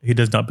 He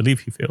does not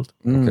believe he failed.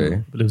 Okay.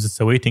 He believes it's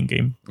a waiting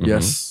game.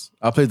 Yes,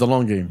 I played the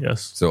long game.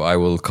 Yes. So I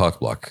will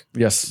cockblock,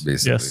 Yes,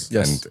 basically. Yes.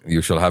 Yes. And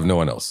you shall have no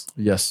one else.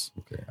 yes.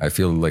 Okay. I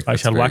feel like I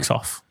that's shall very- wax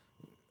off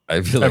I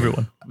feel like,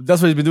 everyone.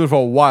 That's what he's been doing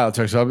for a while,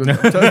 Turk. So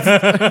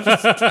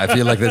I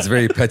feel like that's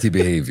very petty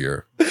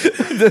behavior.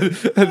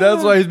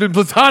 that's why he's been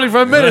platonic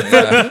for a minute.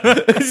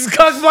 He's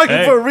cockblocking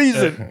Hey. for a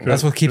reason.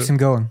 That's what keeps him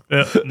going.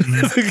 Yeah.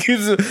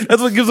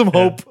 That's what gives him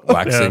hope.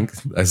 Waxing.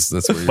 That's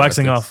where you're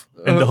Waxing at. off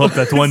in the hope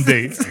that one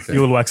day you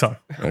will wax off.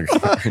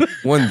 Okay.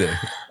 One day.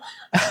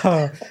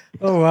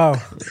 Oh wow.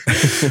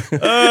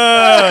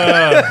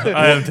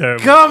 I am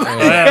terrible. Come I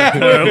am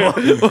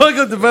terrible.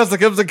 Welcome to Best of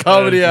Comes a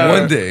Comedy Hour.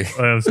 One day.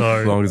 I am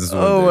sorry. As long as it's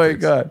one Oh day. my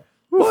Turks. god.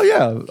 Well,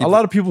 yeah, a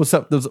lot of people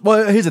accept those.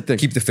 Well, here's the thing: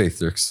 Keep the faith,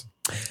 Turks.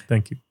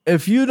 Thank you.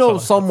 if you know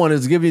someone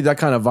is giving you that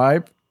kind of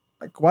vibe,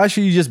 like, why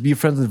should you just be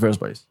friends in the first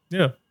place?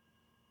 Yeah.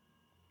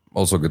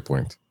 Also a good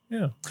point.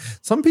 Yeah.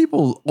 Some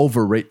people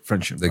overrate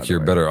friendship. by Like the you're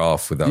way. better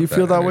off without Do you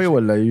feel that way? energy.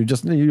 Well,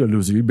 like, you're a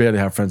loser. You barely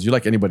have friends. You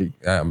like anybody.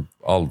 Yeah,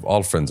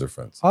 all friends are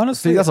friends.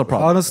 Honestly, See, that's a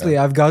problem. Honestly,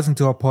 I've gotten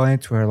to a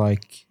point where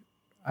like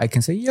I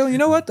can say, you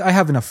know what? I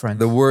have enough friends.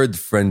 The word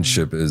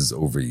friendship is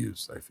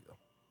overused, I feel.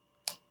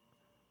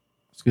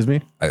 Excuse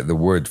me. The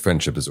word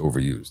friendship is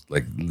overused.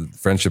 Like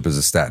friendship is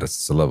a status,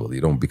 it's a level.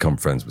 You don't become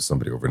friends with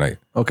somebody overnight.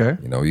 Okay.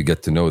 You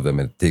get to know them,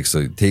 and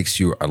it takes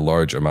you a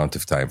large amount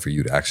of time for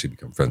you to actually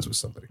become friends with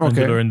somebody. And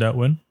Okay. you learn that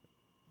when?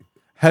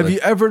 Have you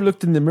ever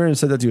looked in the mirror and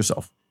said that to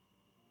yourself?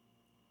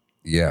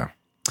 Yeah,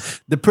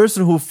 The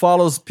person who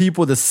follows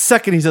people the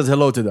second he says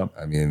hello to them.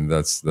 I mean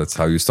that's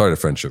how you start a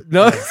friendship.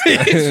 No,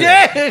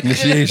 yeah.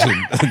 Initiation.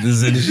 This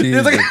is initiation.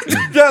 There's like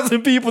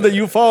 2,000 people that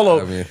you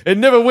follow I mean-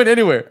 and never went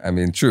anywhere. I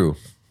mean, true.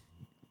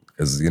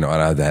 Because I don't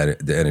have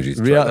the energy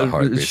to try that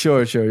hard.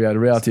 basically. Sure. Yeah, the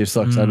reality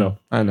sucks. I know.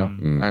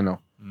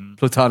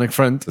 Platonic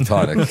friend.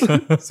 Platonic.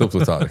 So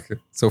platonic.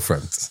 So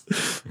friends.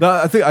 No,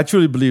 I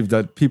truly believe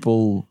that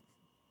people,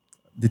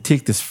 they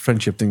take this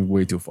friendship thing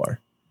way too far.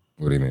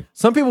 What do you mean?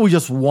 Some people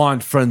just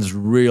want friends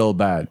real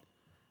bad,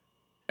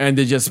 and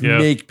they just Yeah.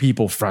 make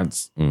people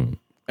friends.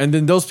 And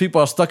then those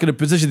people are stuck in a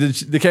position that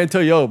they can't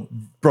tell you, "Yo,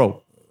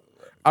 bro,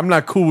 I'm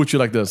not cool with you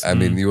like this," I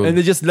mean, and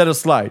they just let it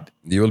slide.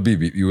 you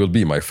will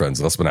be my friends.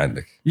 غصباً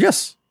عنك.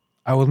 Yes,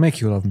 I will make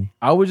you love me.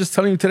 I was just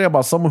telling you today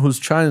about someone who's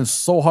trying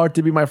so hard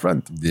to be my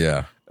friend,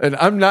 Yeah. and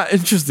I'm not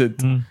interested.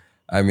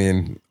 I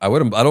mean, I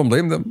don't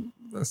blame them.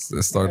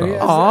 Let's start off.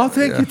 Aw,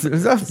 thank you.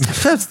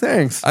 That's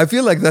thanks. I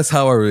feel like that's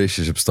how our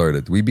relationship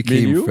started. We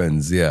became you?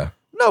 friends. Yeah.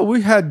 No, we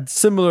had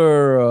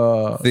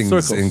similar Things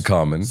circles. in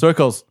common.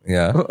 Circles.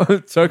 Yeah.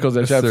 Circles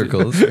and shapes.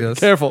 Circles, yes.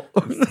 Careful.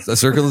 A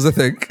circle is a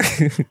thing.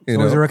 You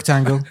So is a know.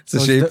 rectangle. It's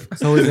a shape.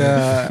 So is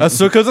A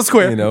circle is a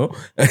square. You know.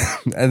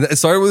 And it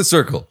started with a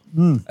circle.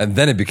 And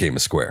then it became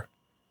a square.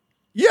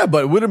 Yeah,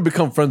 but we didn't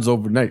become friends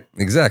overnight.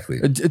 Exactly.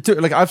 It took,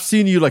 like, I've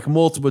seen you like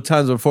multiple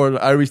times before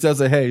I reached out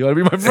and say, "Hey, you want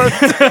to be my friend?"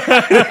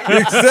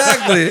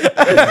 Exactly.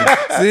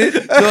 See?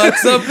 So at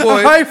some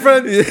point, Hi,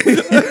 friend.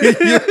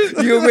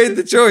 you made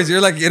the choice.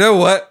 You're like, you know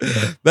what?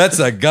 That's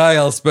a guy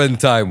I'll spend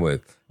time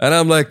with. And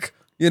I'm like,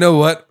 you know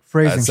what?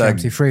 phrasing, That's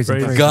a Shamsi.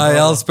 Phrasing. guy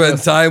I'll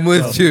spend time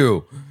with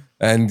too.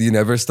 And you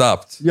never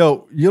stopped.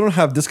 Yo, you don't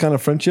have this kind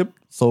of friendship,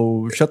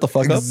 so shut the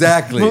fuck up.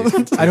 Exactly.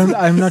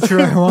 I'm not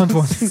sure I want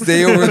one.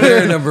 Stay over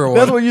there, number one.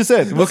 That's what you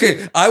said.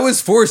 Okay, I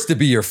was forced to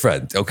be your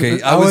friend. Okay,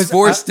 I was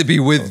forced to be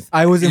with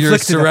I was your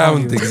inflicted upon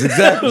surroundings.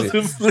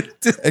 Exactly,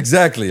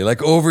 exactly.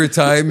 Like over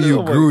time, you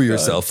Oh my grew God.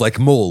 yourself like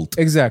mold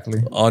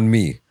Exactly. on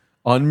me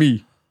On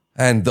me.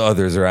 and the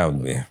others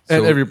around me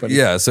And everybody.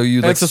 Yeah, so you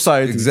And like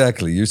society.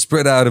 Exactly, you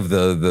spread out of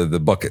the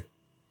bucket.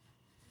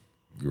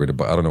 You were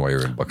I don't know why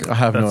you're in a bucket. I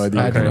have no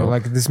idea. I don't know.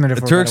 Like this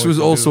metaphor. The Turks that I was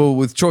would- also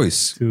with choice.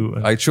 To-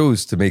 I chose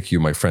to make you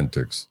my friend,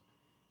 Turks.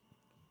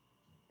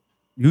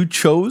 You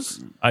chose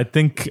I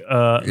think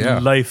Yeah.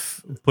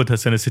 life put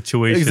us in a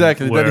situation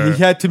exactly where that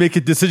he had to make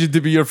a decision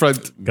to be your friend.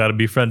 gotta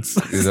be friends.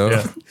 You know,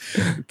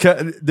 Yeah.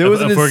 There was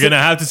If we're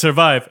gonna have to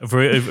survive, if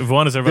we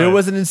want to survive, there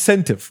was an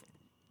incentive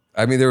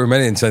I mean, there were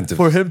many incentives.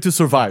 for him to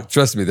survive,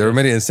 Trust me, there were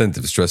many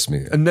incentives. Trust me.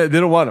 and they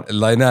didn't want him.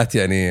 اللاينات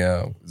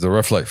يعني it's a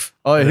rough life.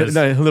 Oh, It is.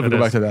 no, he'll never It go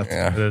is. back to that.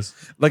 Yeah, it is.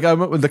 Like I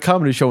remember the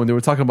comedy show when they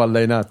were talking about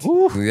Laynat.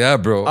 yeah,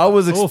 bro. I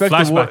was expecting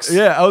flashbacks.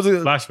 yeah, I was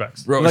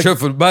Flashbacks. Bro, like-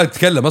 شوف ما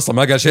تكلم اصلا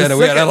ما قال شيء انا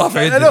وياه انا رافع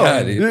I يدي know.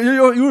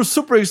 لحالي. You were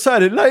super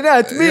excited.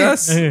 Laynat, me.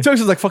 Yes. Chucks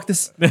was like, fuck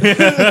this.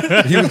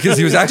 Because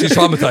he was actually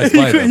traumatized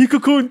by he them.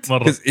 cocooned. مرة.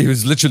 Because he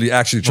was literally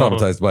actually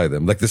traumatized by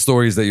them. Like the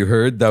stories that you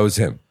heard, that was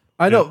him.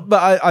 I know, but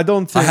I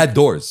don't think. I had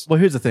doors. Well,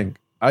 here's the thing.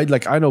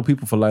 I know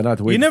people for Laynat.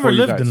 You never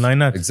lived in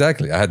Lainat.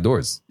 Exactly. I had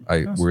doors.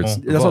 Were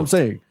small. That's what I'm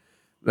saying.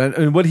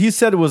 And what he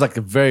said was like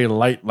a very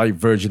light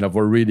version of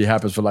what really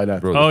happens for Laynat.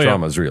 Bro, Oh, the yeah.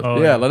 trauma is real. Oh,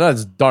 Yeah,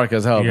 Laynat's dark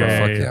as hell, bro.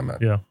 fuck yeah, man.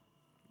 Yeah.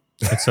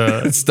 It's a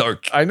It's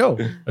dark. I know.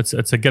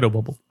 it's a ghetto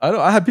bubble. I know.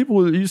 I had people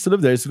who used to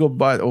live there. I used to go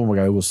by. Oh my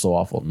god, it was so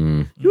awful.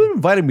 You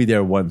invited me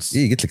there once.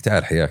 إيه قلت لك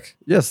تعال حياك.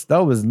 Yes,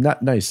 that was not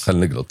nice.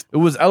 خلينا نقلط. It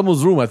was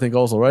Elmo's room, I think,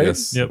 also, right?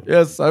 Yes. Yep.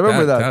 Yes, I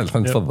remember that. تعال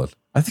خلينا نتفضل.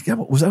 I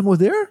think was Elmo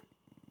there?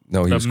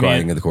 No, he was Me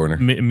crying and- in the corner.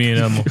 Me and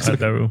Elmo had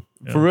that room.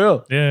 Yeah. For real?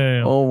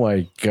 Yeah. Oh my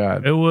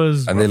god. It was.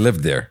 And they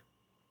lived there.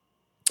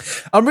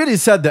 I'm really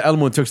sad that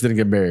Elmo and Turks didn't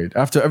get married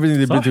after everything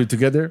they've been صح. through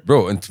together.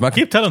 Bro, انت ما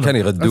Keep telling كان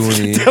them.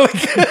 يغدوني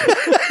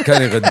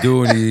كان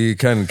يغدوني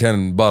كان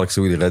مبارك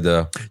يسوي لي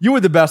غدا. You were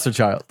the bastard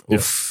child.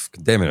 اوف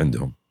كنت دائما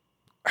عندهم.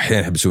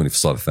 احيانا يحبسوني في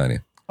الصالة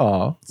الثانية.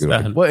 Oh.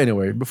 سهل. Well,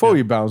 anyway, before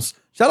we bounce,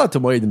 shout out to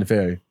Moeed and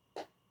Ferry.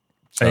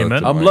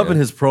 Amen. I'm loving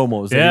his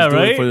promos that Yeah, he's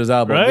doing right. for his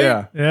album. Right?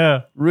 Yeah.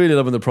 Yeah. Really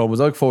loving the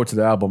promos. I look forward to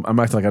the album. I'm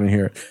acting like I didn't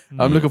hear it.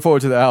 I'm looking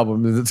forward to the album.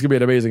 It's gonna be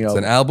an amazing It's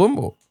album. an album?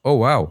 Oh,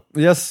 wow.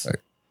 Yes.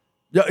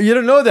 Yeah, you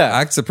didn't know that.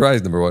 Act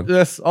surprised, number one.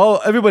 Yes. Oh,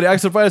 everybody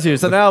act surprised here.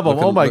 It's an album.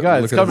 Look at- Oh my god,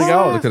 look it's at coming his-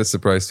 out. Look at his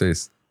surprised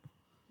face.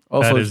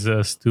 Also, That is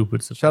a stupid.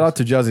 shout out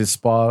to Jazzy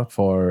Spa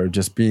for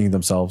just being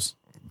themselves.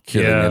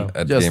 Killing Yeah. it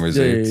at Just, Gamers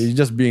yeah, 8. yeah,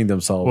 just being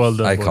themselves. Well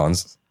done. Icons.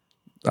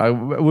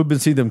 We've been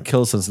seeing them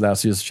kill since last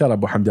year. Shout out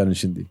Abu Hamdan and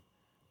Shindi.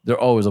 They're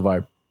always a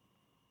vibe.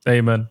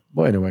 Amen.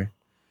 But anyway,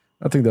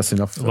 I think that's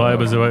enough.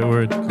 Vibe is the right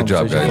word. Good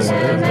job, guys.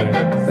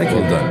 Thank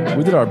Well you. done.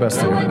 We did our best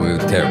here. We were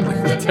terribly.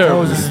 Terrible.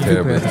 That was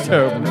Terribly. stupid.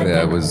 Terrible.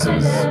 Yeah, it was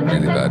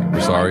really bad.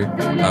 We're sorry.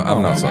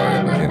 I'm not sorry,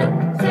 but you know,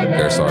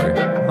 they're sorry.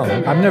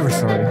 I'm never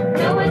sorry.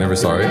 Never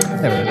sorry.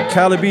 Never.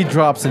 Calibi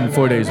drops in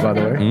 4 days, by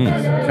the way.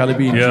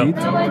 Calibi and Yeah.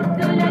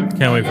 Jeet.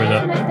 Can't wait for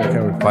that.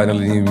 Okay,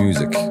 Finally, new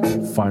music.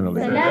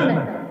 finally.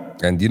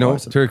 And you know,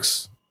 Awesome.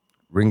 Turks,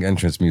 ring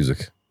entrance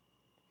music.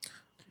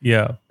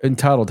 Yeah.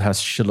 Entitled has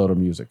shitload of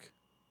music.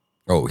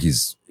 Oh, He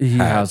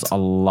had. has a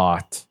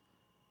lot.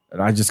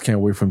 And I just can't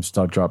wait for him to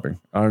start dropping.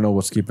 I don't know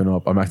what's keeping him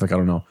up. I'm acting like I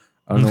don't know.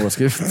 I don't know what's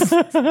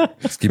keeping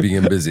It's keeping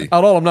him busy.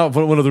 At all, I'm not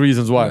one of the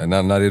reasons why.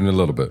 Not even a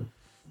little bit.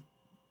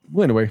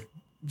 Well, anyway,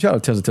 shout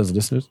out tens of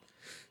listeners.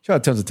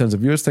 Shout out tens of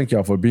viewers. Thank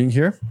y'all for being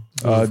here.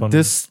 was fun.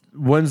 This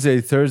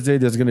Wednesday, Thursday,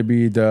 there's going to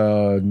be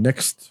the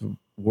next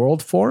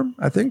World Forum,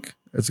 I think.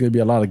 It's going to be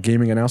a lot of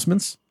gaming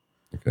announcements.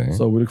 Okay.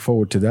 So we look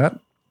forward to that.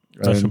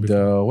 That should And be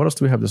what else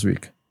do we have this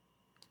week?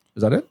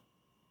 Is that it?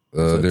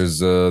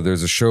 There's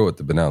a show at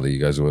the Benali. You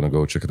guys want to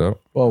go check it out?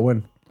 Well,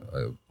 when?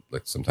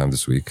 Like sometime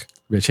this week.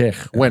 Yeah, Sheikh.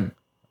 When?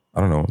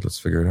 I don't know. Let's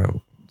figure it out.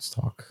 Let's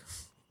talk.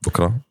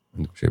 بكرة.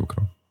 عندكم شيء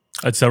بكرة.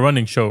 It's a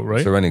running show, right?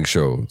 It's a running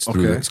show.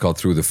 Okay. It's called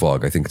Through the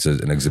Fog. I think it's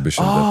an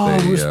exhibition Oh, that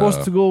they. we were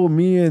supposed to go,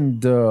 me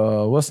and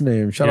what's the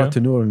name? Shout out Yeah. to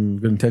Noor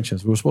and Good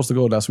Intentions. We were supposed to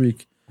go last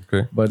week,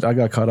 Okay. but I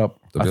got caught up.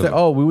 The I bill.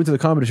 oh, we went to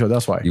the comedy show.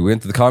 That's why. You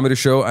went to the comedy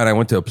show, and I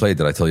went to a play.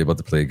 Did I tell you about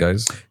the play,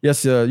 guys?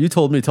 Yes, you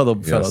told me. Tell the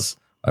fellas.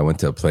 I went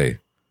to a play.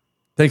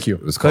 Thank you.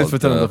 It was Thanks called for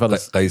telling the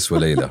fellas. Qais wa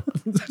Layla.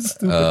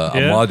 A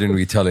Yeah. modern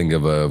retelling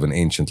of an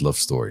ancient love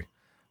story.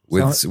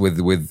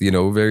 With you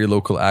know, very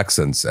local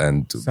accents and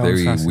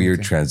very weird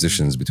fascinating.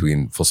 transitions between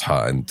Fusha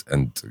and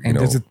you And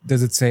know,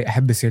 does it say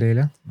أحبس يا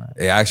ليلى؟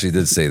 it actually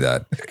did say that,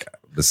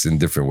 but in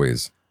different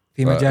ways.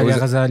 في مجال was يا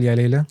it- غزال يا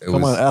ليلى. It Come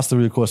on, was ask the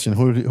real question.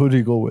 Who did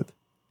you go with?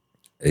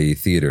 a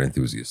theater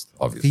enthusiast,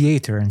 obviously.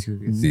 Theater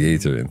enthusiast.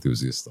 Theater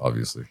enthusiast,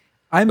 obviously.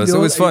 I'm But the it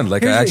only- was fun.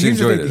 Like, I here's- actually here's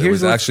the enjoyed thing. it. It Here's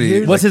was what- actually-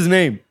 here's- What's his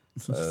name?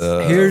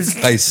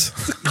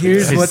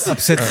 Here's what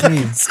upsets me.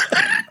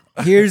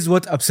 Here's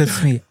what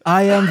upsets me.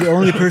 I am the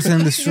only person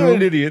in this You're room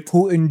an idiot.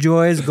 who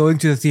enjoys going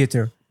to the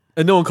theater.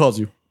 And no one calls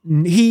you.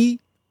 He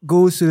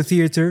goes to the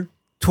theater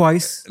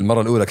twice.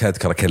 المرة الأولى كانت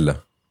كراكيلا.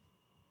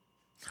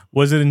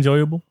 Was it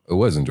enjoyable? It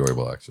was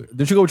enjoyable, actually.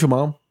 Did you go with your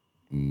mom?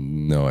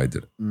 No, I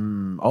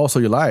didn't. Oh, so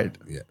you lied.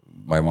 Yeah,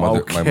 my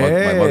mother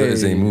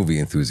is a Okay. movie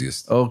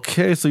enthusiast.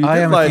 Okay, so you I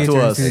did am a lie to theater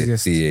us.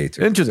 enthusiast.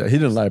 Theater. Interesting. He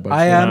didn't lie about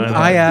I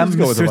you. am Just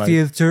go with Mr. the vibe.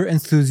 Theater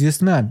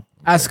enthusiast man.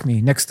 Ask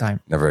me next time.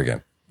 Never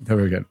again.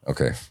 Never again.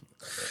 Okay.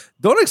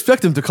 Don't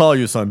expect him to call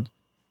you, son.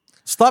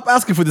 Stop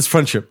asking for this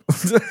friendship.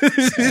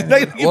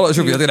 والله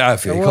شوف يعطيه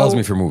العافيه. He calls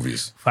me for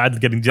movies. Fad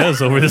getting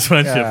jealous over this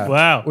friendship. Yeah.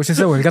 Wow. وش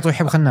يسوي القطو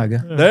يحب خناقه.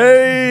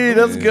 Hey,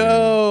 let's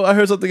go. I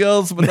heard something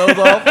else, but that was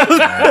off.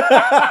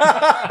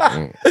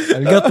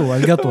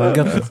 القطو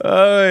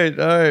All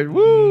right.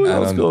 Woo, that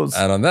was close.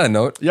 And on that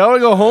note, Y'all wanna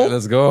go home?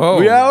 let's go home.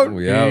 We out?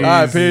 We out.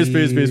 All right,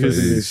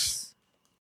 peace.